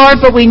taken us, Lord,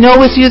 but we know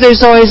with you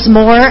there's always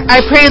more. I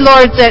pray,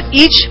 Lord, that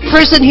each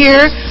person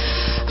here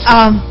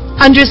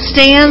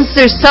understands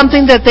there's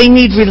something that they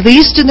need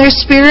released in their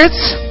spirits.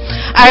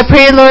 I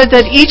pray, Lord,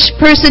 that each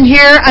person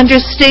here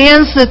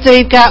understands that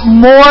they've got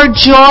more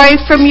joy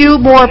from you,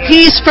 more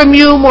peace from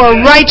you, more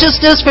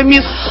righteousness from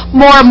you,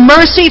 more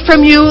mercy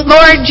from you.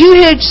 Lord,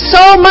 you have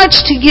so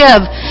much to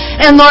give.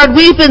 And Lord,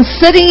 we've been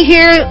sitting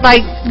here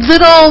like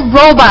little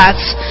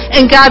robots.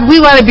 And God, we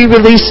want to be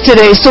released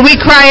today. So we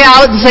cry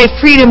out and say,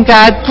 freedom,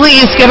 God.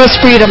 Please give us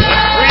freedom.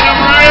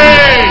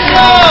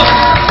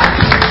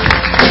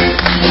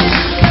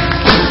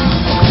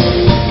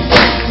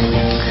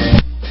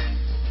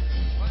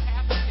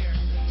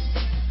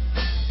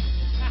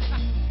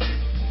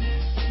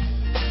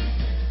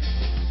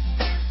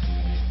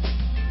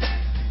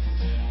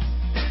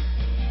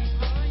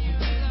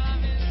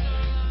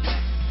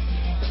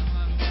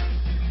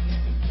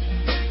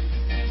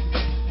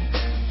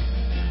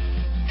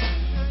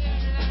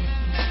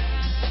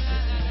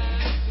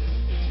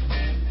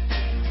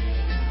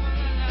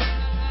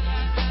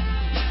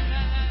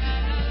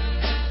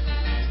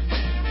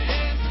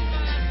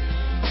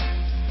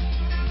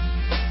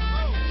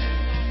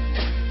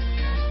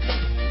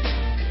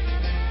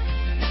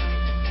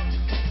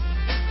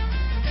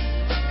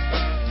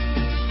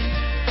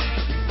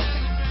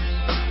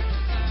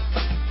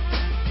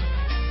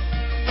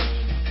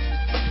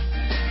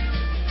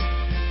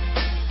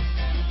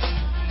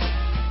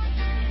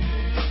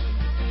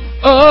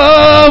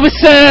 Oh, we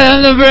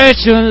celebrate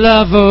your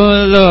love,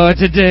 oh Lord,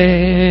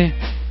 today.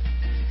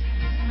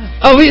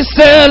 Oh, we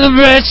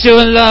celebrate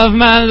your love,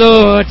 my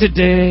Lord,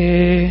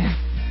 today.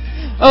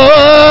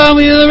 Oh,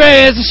 we'll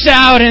raise a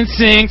shout and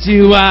sing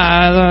to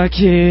our Lord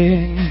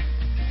King.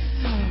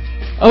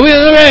 Oh,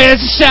 we'll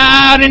raise a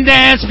shout and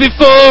dance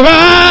before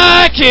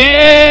our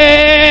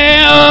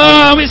King.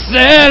 Oh, we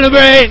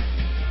celebrate.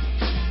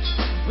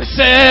 We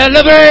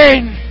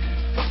celebrate.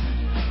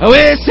 Oh,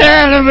 we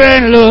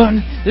celebrate,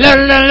 Lord. La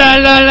la la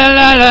la la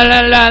la la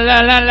la la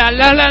la la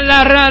la la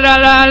la la la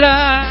la la.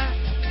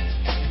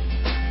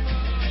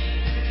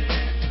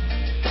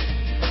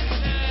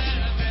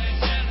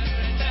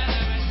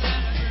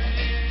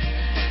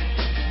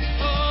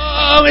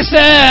 Oh, we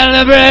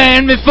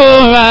celebrate before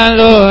our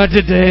Lord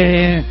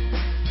today.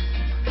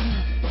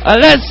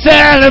 Let's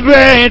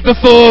celebrate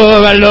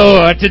before our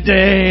Lord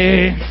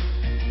today.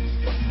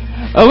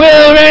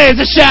 We'll raise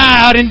a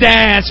shout and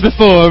dance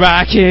before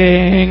our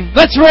King.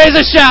 Let's raise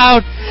a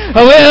shout.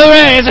 We'll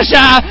raise a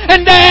shout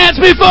and dance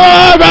before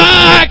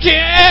our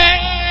King.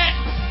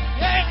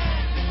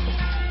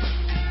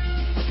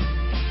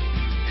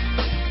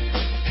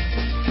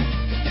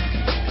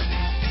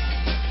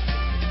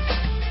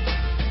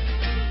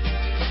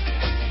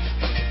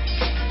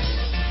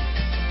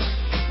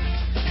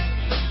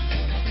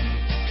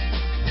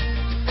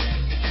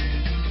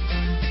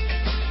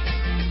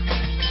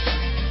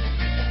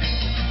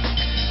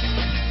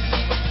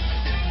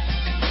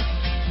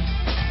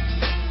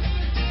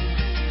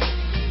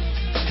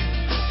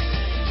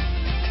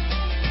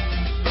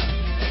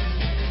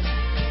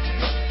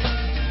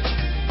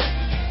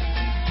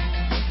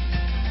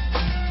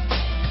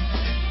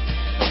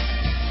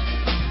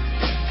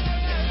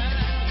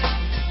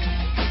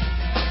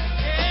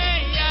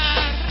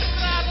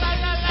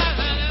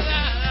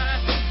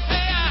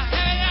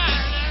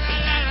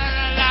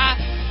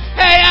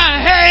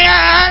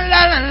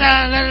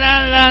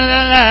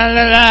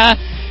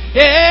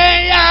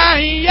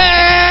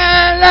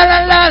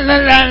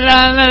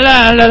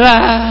 La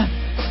la.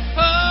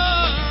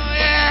 Oh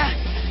yeah.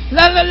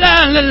 La la la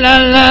la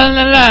la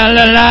la la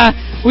la la.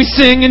 We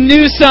sing a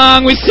new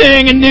song, we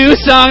sing a new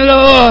song,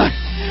 Lord.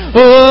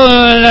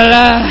 Oh la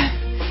la.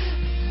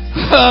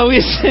 Oh, we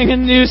sing a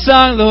new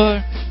song,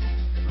 Lord.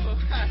 Oh,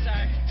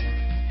 sorry.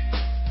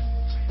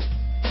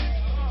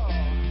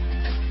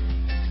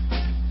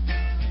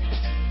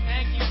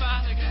 Thank you,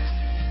 Father God.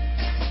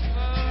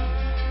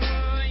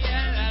 Oh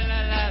yeah, la la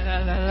la la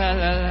la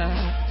la la.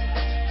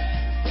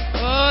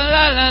 Oh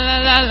la la la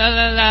la la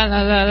la la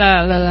la la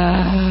la la.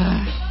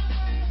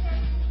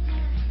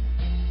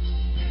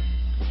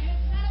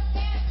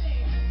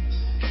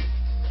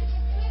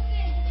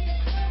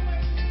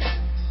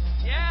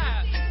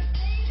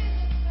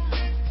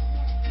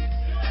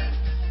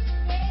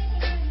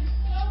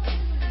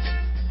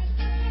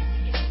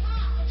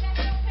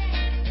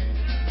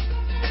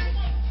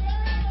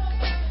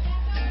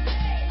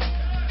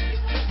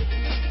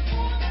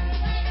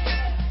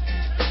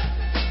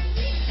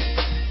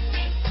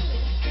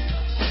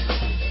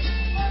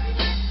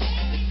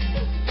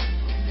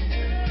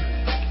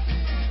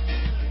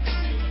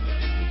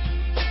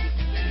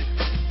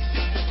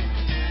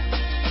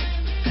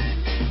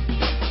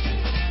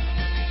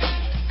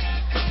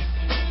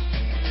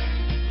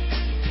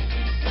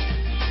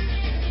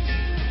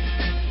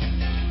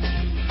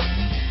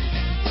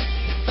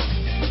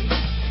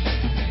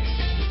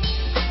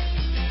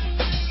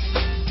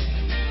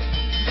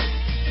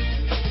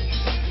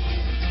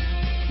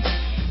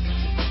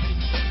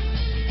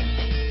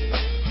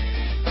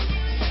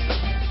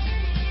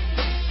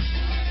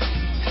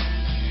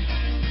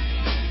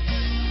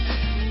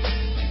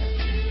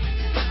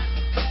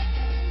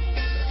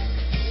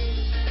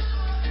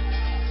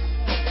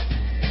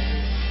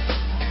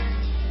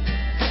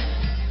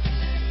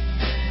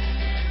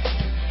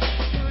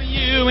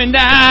 and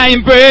I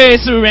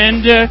embrace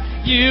surrender.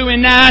 You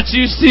and I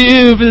choose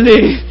to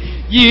believe.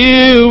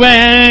 You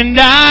and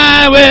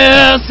I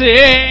will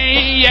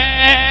say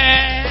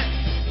yes.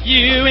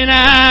 You and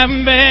I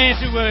embrace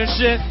to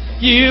worship.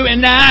 You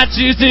and I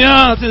choose to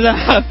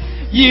love.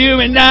 You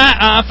and I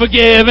are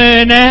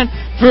forgiven and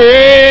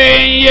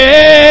free.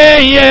 Yeah,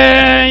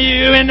 yeah.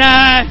 You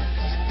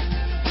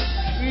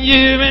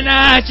and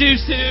I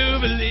choose to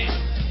believe.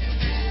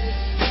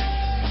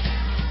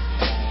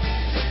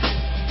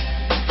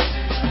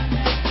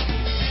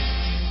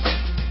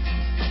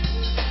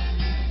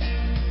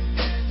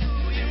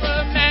 We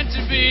were meant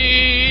to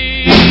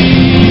be.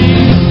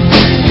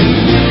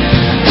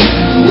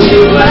 We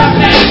were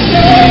meant to be.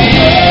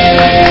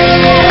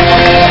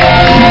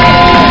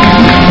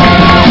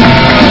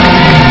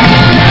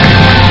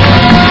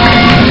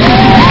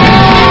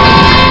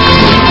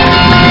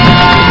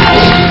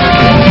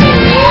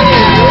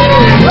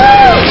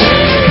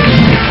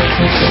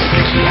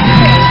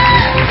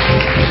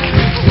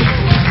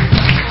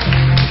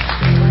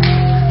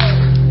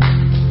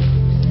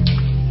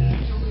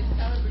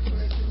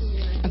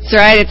 That's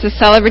right, it's a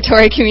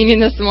celebratory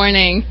communion this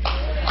morning.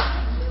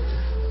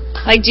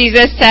 Like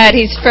Jesus said,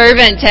 He's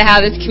fervent to have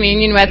this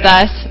communion with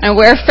us, and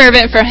we're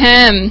fervent for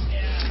Him.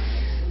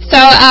 So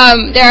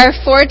there are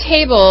 4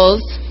 tables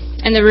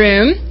in the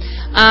room,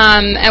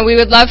 and we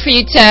would love for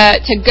you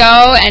to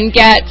go and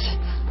get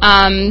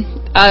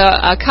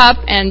a cup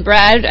and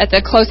bread at the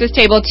closest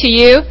table to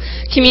you.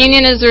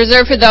 Communion is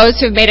reserved for those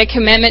who have made a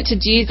commitment to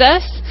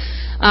Jesus,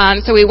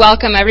 so we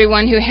welcome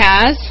everyone who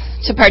has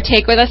to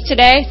partake with us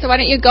today. So why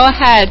don't you go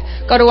ahead,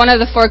 go to one of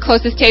the 4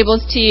 closest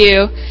tables to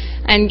you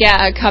and get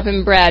a cup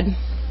and bread.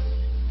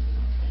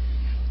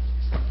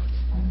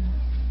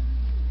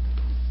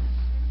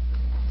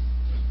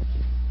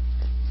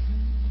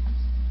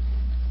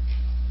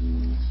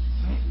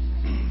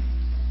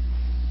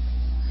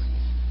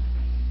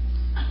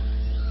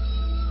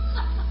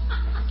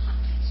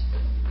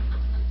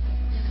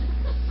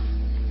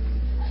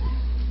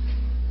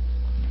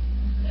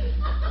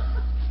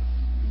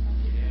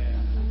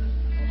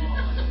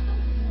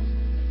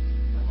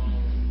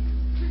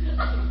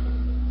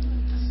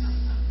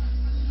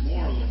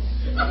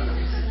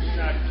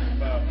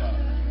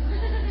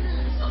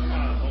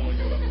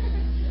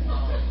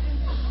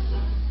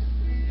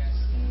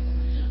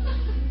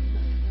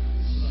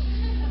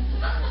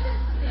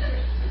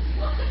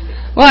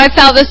 Well, I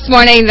felt this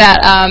morning that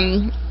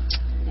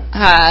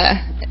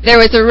there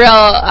was a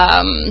real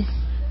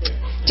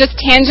just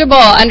tangible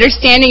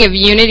understanding of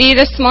unity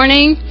this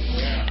morning.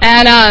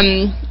 And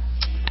I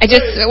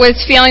just was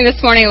feeling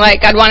this morning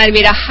like God wanted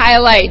me to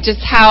highlight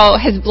just how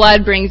His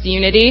blood brings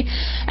unity.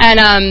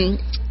 And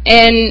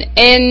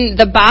in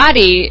the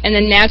body, in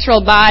the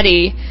natural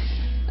body,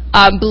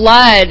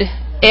 blood,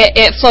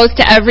 it flows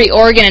to every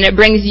organ and it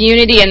brings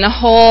unity in the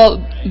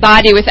whole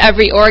body with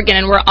every organ,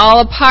 and we're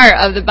all a part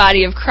of the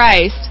body of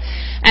Christ.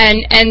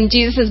 And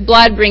Jesus'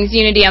 blood brings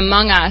unity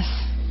among us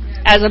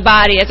as a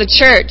body, as a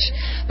church.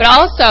 But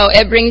also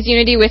it brings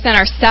unity within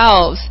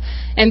ourselves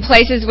in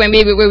places where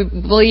maybe we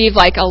believe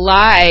like a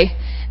lie,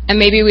 and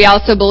maybe we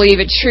also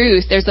believe a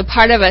truth. There's a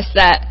part of us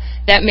that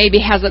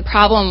maybe has a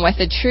problem with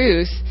the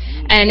truth.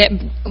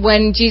 And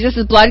when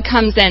Jesus' blood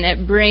comes in,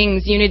 it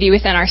brings unity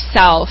within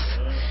ourselves.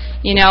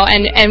 You know,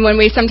 and when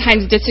we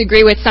sometimes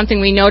disagree with something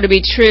we know to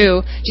be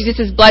true,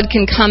 Jesus' blood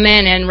can come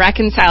in and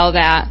reconcile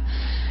that.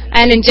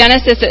 And in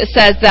Genesis it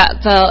says that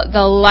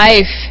the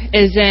life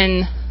is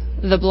in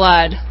the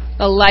blood.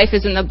 The life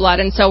is in the blood.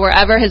 And so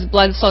wherever His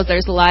blood flows,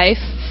 there's life.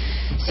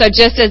 So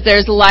just as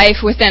there's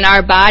life within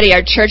our body,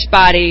 our church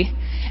body,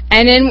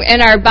 and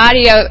in our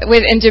body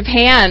in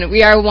Japan,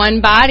 we are one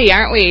body,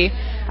 aren't we?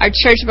 Our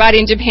church body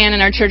in Japan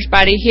and our church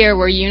body here,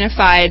 we're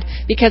unified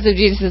because of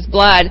Jesus'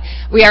 blood.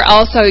 We are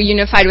also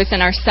unified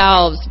within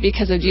ourselves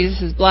because of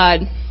Jesus'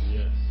 blood.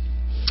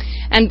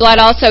 And blood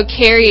also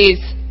carries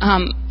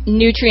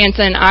nutrients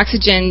and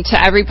oxygen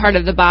to every part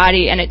of the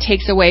body, and it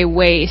takes away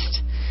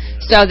waste.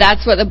 So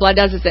that's what the blood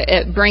does, is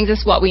it brings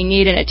us what we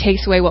need and it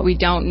takes away what we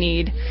don't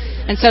need.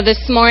 And so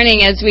this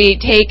morning as we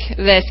take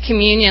this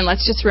communion,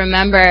 let's just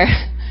remember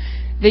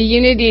the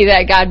unity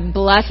that God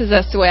blesses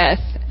us with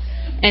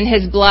in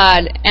His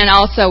blood, and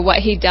also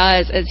what He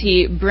does is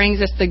He brings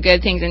us the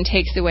good things and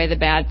takes away the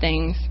bad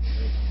things.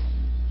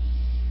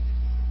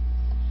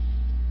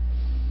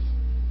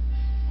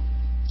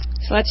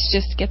 So let's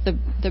just get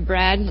the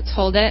bread, let's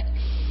hold it,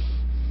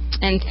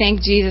 and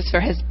thank Jesus for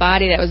His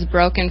body that was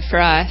broken for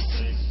us.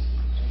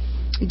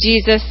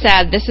 Jesus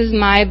said, "This is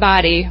my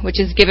body, which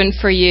is given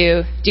for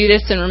you. Do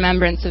this in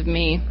remembrance of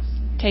me."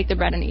 Take the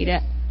bread and eat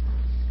it.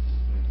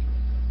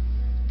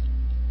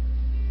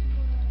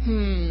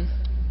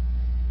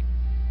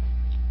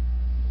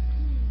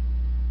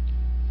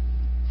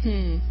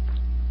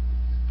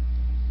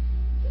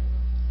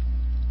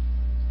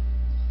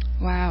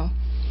 Wow.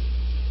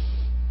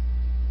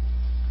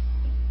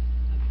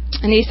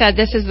 And He said,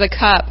 "This is the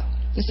cup.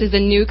 This is the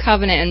new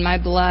covenant in my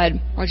blood,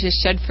 which is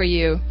shed for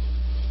you."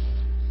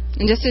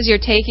 And just as you're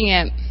taking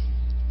it,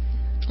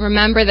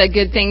 remember the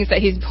good things that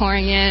He's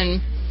pouring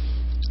in.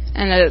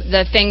 and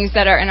the things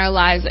that are in our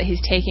lives that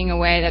He's taking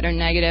away that are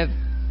negative,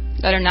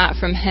 that are not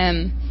from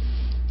Him,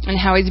 and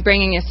how He's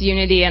bringing us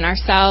unity in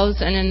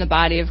ourselves and in the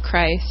body of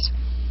Christ.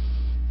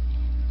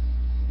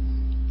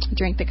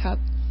 Drink the cup.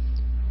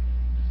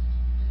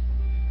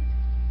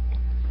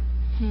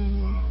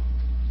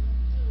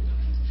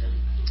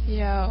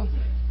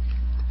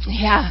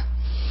 Yeah.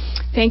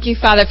 Thank you,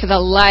 Father, for the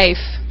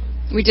life.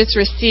 We just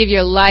receive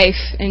your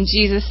life in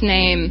Jesus'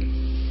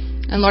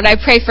 name. And Lord, I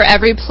pray for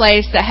every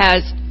place that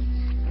has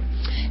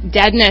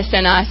deadness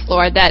in us,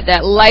 Lord, that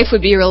life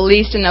would be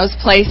released in those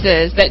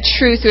places, that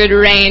truth would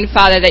reign,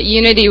 Father, that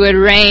unity would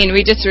reign.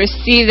 We just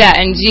receive that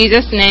in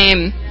Jesus'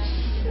 name.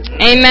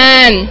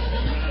 Amen.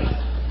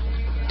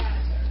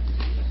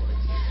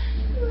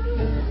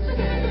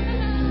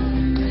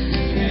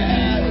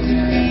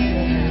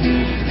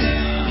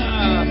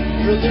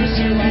 Release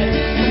your life.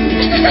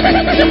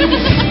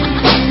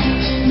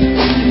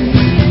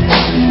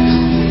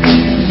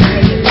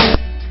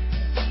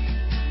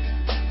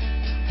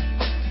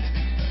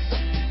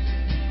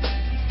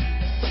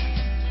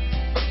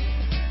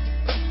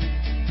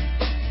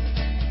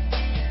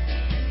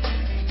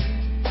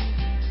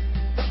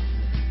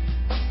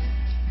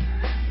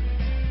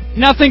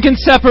 Nothing can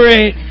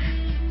separate.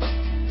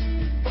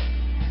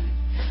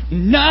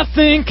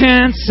 Nothing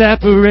can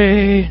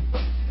separate.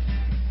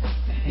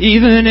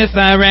 Even if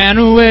I ran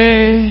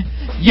away,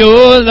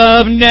 your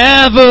love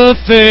never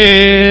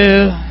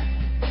failed.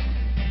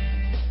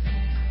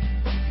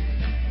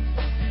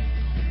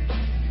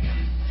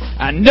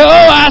 I know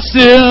I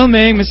still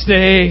make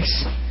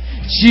mistakes,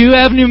 but you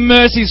have new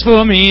mercies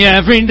for me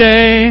every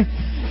day.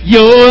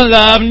 Your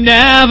love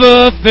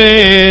never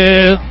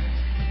failed.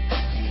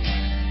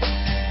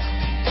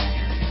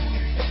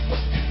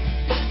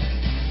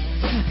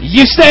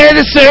 You stay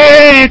the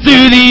same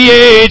through the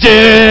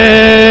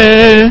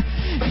ages.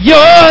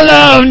 Your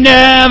love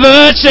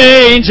never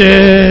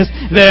changes.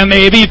 There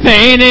may be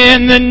pain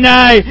in the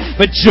night,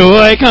 but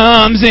joy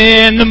comes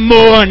in the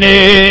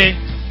morning.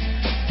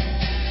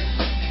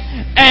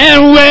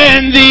 And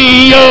when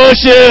the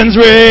oceans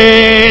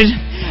rage,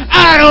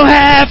 I don't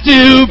have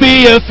to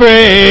be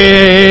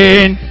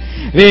afraid,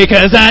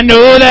 because I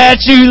know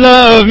that you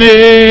love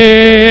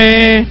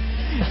me.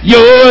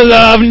 Your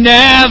love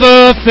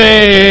never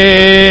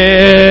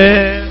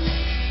fails.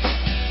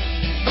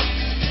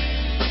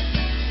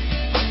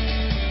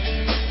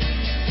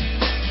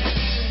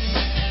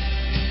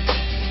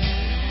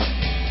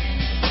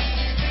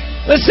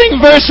 Let's sing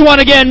verse 1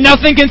 again.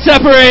 Nothing can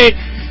separate.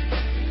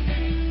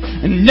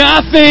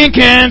 Nothing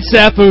can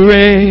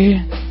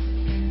separate.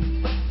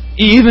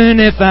 Even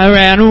if I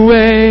ran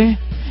away,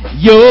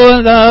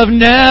 your love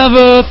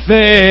never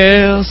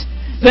fails.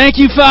 Thank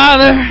you,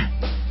 Father.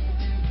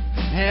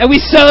 And we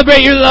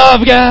celebrate your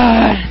love,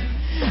 God.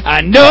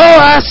 I know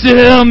I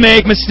still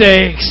make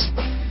mistakes,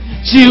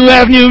 but you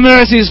have new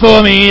mercies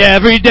for me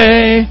every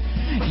day.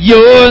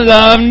 Your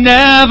love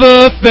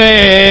never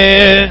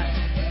fails.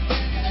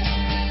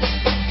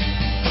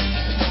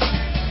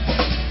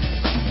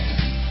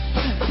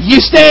 You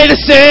stay the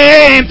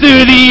same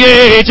through the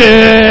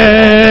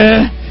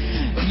ages.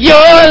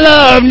 Your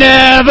love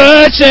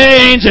never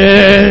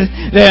changes.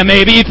 There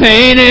may be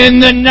pain in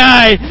the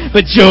night,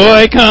 but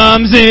joy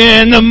comes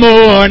in the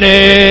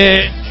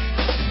morning.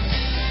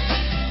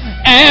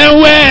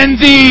 And when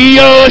the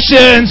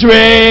oceans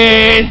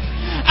rage,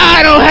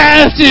 I don't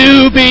have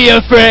to be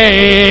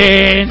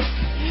afraid,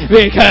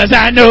 because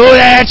I know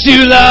that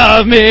you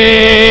love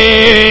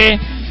me.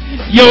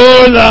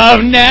 Your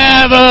love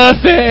never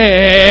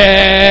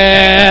fails.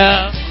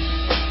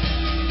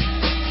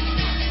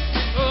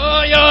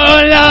 Oh,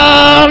 your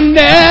love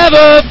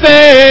never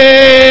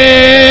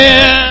fails.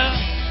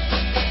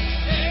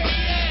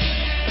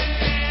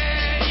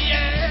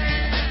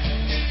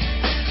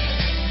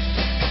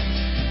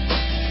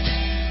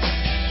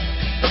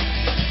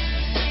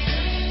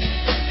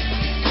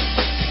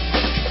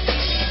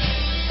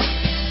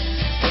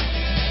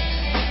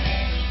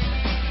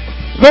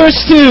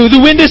 Verse 2, the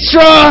wind is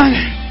strong.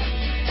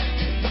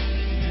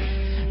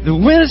 The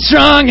wind is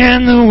strong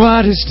and the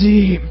water's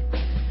deep,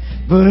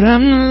 but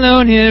I'm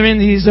alone here in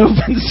these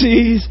open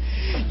seas.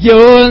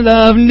 Your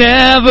love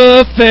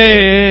never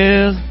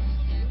fails.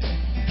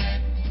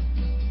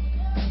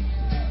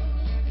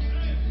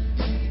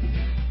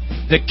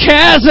 The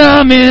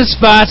chasm is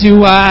far too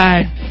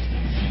wide.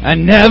 I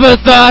never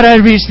thought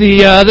I'd reach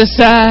the other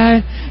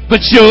side, but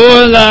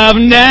your love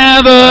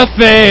never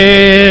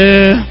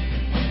fails.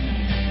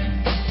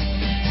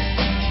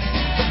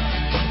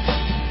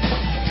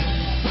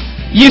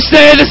 You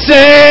stay the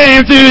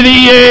same through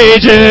the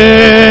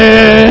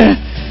ages.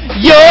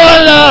 Your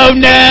love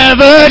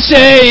never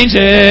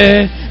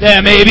changes.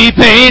 There may be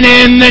pain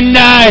in the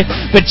night,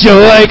 but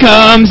joy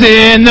comes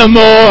in the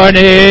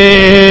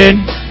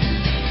morning.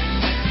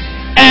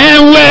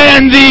 And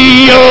when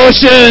the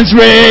oceans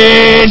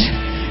rage,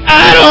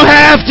 I don't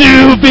have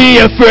to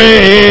be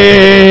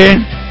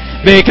afraid,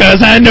 because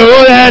I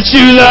know that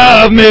you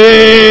love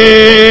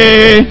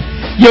me.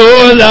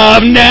 Your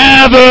love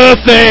never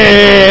fails.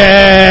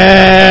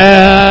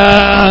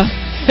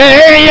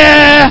 Hey,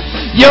 yeah,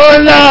 your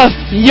love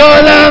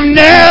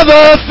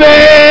never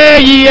fails.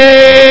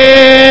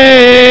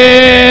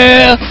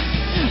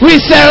 We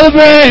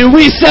celebrate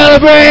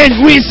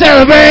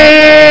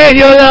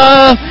your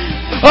love.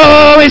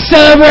 Oh, we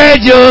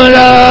celebrate your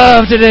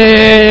love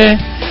today.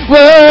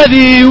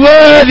 Worthy,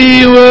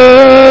 worthy,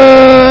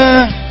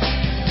 worthy.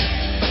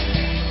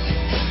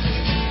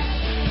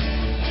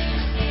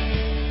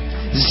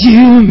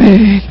 You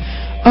make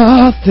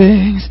all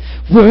things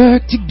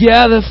work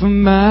together for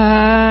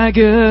my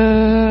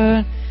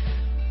good.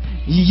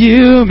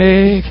 You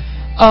make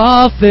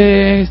all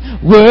things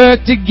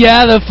work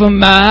together for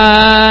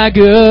my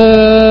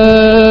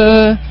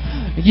good.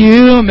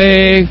 You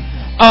make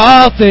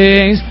all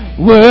things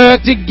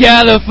work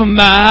together for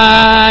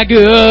my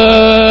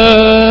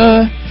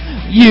good.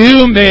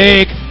 You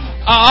make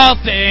all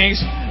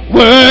things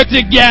work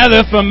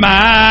together for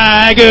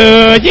my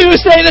good. You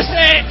stay the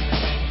same.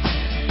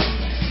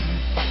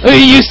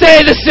 You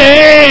stay the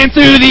same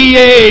through the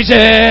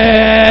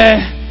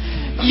ages.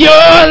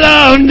 Your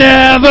love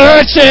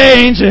never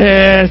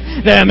changes.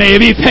 There may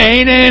be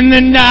pain in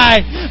the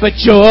night, but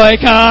joy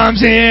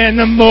comes in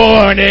the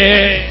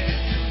morning.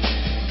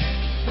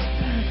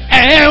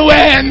 And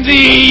when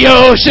the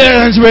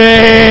oceans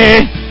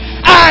rage,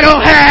 I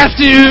don't have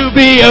to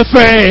be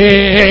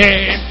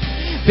afraid,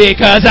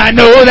 because I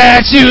know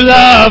that you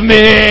love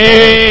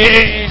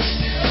me.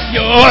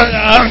 Your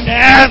love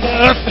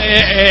never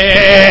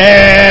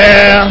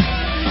fails.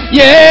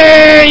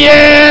 Yeah,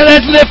 yeah,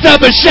 let's lift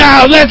up a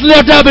shout. Let's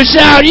lift up a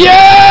shout. Yeah!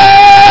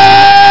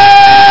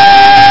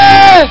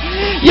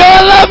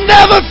 Your love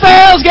never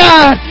fails,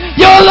 God.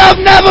 Your love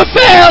never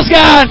fails,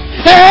 God.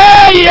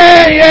 Hey,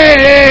 yeah, yeah,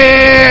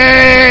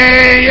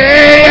 yeah,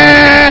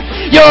 yeah.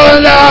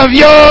 Your love,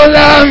 your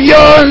love,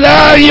 your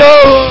love,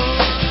 your.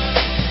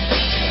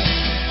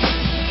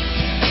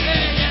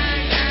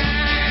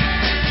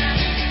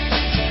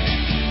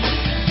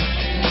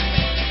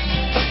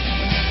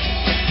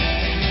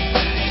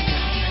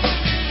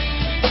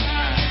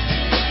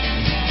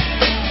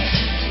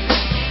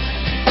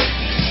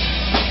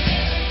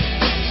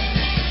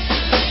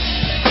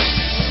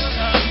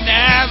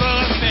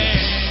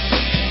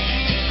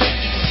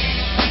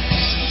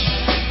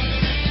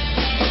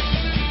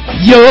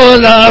 Your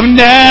love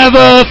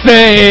never fails.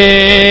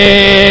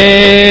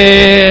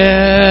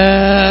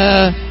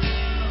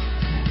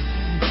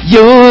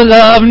 Your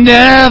love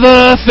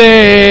never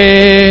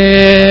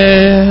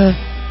fails.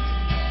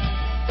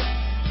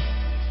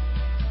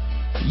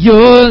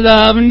 Your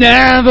love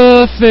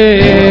never fails.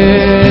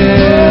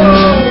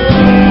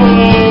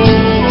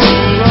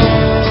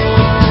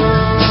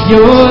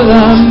 Your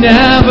love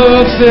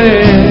never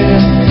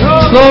fails.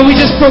 Lord, we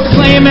just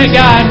proclaim it,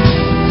 God.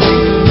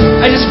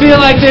 I just feel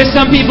like there's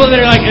some people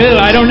that are like, ew,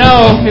 I don't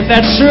know if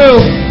that's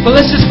true. But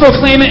let's just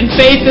proclaim it in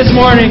faith this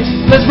morning.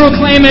 Let's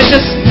proclaim it.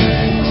 Just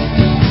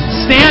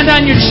stand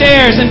on your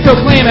chairs and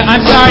proclaim it.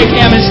 I'm sorry,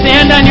 Cameron.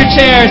 Stand on your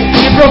chairs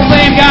and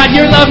proclaim, God,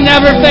 your love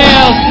never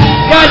fails.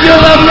 God, your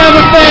love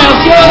never fails.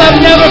 Your love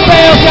never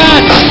fails,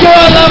 God.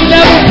 Your love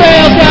never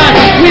fails, God.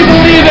 We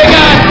believe it,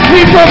 God.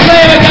 We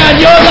proclaim it, God.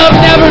 Your love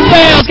never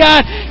fails,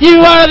 God.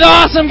 You are the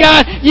awesome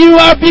God. You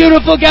are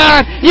beautiful,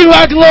 God. You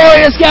are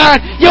glorious, God.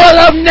 Your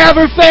love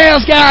never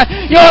fails, God.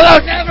 Your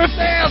love never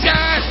fails,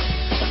 God.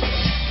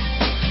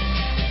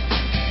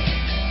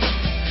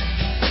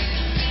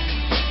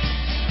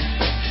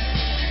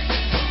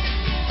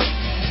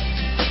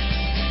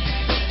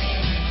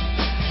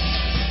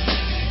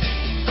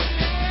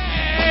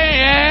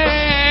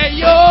 Hey,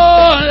 your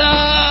love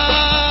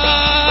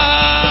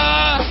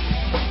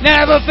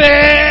never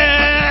fails.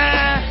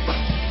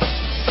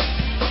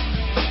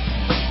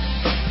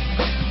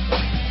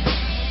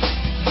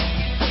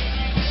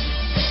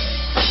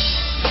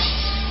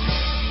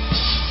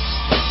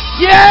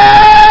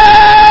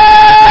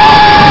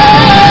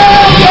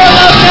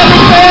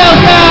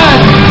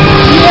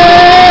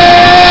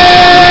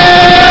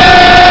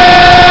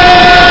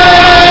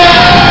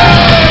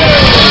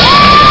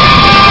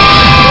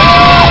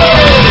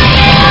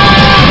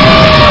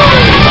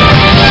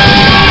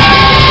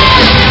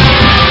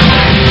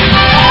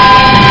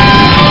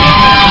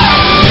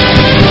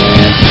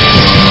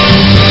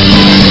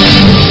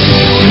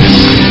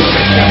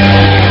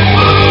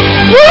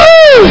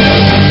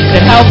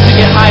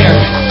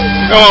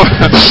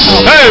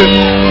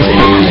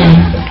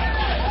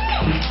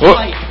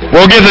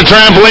 We'll get the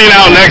trampoline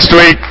out next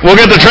week. We'll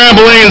get the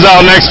trampolines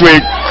out next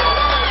week.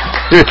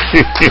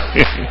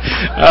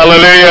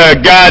 Hallelujah.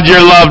 God,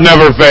 your love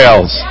never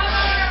fails.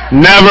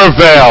 Never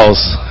fails.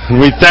 And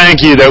we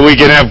thank you that we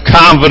can have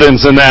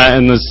confidence in that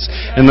in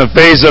the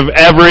face of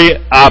every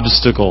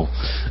obstacle.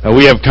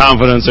 We have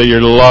confidence that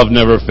your love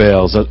never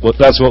fails.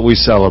 That's what we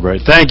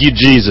celebrate. Thank you,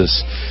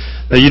 Jesus,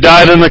 that you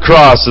died on the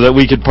cross so that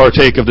we could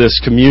partake of this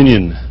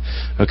communion,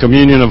 a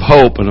communion of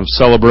hope and of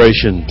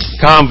celebration,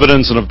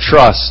 confidence and of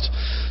trust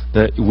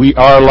that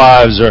our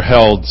lives are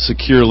held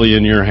securely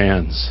in your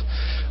hands.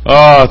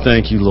 Oh,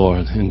 thank you,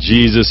 Lord. In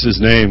Jesus'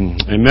 name.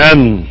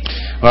 Amen.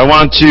 I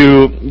want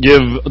to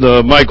give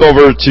the mic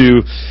over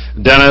to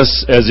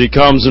Dennis as he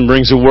comes and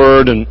brings a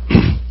word. And,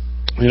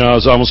 you know,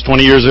 it was almost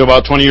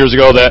about 20 years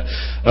ago that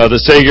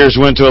the Sagers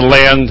went to a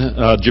land,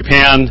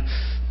 Japan.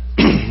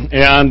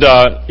 And,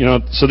 you know,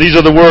 so these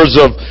are the words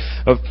of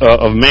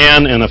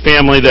man and a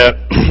family that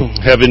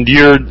have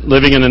endured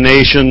living in a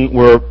nation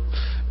where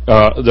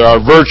there are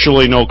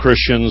virtually no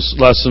Christians,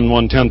 less than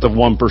 1/10 of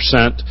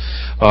 1%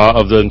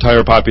 of the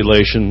entire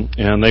population,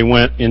 and they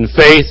went in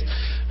faith,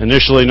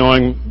 initially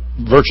knowing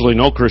virtually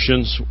no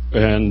Christians,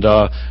 and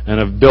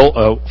have built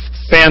a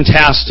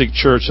fantastic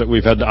church that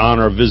we've had the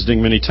honor of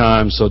visiting many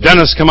times. So,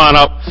 Dennis, come on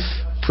up,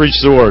 preach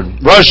the word.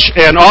 Rush,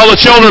 and all the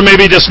children may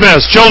be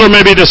dismissed. Children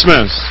may be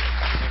dismissed.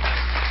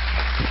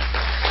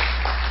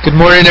 Good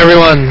morning,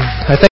 everyone. I think